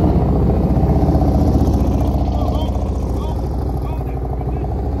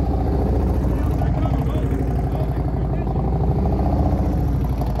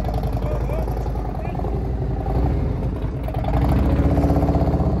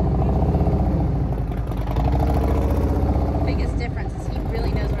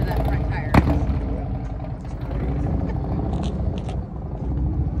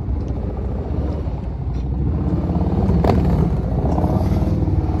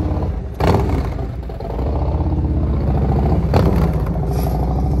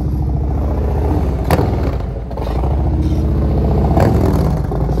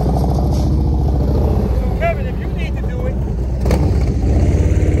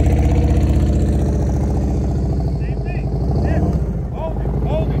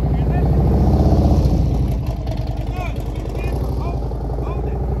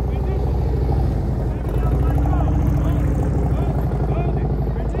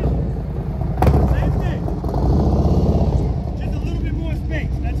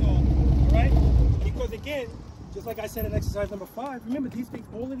 Just like I said in exercise number 5, remember these things,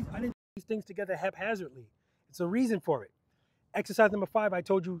 all of these, I didn't put these things together haphazardly. It's a reason for it. Exercise number 5, I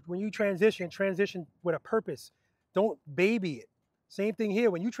told you, when you transition with a purpose. Don't baby it. Same thing here,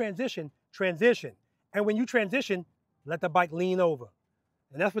 when you transition. And when you transition, let the bike lean over.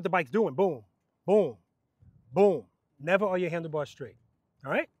 And that's what the bike's doing, boom, boom, boom. Never are your handlebars straight,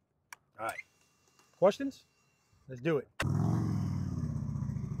 all right? All right, questions? Let's do it.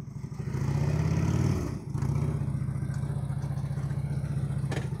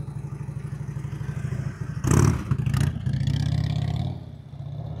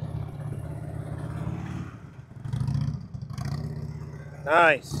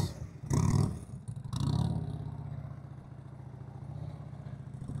 Nice.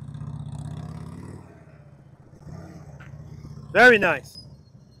 Very nice.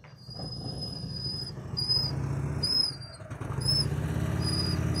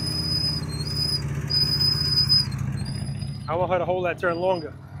 I want her to hold that turn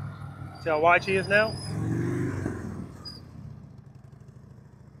longer. See how wide she is now?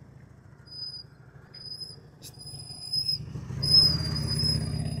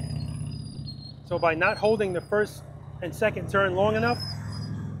 So by not holding the first and second turn long enough,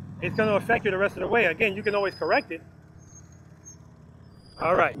 it's going to affect you the rest of the way. Again, you can always correct it.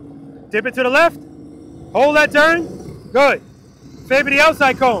 All right. Dip it to the left. Hold that turn. Good. Favor the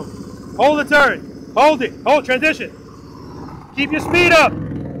outside cone. Hold the turn. Hold it. Hold, transition. Keep your speed up.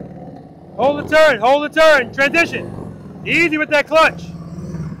 Hold the turn, transition. Easy with that clutch.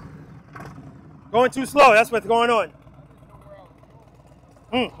 Going too slow, that's what's going on.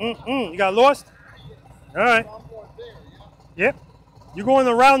 You got lost? All right. Yep. You're going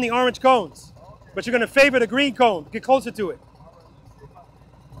around the orange cones, but you're going to favor the green cone. Get closer to it.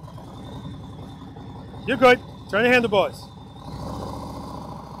 You're good. Turn the handlebars.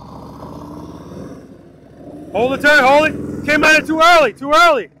 Hold the turn, hold it. Came at it too early, too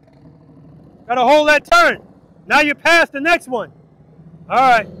early. Got to hold that turn. Now you're past the next one. All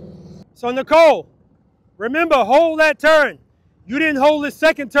right. So Nicole, remember, hold that turn. You didn't hold this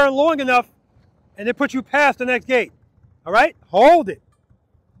second turn long enough, and it put you past the next gate. All right? Hold it.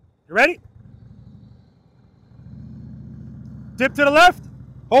 You ready? Dip to the left.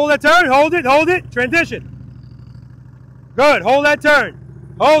 Hold that turn. Hold it. Transition. Good. Hold that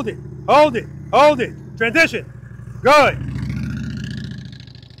turn. Hold it. Hold it. Hold it. Transition. Good.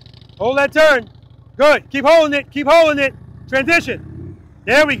 Hold that turn. Good. Keep holding it. Keep holding it. Transition.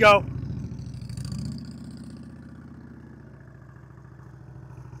 There we go.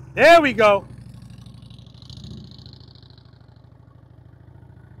 There we go.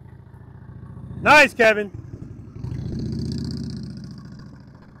 Nice, Kevin.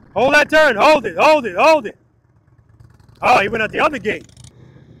 Hold that turn. Hold it. Hold it. Hold it. Oh, he went out the other gate.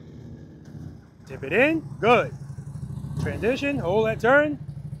 Tip it in. Good. Transition. Hold that turn.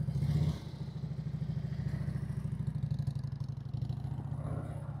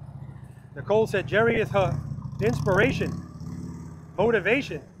 Nicole said Jerry is her inspiration,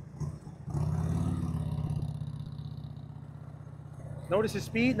 motivation. Notice his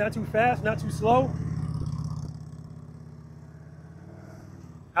speed, not too fast, not too slow.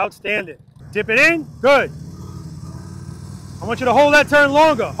 Outstanding. Dip it in, good. I want you to hold that turn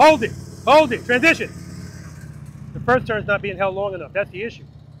longer. Hold it, transition. The first turn's not being held long enough, that's the issue.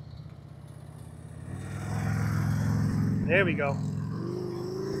 There we go.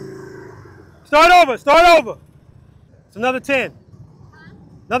 Start over, start over. It's another 10.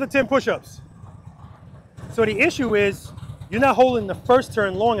 Another 10 push-ups. So the issue is, you're not holding the first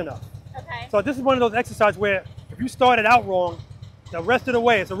turn long enough. Okay. So this is one of those exercises where if you started out wrong, the rest of the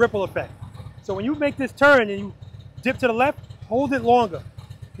way it's a ripple effect. So when you make this turn and you dip to the left, hold it longer.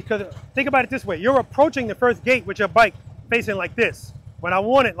 Because think about it this way, you're approaching the first gate with your bike facing like this, when I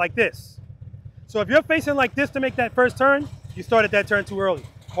want it like this. So if you're facing like this to make that first turn, you started that turn too early.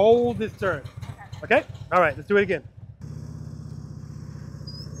 Hold this turn. Okay? All right, let's do it again.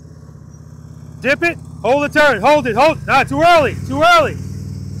 Dip it, hold the turn, hold it, hold. Nah, too early, too early.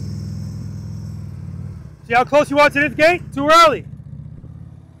 See how close you are to this gate? Too early.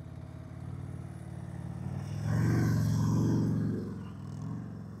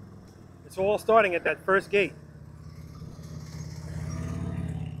 It's all starting at that first gate.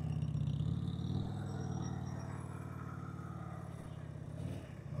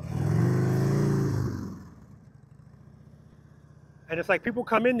 And it's like people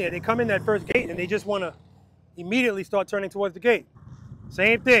come in there, they come in that first gate and they just want to immediately start turning towards the gate.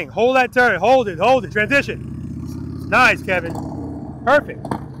 Same thing, hold that turn, hold it, transition. Nice, Kevin. Perfect,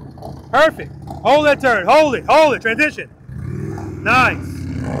 perfect. Hold that turn, hold it, transition. Nice.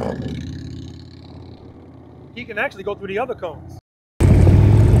 He can actually go through the other cones.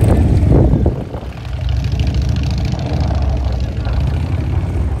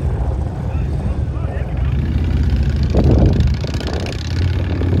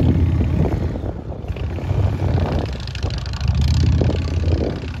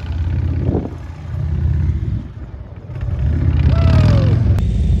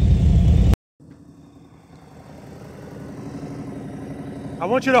 I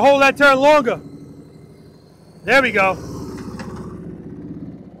want you to hold that turn longer. There we go.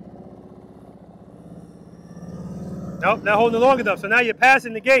 Nope, not holding it long enough. So now you're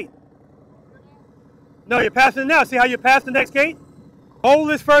passing the gate. No, you're passing it now. See how you pass the next gate?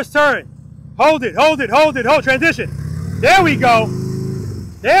 Hold this first turn. Hold it, transition. There we go.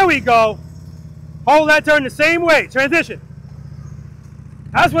 There we go. Hold that turn the same way, transition.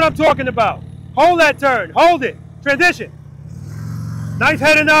 That's what I'm talking about. Hold that turn, hold it, transition. Nice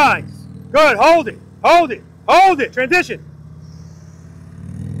head and eyes. Good, hold it, transition.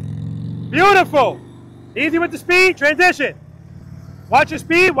 Beautiful. Easy with the speed, transition. Watch your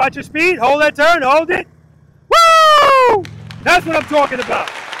speed, hold that turn, hold it. Woo! That's what I'm talking about.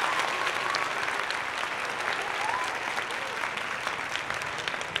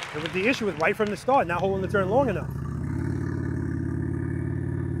 The issue was right from the start, not holding the turn long enough.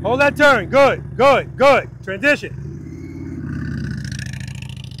 Hold that turn, good, transition.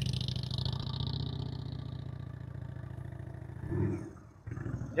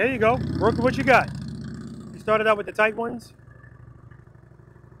 There you go. Work with what you got. He started out with the tight ones.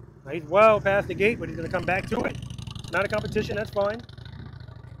 Now he's well past the gate, but he's going to come back to it. Not a competition, that's fine.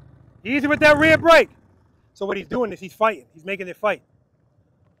 Easy with that rear brake. So what he's doing is he's fighting. He's making it fight.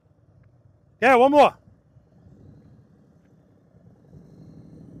 Yeah, one more.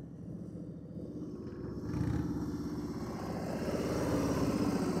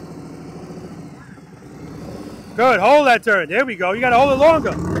 Good, hold that turn. There we go. You got to hold it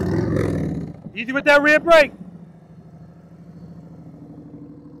longer. Easy with that rear brake.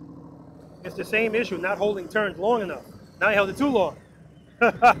 It's the same issue, not holding turns long enough. Now I held it too long.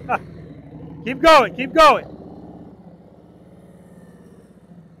 Keep going, keep going.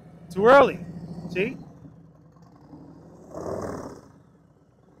 Too early, see?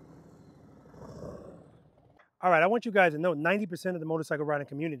 All right, I want you guys to know 90% of the motorcycle riding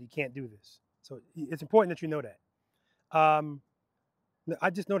community can't do this. So it's important that you know that.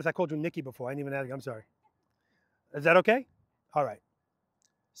 I just noticed I called you Nikki before. I didn't even ask you. I'm sorry. Is that okay? All right.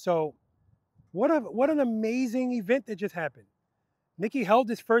 So what an amazing event that just happened. Nikki held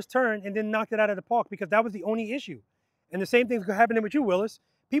this first turn and then knocked it out of the park because that was the only issue. And the same thing's happening with you, Willis.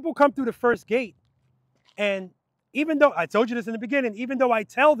 People come through the first gate, and even though, I told you this in the beginning, even though I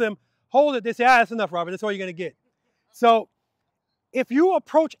tell them, hold it, they say, that's enough, Robert, that's all you're going to get. So if you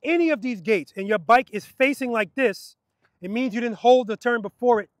approach any of these gates and your bike is facing like this, it means you didn't hold the turn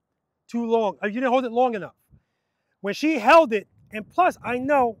before it too long, or you didn't hold it long enough. When she held it, and plus I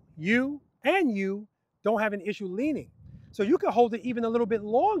know you don't have an issue leaning. So you can hold it even a little bit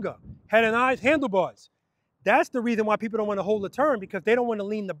longer. Head and eyes, handlebars. That's the reason why people don't want to hold the turn, because they don't want to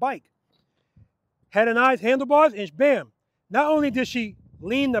lean the bike. Head and eyes, handlebars, and bam. Not only did she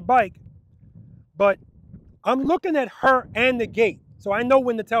lean the bike, but I'm looking at her and the gate. So I know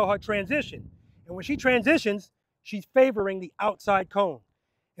when to tell her transition. And when she transitions, she's favoring the outside cone.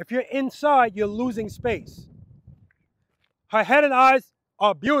 If you're inside, you're losing space. Her head and eyes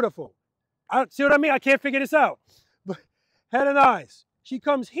are beautiful. See what I mean? I can't figure this out. But head and eyes. She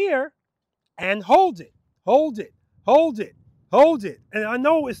comes here and holds it, hold it, hold it, hold it. And I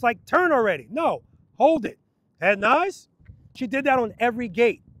know it's like turn already. No, hold it. Head and eyes. She did that on every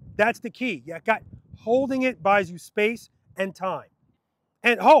gate. That's the key. Holding it buys you space and time.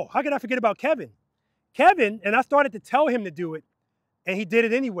 And oh, how could I forget about Kevin? Kevin, and I started to tell him to do it, and he did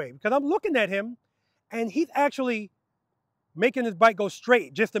it anyway, because I'm looking at him, and he's actually making his bike go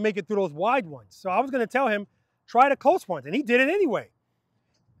straight just to make it through those wide ones. So I was going to tell him, try the close ones, and he did it anyway.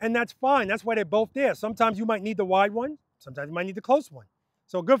 And that's fine. That's why they're both there. Sometimes you might need the wide one. Sometimes you might need the close one.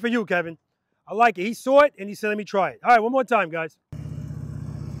 So good for you, Kevin. I like it. He saw it, and he said, let me try it. All right, one more time, guys.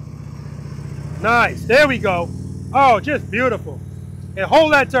 Nice. There we go. Oh, just beautiful. And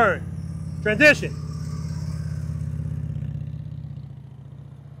hold that turn. Transition.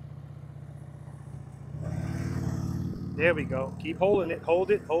 There we go. Keep holding it.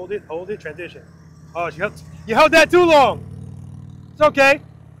 Hold it, hold it, hold it. Transition. Oh, you held that too long. It's okay.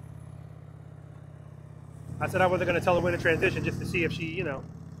 I said I wasn't going to tell her when to transition just to see if she,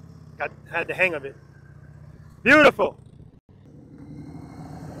 had the hang of it. Beautiful.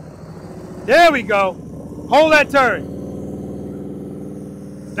 There we go. Hold that turn.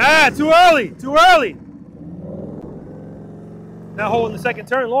 Too early, too early. Not holding the second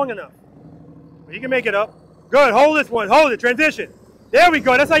turn long enough. But you can make it up. Good, hold this one, hold it, transition. There we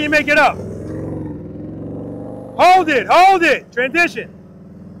go, that's how you make it up. Hold it, transition.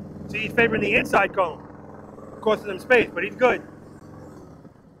 See, he's favoring the inside cone. Costing him space, but he's good.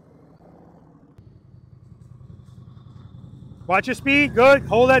 Watch your speed, good.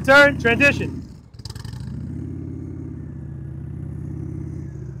 Hold that turn, transition.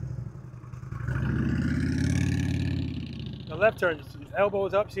 The left turn, his elbow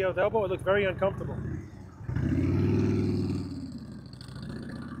is up. See how his elbow? It looks very uncomfortable.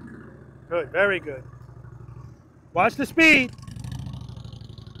 Good, very good. Watch the speed.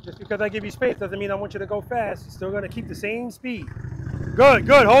 Just because I give you space doesn't mean I want you to go fast. You're still going to keep the same speed. Good,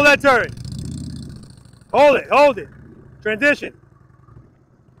 good. Hold that turn. Hold it. Transition.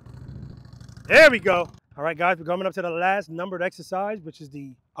 There we go. All right, guys, we're coming up to the last numbered exercise, which is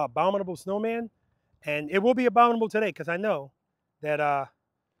the abominable snowman. And it will be abominable today because I know that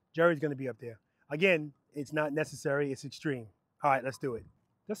Jerry's going to be up there. Again, it's not necessary. It's extreme. All right, let's do it.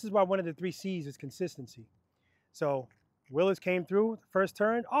 This is why one of the 3 C's is consistency. So Willis came through, first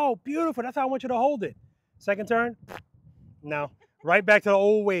turn. Oh, beautiful. That's how I want you to hold it. Second turn. No, right back to the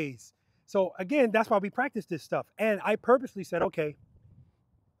old ways. So again, that's why we practice this stuff. And I purposely said, okay,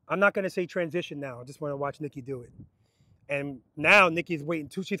 I'm not going to say transition now. I just want to watch Nikki do it. And now Nikki's waiting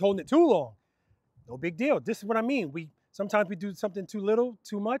she's holding it too long. No big deal. This is what I mean. We Sometimes we do something too little,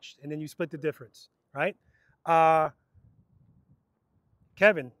 too much, and then you split the difference, right?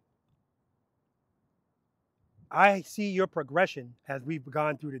 Kevin, I see your progression as we've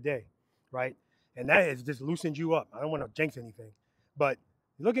gone through the day, right? And that has just loosened you up. I don't want to jinx anything, but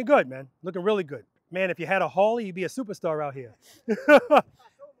you're looking good, man. Looking really good. Man, if you had a Harley, you'd be a superstar out here.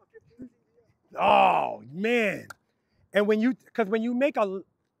 Oh, man. And because when you make is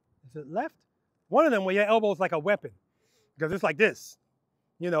it left? One of them where your elbow is like a weapon, because it's like this.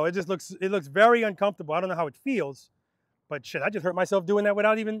 You know, it looks very uncomfortable. I don't know how it feels, but shit, I just hurt myself doing that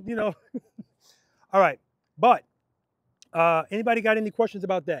without even, you know. All right, but anybody got any questions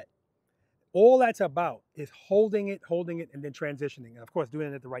about that? All that's about is holding it, and then transitioning. And of course,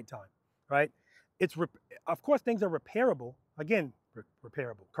 doing it at the right time, right? Of course, things are repairable. Again,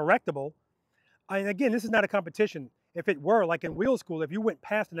 repairable, correctable. And again, this is not a competition. If it were, like in wheel school, if you went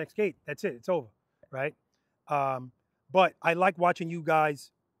past the next gate, that's it, it's over, right? But I like watching you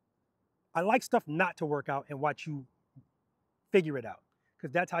guys. I like stuff not to work out and watch you figure it out,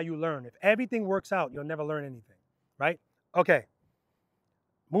 because that's how you learn. If everything works out, you'll never learn anything, right? Okay,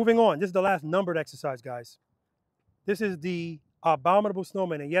 moving on. This is the last numbered exercise, guys. This is the abominable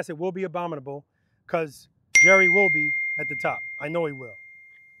snowman, and yes, it will be abominable, because Jerry will be at the top. I know he will.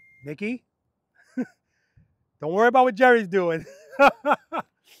 Nikki, don't worry about what Jerry's doing.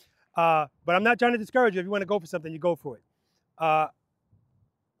 But I'm not trying to discourage you. If you want to go for something, you go for it.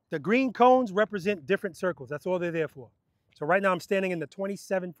 The green cones represent different circles. That's all they're there for. So right now I'm standing in the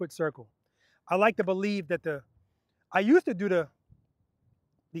 27-foot circle. I like to believe that I used to do the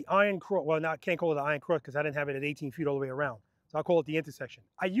iron cross. Well, I can't call it the iron cross because I didn't have it at 18 feet all the way around. So I'll call it the intersection.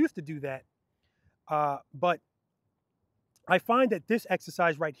 I used to do that, but I find that this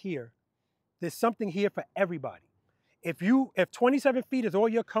exercise right here, there's something here for everybody. If 27 feet is all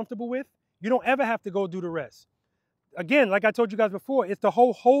you're comfortable with, you don't ever have to go do the rest. Again, like I told you guys before, it's the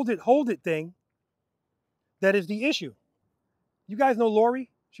whole hold it thing that is the issue. You guys know Lori?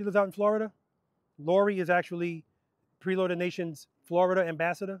 She lives out in Florida. Lori is actually Preloader Nation's Florida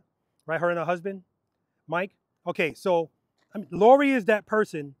ambassador, right? Her and her husband, Mike. Okay, so Lori is that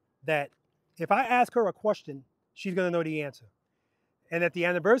person that if I ask her a question, she's gonna know the answer. And at the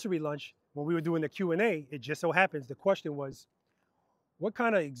anniversary lunch, when we were doing the Q&A, it just so happens the question was, what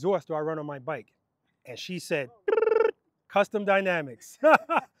kind of exhaust do I run on my bike? And she said, custom dynamics.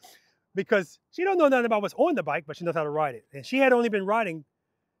 Because she don't know nothing about what's on the bike, but she knows how to ride it. And she had only been riding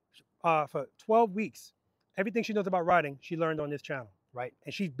for 12 weeks. Everything she knows about riding, she learned on this channel, right?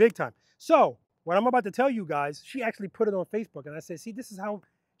 And she's big time. So what I'm about to tell you guys, she actually put it on Facebook. And I said, see, this is how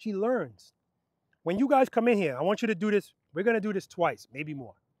she learns. When you guys come in here, I want you to do this. We're going to do this twice, maybe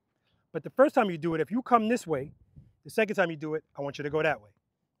more. But the first time you do it, if you come this way, the second time you do it, I want you to go that way,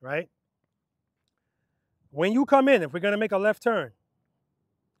 right? When you come in, if we're going to make a left turn,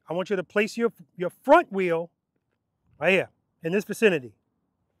 I want you to place your front wheel right here in this vicinity.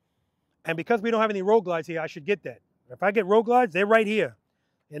 And because we don't have any road glides here, I should get that. If I get road glides, they're right here.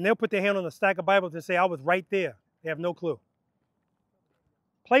 And they'll put their hand on a stack of Bibles and say, I was right there. They have no clue.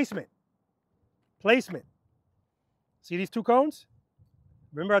 Placement. Placement. See these two cones?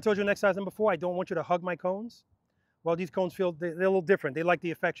 Remember I told you in exercise number 4, I don't want you to hug my cones? Well, these cones they're a little different. They like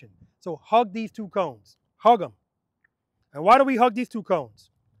the affection. So hug these two cones. Hug them. And why do we hug these two cones?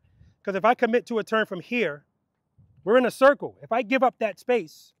 Because if I commit to a turn from here, we're in a circle. If I give up that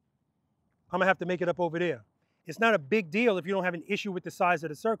space, I'm going to have to make it up over there. It's not a big deal if you don't have an issue with the size of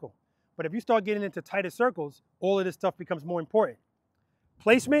the circle. But if you start getting into tighter circles, all of this stuff becomes more important.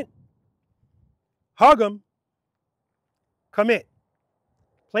 Placement, hug them, commit.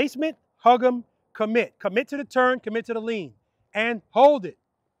 Placement, hug them, commit. Commit to the turn, commit to the lean, and hold it.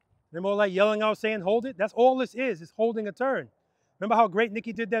 Remember all that yelling out saying hold it? That's all this is holding a turn. Remember how great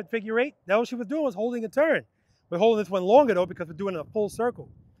Nikki did that figure 8? That all she was doing was holding a turn. We're holding this one longer though because we're doing a full circle.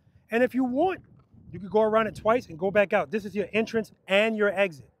 And if you want, you could go around it twice and go back out. This is your entrance and your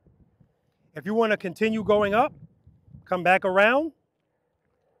exit. If you want to continue going up, come back around,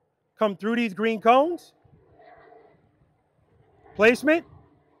 come through these green cones, placement,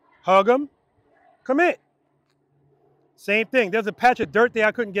 hug them, commit. Same thing. There's a patch of dirt there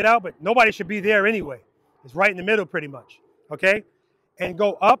I couldn't get out, but nobody should be there anyway. It's right in the middle pretty much, okay? And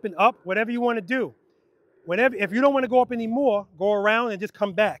go up and up, whatever you want to do. If you don't want to go up anymore, go around and just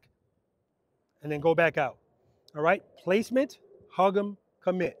come back. And then go back out, all right? Placement, hug them,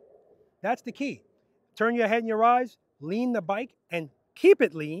 commit. That's the key. Turn your head and your eyes, lean the bike, and keep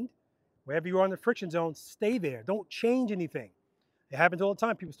it leaned. Wherever you are in the friction zone, stay there. Don't change anything. It happens all the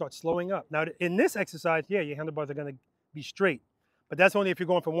time. People start slowing up. Now, in this exercise, yeah, your handlebars are going to be straight. But that's only if you're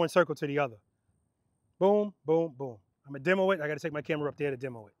going from one circle to the other. Boom, boom, boom. I'm going to demo it. I got to take my camera up there to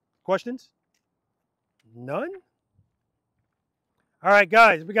demo it. Questions? None? All right,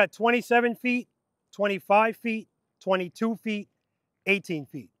 guys, we got 27 feet, 25 feet, 22 feet, 18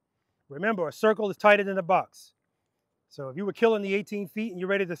 feet. Remember, a circle is tighter than a box. So if you were killing the 18 feet and you're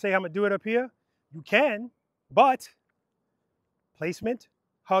ready to say, I'm going to do it up here, you can, but placement,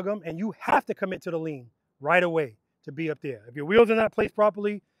 hug them, and you have to commit to the lean right away to be up there. If your wheels are not placed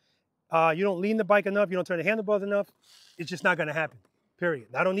properly, you don't lean the bike enough, you don't turn the handlebars enough, it's just not going to happen, period.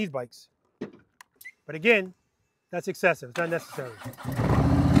 Not on these bikes. But again, that's excessive. It's not necessary.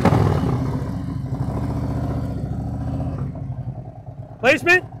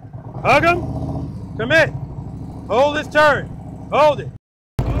 Placement, hug them, commit. Hold this turn, hold it.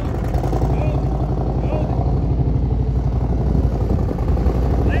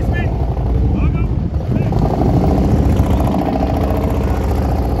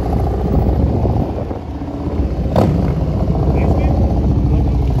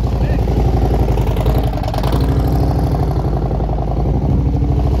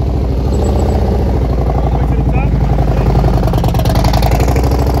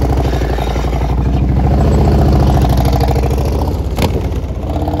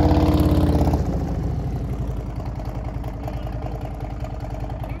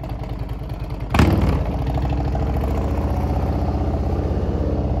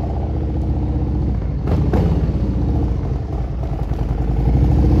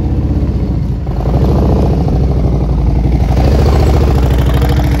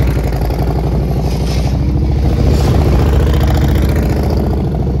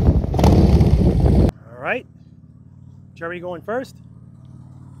 Jerry going first.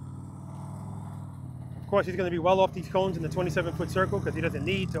 Of course, he's going to be well off these cones in the 27-foot circle because he doesn't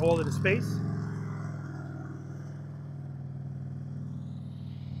need to all of the space.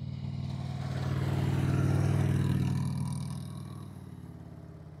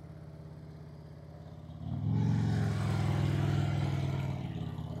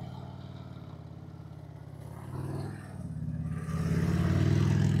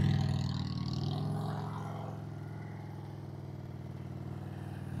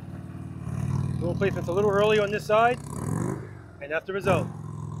 Wheel placement's a little early on this side, and that's the result.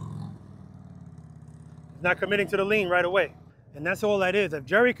 He's not committing to the lean right away. And that's all that is. If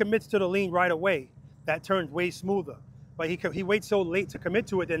Jerry commits to the lean right away, that turns way smoother. But he waits so late to commit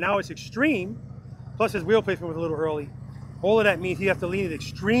to it that now it's extreme, plus his wheel placement was a little early. All of that means he has to lean it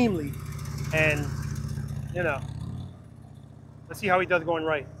extremely, and, you know, let's see how he does going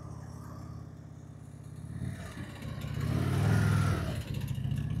right.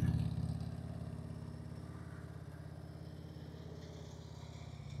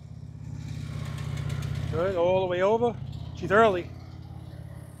 Good, all the way over. She's early.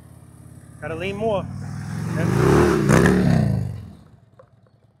 Gotta lean more. Okay.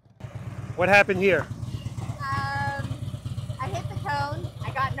 What happened here? I hit the cone.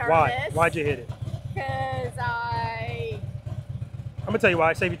 I got nervous. Why? Why'd you hit it? Because I'm gonna tell you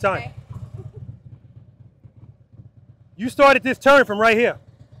why. Save you time. Okay. You started this turn from right here.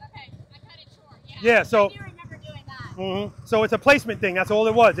 Okay, I cut it short. Yeah, so. I do remember doing that. So it's a placement thing. That's all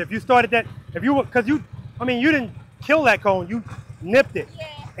it was. If you started that, if you, because you, I mean, you didn't kill that cone. You nipped it, Yeah.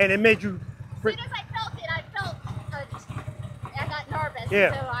 and it made you. As soon as I felt it, I got nervous.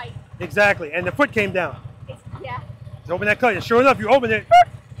 Yeah. So Exactly, and the foot came down. Yeah. Just open that cut. And sure enough, you opened it.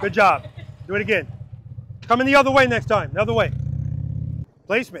 Good job. Do it again. Come in the other way next time. The other way.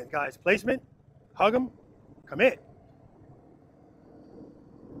 Placement, guys. Placement. Hug them. Commit.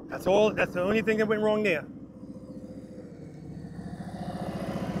 That's all. That's the only thing that went wrong there.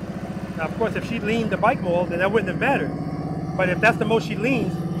 Now, of course, if she leaned the bike more, then that wouldn't have mattered. But if that's the most she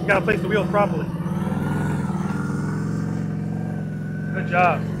leans, you got to place the wheels properly. Good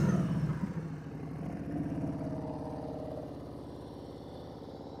job.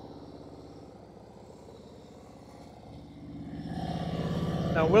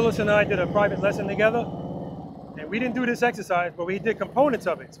 Now, Willis and I did a private lesson together, and we didn't do this exercise, but we did components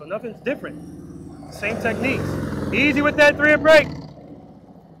of it, so nothing's different. Same techniques. Easy with that rear brake.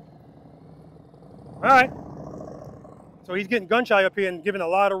 All right. So he's getting gun shy up here and giving a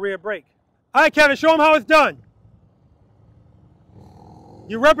lot of rear brake. All right, Kevin, show him how it's done.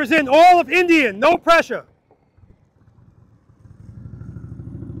 You represent all of Indian, no pressure.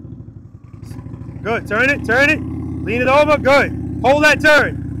 Good, turn it, lean it over, good. Hold that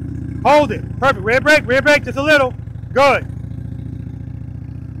turn, hold it, perfect. Rear brake, just a little, good.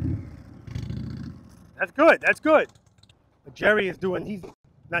 That's good. But Jerry is doing,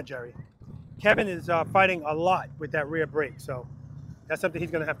 not Jerry. Kevin is fighting a lot with that rear brake, so that's something he's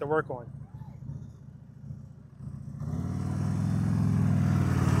gonna have to work on.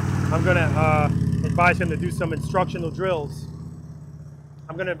 I'm gonna advise him to do some instructional drills.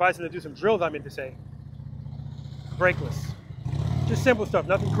 I'm gonna advise him to do some drills, I meant to say. Brakeless. Just simple stuff,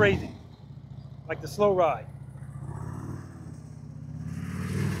 nothing crazy. Like the slow ride.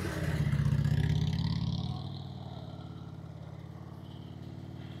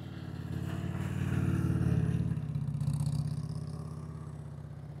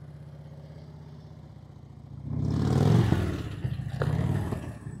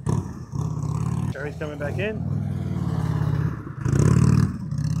 Jerry's coming back in.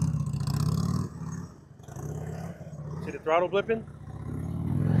 See the throttle blipping?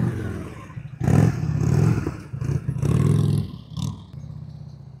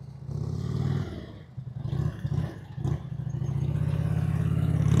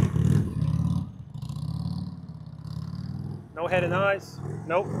 No head and eyes.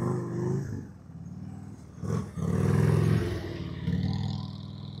 Nope.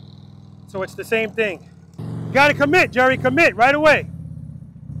 So it's the same thing. You gotta commit, Jerry, commit right away.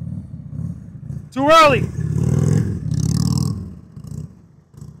 Too early.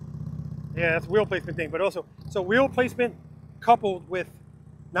 Yeah, that's a wheel placement thing, but also, so wheel placement coupled with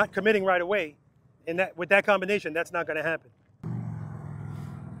not committing right away, and that with that combination, that's not gonna happen.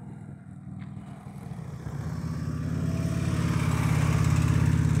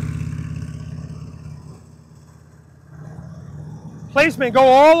 Placement, go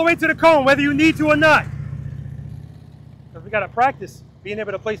all the way to the cone, whether you need to or not. Because we got to practice being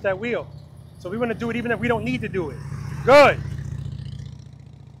able to place that wheel. So we want to do it even if we don't need to do it. Good.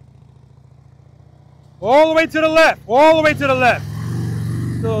 All the way to the left, all the way to the left.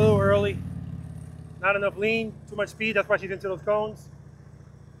 Still a little early. Not enough lean, too much speed, that's why she's into those cones.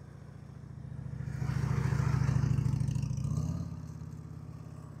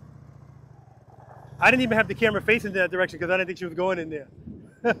 I didn't even have the camera facing that direction because I didn't think she was going in there.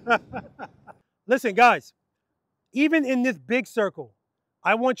 Listen, guys, even in this big circle,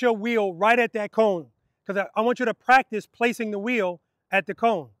 I want your wheel right at that cone because I want you to practice placing the wheel at the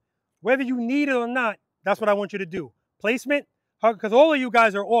cone. Whether you need it or not, that's what I want you to do. Placement, because all of you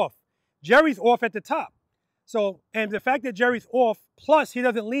guys are off. Jerry's off at the top. So, and the fact that Jerry's off, plus he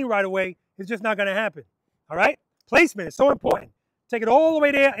doesn't lean right away, is just not going to happen. All right? Placement is so important. Take it all the way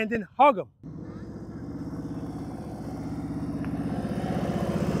there and then hug him.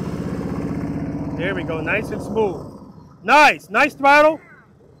 There we go, nice and smooth. Nice, nice throttle.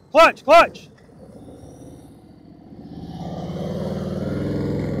 Clutch, clutch.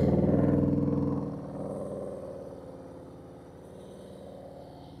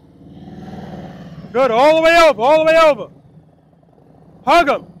 Good, all the way over, all the way over.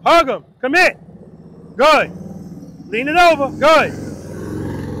 Hug him, commit. Good. Lean it over, good.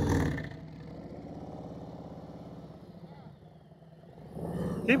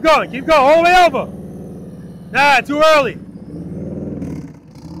 Keep going, all the way over. Nah, too early.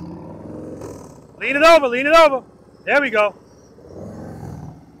 Lean it over, lean it over. There we go.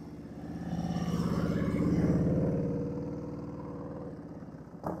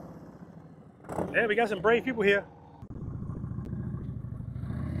 Yeah, we got some brave people here.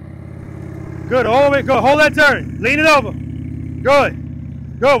 Good, all the way, go, hold that turn. Lean it over.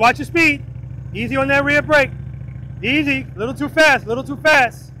 Good, good, watch your speed. Easy on that rear brake. Easy, a little too fast, a little too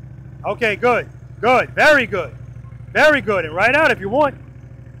fast. Okay, good, good, very good. Very good, and right out if you want.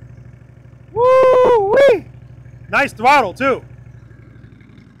 Woo-wee! Nice throttle, too.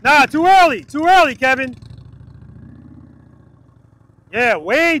 Nah, too early, Kevin. Yeah,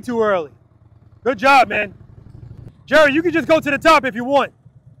 way too early. Good job, man. Jerry, you can just go to the top if you want.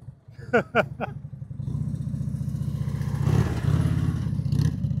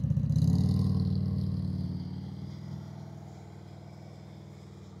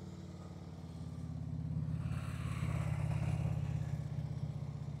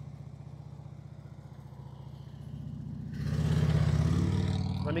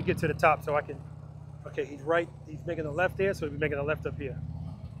 Let me get to the top so I can, okay, he's right, he's making a left there, so he'll be making a left up here.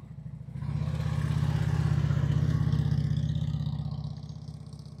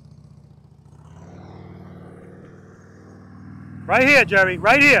 Right here, Jerry,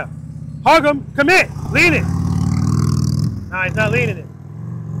 right here. Hug him, commit, lean it. Nah, he's not leaning it.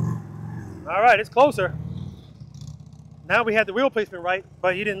 All right, it's closer. Now we had the wheel placement right,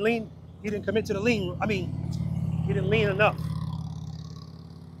 but he didn't lean, he didn't commit to the lean, he didn't lean enough.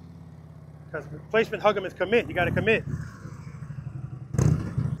 Because placement, hug him is commit, you gotta commit.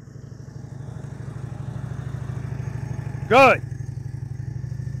 Good.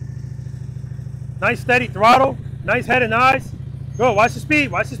 Nice steady throttle, nice head and eyes. Good, watch the speed,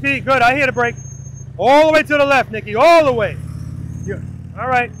 good, I hear the brake. All the way to the left, Nikki, all the way. All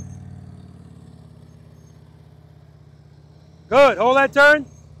right, Good. Hold that turn.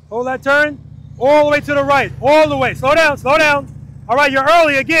 Hold that turn. All the way to the right. All the way. Slow down. Slow down. All right, you're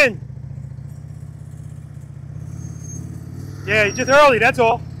early again. Yeah, you're just early. That's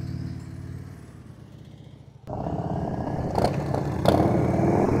all.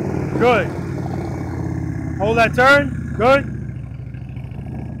 Good. Hold that turn. Good.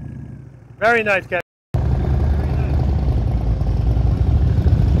 Very nice, Kevin.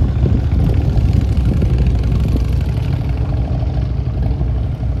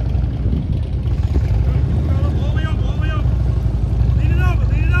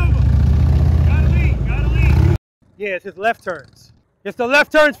 Yeah, it's his left turns. It's the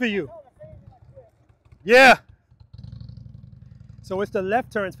left turns for you. Yeah. So it's the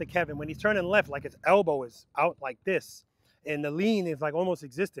left turns for Kevin. When he's turning left, like his elbow is out like this, and the lean is like almost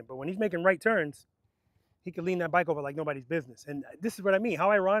existent. But when he's making right turns, he can lean that bike over like nobody's business. And this is what I mean. How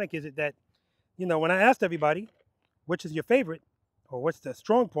ironic is it that, you know, when I asked everybody, which is your favorite, or what's the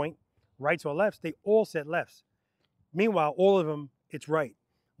strong point, rights or lefts, they all said lefts. Meanwhile, all of them, it's right.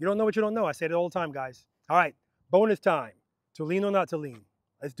 You don't know what you don't know. I say it all the time, guys. All right. Bonus time. To lean or not to lean.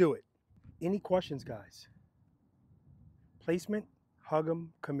 Let's do it. Any questions, guys? Placement, hug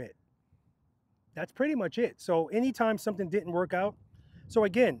them, commit. That's pretty much it. So anytime something didn't work out. So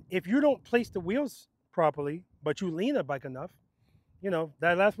again, if you don't place the wheels properly, but you lean a bike enough, you know,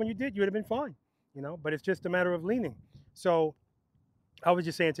 that last one you did, you would have been fine. You know, but it's just a matter of leaning. So I was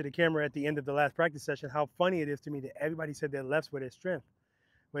just saying to the camera at the end of the last practice session how funny it is to me that everybody said their lefts were their strength.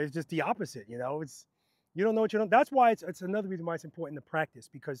 But it's just the opposite, you know. You don't know what you don't. That's why it's another reason why it's important to practice,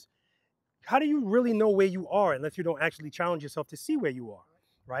 because how do you really know where you are unless you don't actually challenge yourself to see where you are,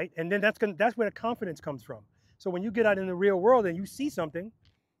 right? And then that's where the confidence comes from. So when you get out in the real world and you see something,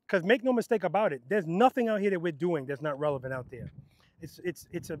 because make no mistake about it, there's nothing out here that we're doing that's not relevant out there.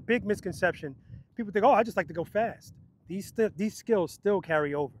 It's a big misconception. People think, oh, I just like to go fast. These skills still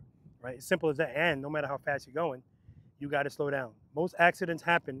carry over, right? As simple as that. And no matter how fast you're going, you got to slow down. Most accidents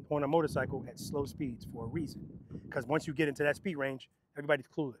happen on a motorcycle at slow speeds for a reason. Because once you get into that speed range, everybody's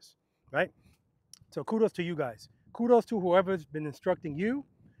clueless, right? So kudos to you guys. Kudos to whoever's been instructing you.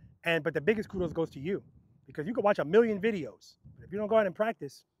 But the biggest kudos goes to you. Because you can watch a million videos. But if you don't go out and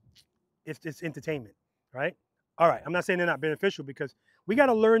practice, it's entertainment, right? All right, I'm not saying they're not beneficial, because we got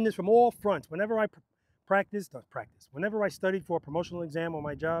to learn this from all fronts. Whenever I whenever I studied for a promotional exam on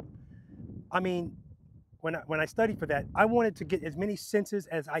my job, I mean, when I studied for that, I wanted to get as many senses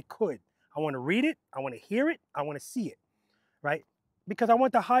as I could. I want to read it, I want to hear it, I want to see it, right? Because I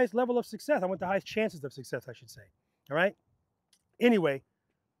want the highest level of success. I want the highest chances of success, I should say, all right? Anyway,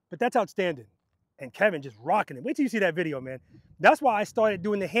 but that's outstanding. And Kevin just rocking it. Wait till you see that video, man. That's why I started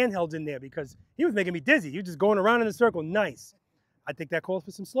doing the handhelds in there, because he was making me dizzy. He was just going around in a circle. Nice. I think that calls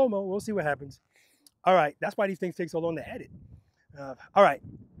for some slow-mo. We'll see what happens. All right. That's why these things take so long to edit. All right.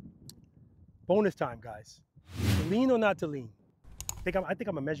 Bonus time, guys. To lean or not to lean? I think I'm going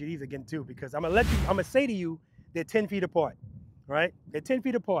to measure these again, too, because I'm going to say to you, they're 10 feet apart. All right? They're 10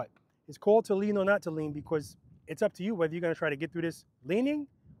 feet apart. It's called to lean or not to lean because it's up to you whether you're going to try to get through this leaning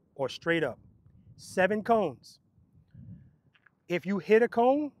or straight up. 7 cones. If you hit a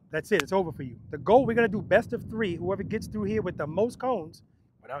cone, that's it. It's over for you. The goal, we're going to do best of 3. Whoever gets through here with the most cones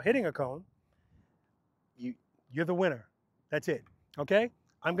without hitting a cone, you're the winner. That's it. Okay?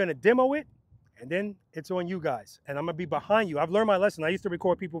 I'm going to demo it, and then it's on you guys. And I'm going to be behind you. I've learned my lesson. I used to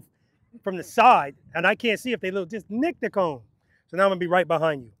record people from the side, and I can't see if they just nick the cone. So now I'm going to be right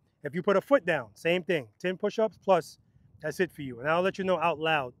behind you. If you put a foot down, same thing. 10 push-ups plus, that's it for you. And I'll let you know out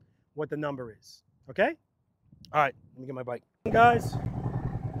loud what the number is. Okay? All right, let me get my bike. Guys.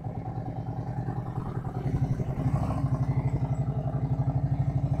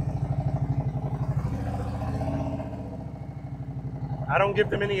 I don't give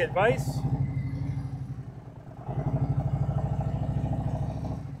them any advice.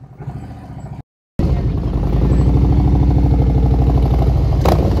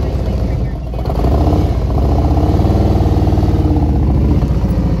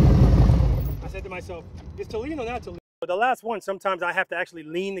 Myself, is to lean or not to lean? But the last one, sometimes I have to actually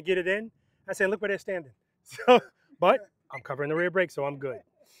lean to get it in. I say, look where they're standing. So, but I'm covering the rear brake, so I'm good.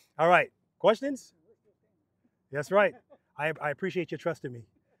 All right, questions? That's right. I appreciate you trusting me.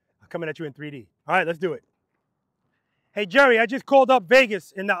 I'm coming at you in 3D. All right, let's do it. Hey, Jerry, I just called up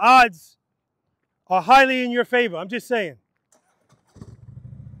Vegas, and the odds are highly in your favor. I'm just saying.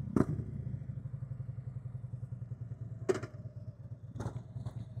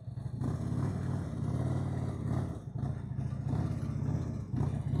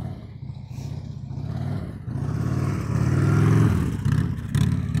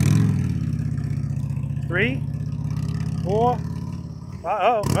 Three, 4.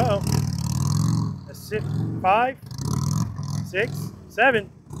 Uh-oh. That's 6, 5, 6, 7.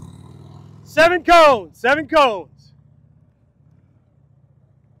 7 cones. 7 cones.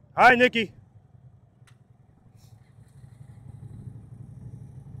 All right, Nikki.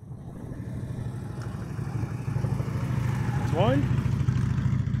 That's 1.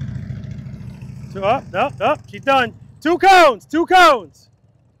 2. Up. She's done. 2 cones. 2 cones.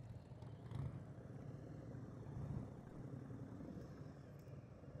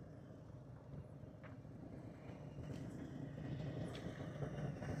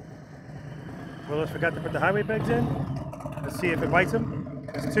 Well, let's forgot to put the highway pegs in. Let's see if it bites them.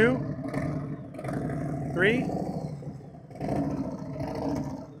 That's 2, 3.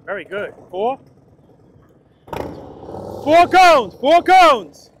 Very good. 4. 4 cones. 4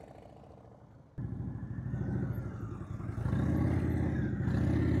 cones.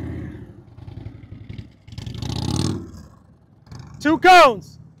 Two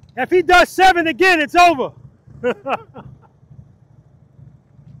cones. If he does 7 again, it's over.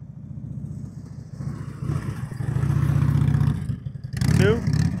 2,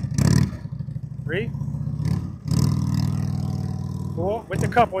 3, 4, with the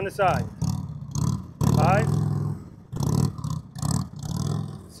cup on the side. 5,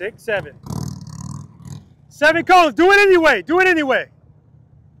 6, 7. 7 cones. Do it anyway. Do it anyway.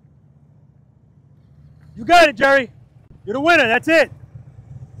 You got it, Jerry. You're the winner. That's it.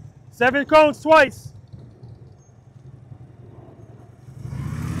 7 cones twice.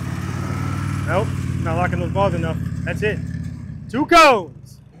 Nope. Not locking those balls enough. That's it. 2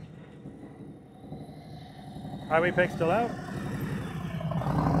 cones. Highway peg still out.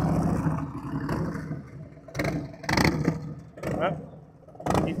 Well,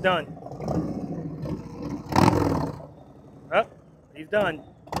 he's done. Oh, he's done.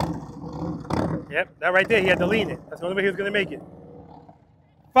 Yep, that right there, he had to lean it. That's the only way he was going to make it.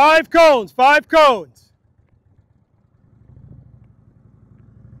 5 cones, 5 cones.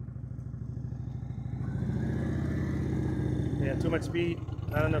 Yeah, too much speed,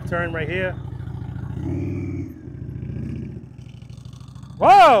 not enough turn right here.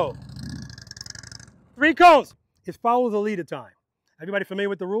 Whoa! 3 cones. It's follow the leader time. Everybody familiar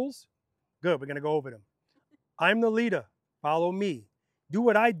with the rules? Good, we're going to go over them. I'm the leader. Follow me. Do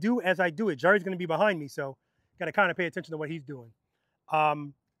what I do as I do it. Jerry's going to be behind me, so got to kind of pay attention to what he's doing.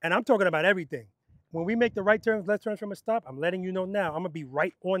 And I'm talking about everything. When we make the right turns, left turns from a stop, I'm letting you know now, I'm going to be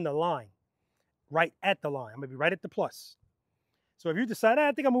right on the line, right at the line. I'm going to be right at the plus. So if you decide,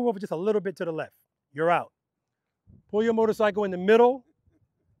 I think I'll move over just a little bit to the left, you're out. Pull your motorcycle in the middle,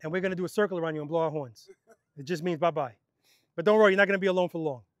 and we're going to do a circle around you and blow our horns. It just means bye-bye. But don't worry, you're not going to be alone for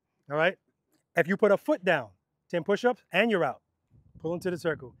long, all right? If you put a foot down, 10 push-ups, and you're out. Pull into the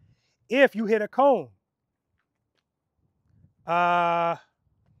circle. If you hit a cone, I'm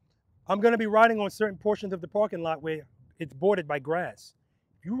going to be riding on certain portions of the parking lot where it's bordered by grass.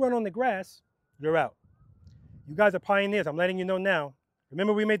 If you run on the grass, you're out. You guys are pioneers. I'm letting you know now.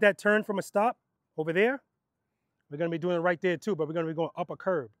 Remember we made that turn from a stop over there? We're going to be doing it right there too, but we're going to be going up a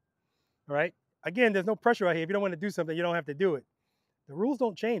curb. All right? Again, there's no pressure out here. If you don't want to do something, you don't have to do it. The rules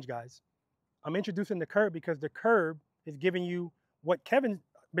don't change, guys. I'm introducing the curb because the curb is giving you what Kevin's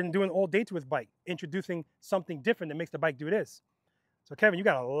been doing all day to his bike, introducing something different that makes the bike do this. So Kevin, you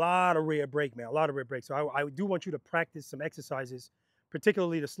got a lot of rear brake, man, a lot of rear brake. So I do want you to practice some exercises,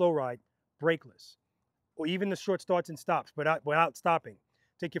 particularly the slow ride, brakeless, or even the short starts and stops, but without stopping.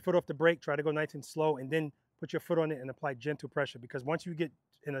 Take your foot off the brake, try to go nice and slow, and then put your foot on it and apply gentle pressure, because once you get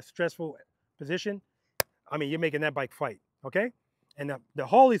in a stressful position, I mean, you're making that bike fight, okay? And the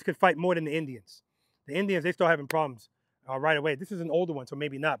Harleys could fight more than the Indians. The Indians, they start having problems right away. This is an older one, so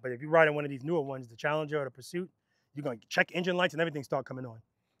maybe not, but if you ride on one of these newer ones, the Challenger or the Pursuit, you're going to check engine lights and everything start coming on,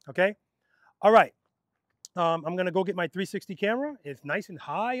 okay? All right, I'm going to go get my 360 camera. It's nice and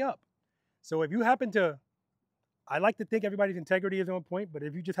high up. So if you happen to, I like to think everybody's integrity is on point, but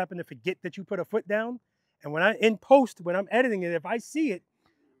if you just happen to forget that you put a foot down, and when in post, when I'm editing it, if I see it,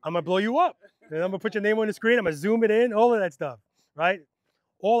 I'm going to blow you up. Then I'm going to put your name on the screen. I'm going to zoom it in, all of that stuff, right?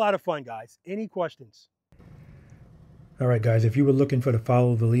 All out of fun, guys. Any questions? All right, guys, if you were looking for the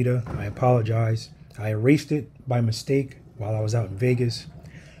follow the leader, I apologize. I erased it by mistake while I was out in Vegas.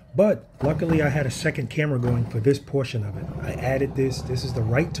 But luckily, I had a second camera going for this portion of it. I added this. This is the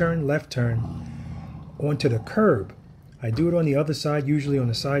right turn, left turn onto the curb. I do it on the other side, usually on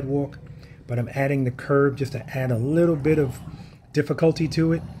the sidewalk, but I'm adding the curb just to add a little bit of difficulty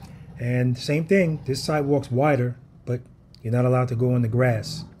to it. And same thing, this sidewalk's wider, but you're not allowed to go on the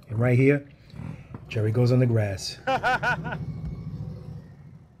grass. And right here, Jerry goes on the grass.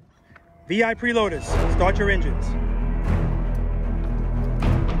 V.I.Preloaders, start your engines.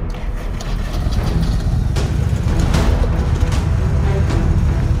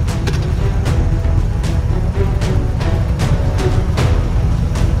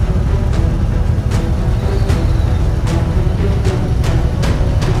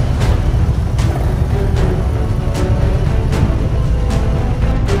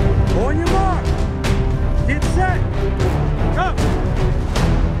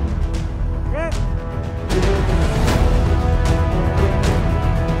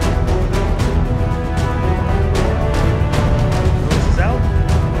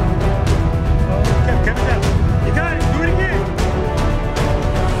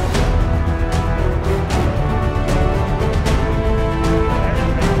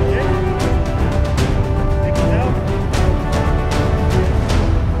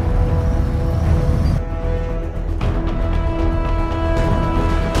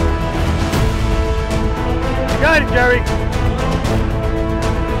 Jerry?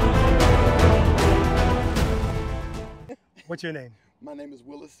 What's your name? My name is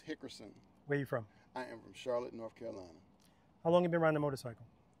Willis Hickerson. Where are you from? I am from Charlotte, North Carolina. How long have you been riding a motorcycle?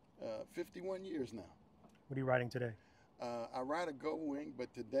 51 years now. What are you riding today? I ride a Go Wing,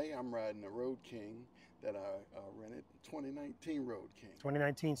 but today I'm riding a Road King that I rented, 2019 Road King.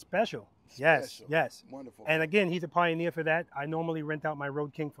 2019 special. Yes, yes. Wonderful. And again, he's a pioneer for that. I normally rent out my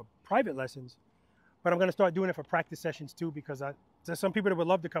Road King for private lessons, but I'm going to start doing it for practice sessions too, because there's some people that would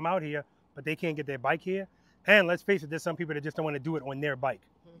love to come out here, but they can't get their bike here. And let's face it, there's some people that just don't want to do it on their bike.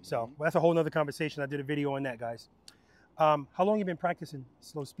 So well, that's a whole nother conversation. I did a video on that, guys. How long have you been practicing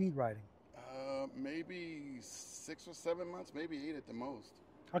slow speed riding? Maybe 6 or 7 months, maybe 8 at the most.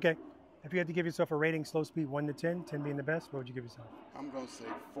 Okay. If you had to give yourself a rating, slow speed 1 to 10, 10 being the best, what would you give yourself? I'm going to say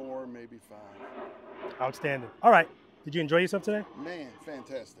 4, maybe 5. Outstanding. All right. Did you enjoy yourself today? Man,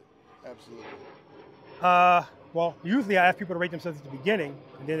 fantastic. Absolutely. Well, usually I ask people to rate themselves at the beginning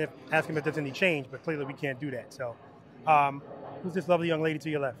and then ask them if there's any change, but clearly we can't do that. So, who's this lovely young lady to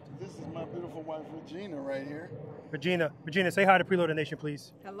your left? This is my beautiful wife, Regina, right here. Regina, say hi to Preloader Nation,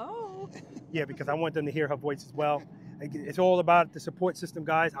 please. Hello. Yeah, because I want them to hear her voice as well. It's all about the support system,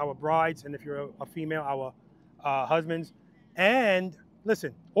 guys, our brides, and if you're a female, our husbands. And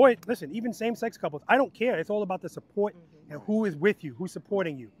listen, even same-sex couples, I don't care. It's all about the support and who is with you, who's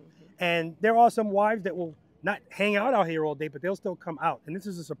supporting you. And there are some wives that will not hang out here all day, but they'll still come out. And this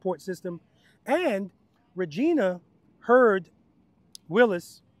is a support system. And Regina heard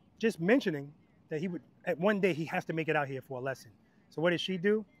Willis just mentioning that he would, at one day, he has to make it out here for a lesson. So what did she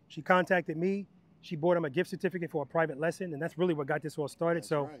do? She contacted me. She bought him a gift certificate for a private lesson, and that's really what got this all started.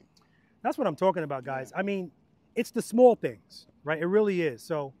 That's what I'm talking about, guys. I mean, it's the small things, right? It really is.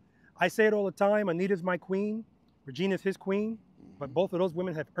 So I say it all the time. Anita's my queen. Regina's his queen. But both of those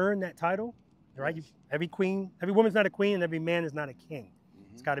women have earned that title, right? Every woman's not a queen, and every man is not a king.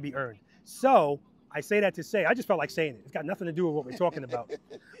 It's got to be earned. So I say that to say, I just felt like saying it. It's got nothing to do with what we're talking about.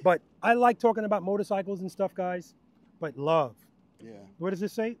 But I like talking about motorcycles and stuff, guys. But love. Yeah. What does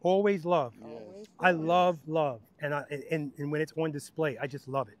this say? Always love. Yes. I love love. And when it's on display, I just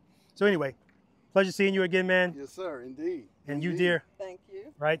love it. So anyway, pleasure seeing you again, man. Yes, sir. Indeed. And you, dear. Thank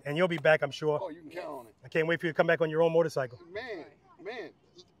you. Right? And you'll be back, I'm sure. Oh, you can count on it. I can't wait for you to come back on your own motorcycle. Man,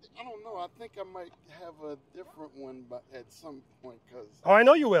 I don't know. I think I might have a different one at some point. Oh, I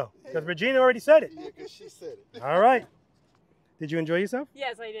know you will, because Regina already said it. Yeah, because she said it. All right. Did you enjoy yourself?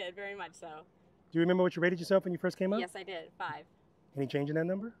 Yes, I did. Very much so. Do you remember what you rated yourself when you first came out? Yes, I did. 5. Any change in that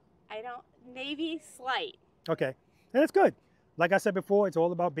number? I don't, maybe slight. Okay. And that's good. Like I said before, it's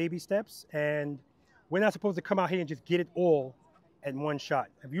all about baby steps, and we're not supposed to come out here and just get it all at one shot.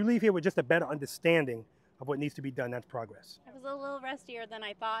 If you leave here with just a better understanding of what needs to be done, that's progress. I was a little rustier than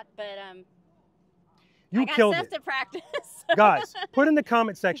I thought, but you I got killed stuff it. to practice. Guys, put in the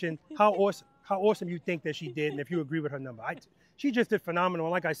comment section how awesome you think that she did, and if you agree with her number. She just did phenomenal.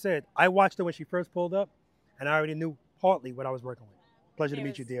 And like I said, I watched her when she first pulled up, and I already knew partly what I was working with. Pleasure to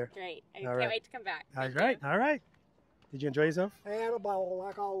meet you, dear. Great. I can't wait to come back. All right. All right. Did you enjoy yourself? I had a ball,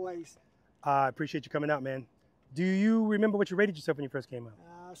 like always. I appreciate you coming out, man. Do you remember what you rated yourself when you first came out?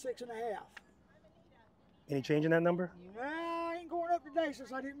 6.5. Any change in that number? Nah, I ain't going up today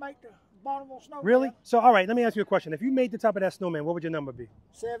since I didn't make the bottom of snow. Really? So, all right, let me ask you a question. If you made the top of that snowman, what would your number be?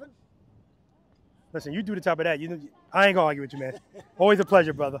 7. Listen, you do the top of that. I ain't gonna argue with you, man. Always a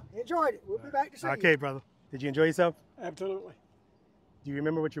pleasure, brother. Enjoyed it. We'll be back to see you. Okay, brother. Did you enjoy yourself? Absolutely. Do you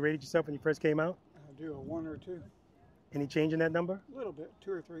remember what you rated yourself when you first came out? I'll do a 1 or 2. Any change in that number? A little bit,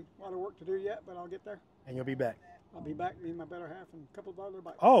 2 or 3. A lot of work to do yet, but I'll get there. And you'll be back. I'll be back, me and my better half, and a couple of other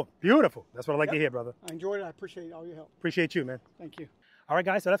bikes. Oh, beautiful. That's what I like to hear, brother. I enjoyed it. I appreciate all your help. Appreciate you, man. Thank you. All right,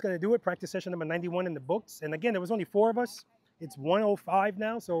 guys, so that's going to do it. Practice session number 91 in the books. And again, there was only 4 of us. It's 1:05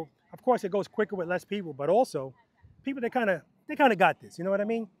 now, so of course it goes quicker with less people, but also people that kind of got this. You know what I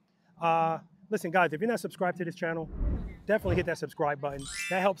mean? Listen, guys, if you're not subscribed to this channel, definitely hit that subscribe button.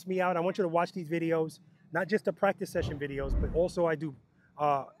 That helps me out. I want you to watch these videos, not just the practice session videos, but also I do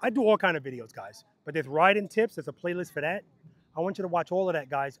all kind of videos, guys. But there's riding tips. There's a playlist for that. I want you to watch all of that,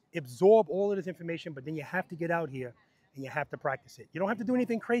 guys. Absorb all of this information, but then you have to get out here and you have to practice it. You don't have to do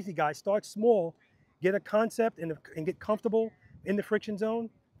anything crazy, guys. Start small, get a concept and get comfortable in the friction zone.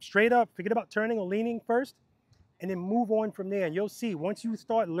 Straight up, forget about turning or leaning first, and then move on from there. And you'll see, once you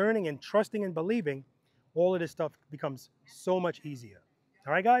start learning and trusting and believing, all of this stuff becomes so much easier.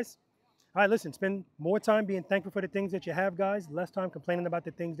 All right, guys? All right, listen, spend more time being thankful for the things that you have, guys. Less time complaining about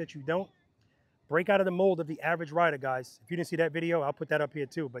the things that you don't. Break out of the mold of the average rider, guys. If you didn't see that video, I'll put that up here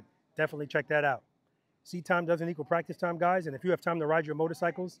too, but definitely check that out. Seat time doesn't equal practice time, guys. And if you have time to ride your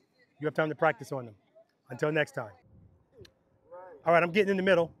motorcycles, you have time to practice on them. Until next time. All right, I'm getting in the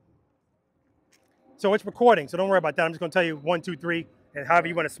middle. So it's recording, so don't worry about that. I'm just gonna tell you 1, 2, 3, and however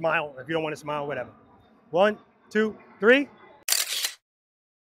you want to smile. If you don't want to smile, whatever. 1, 2, 3.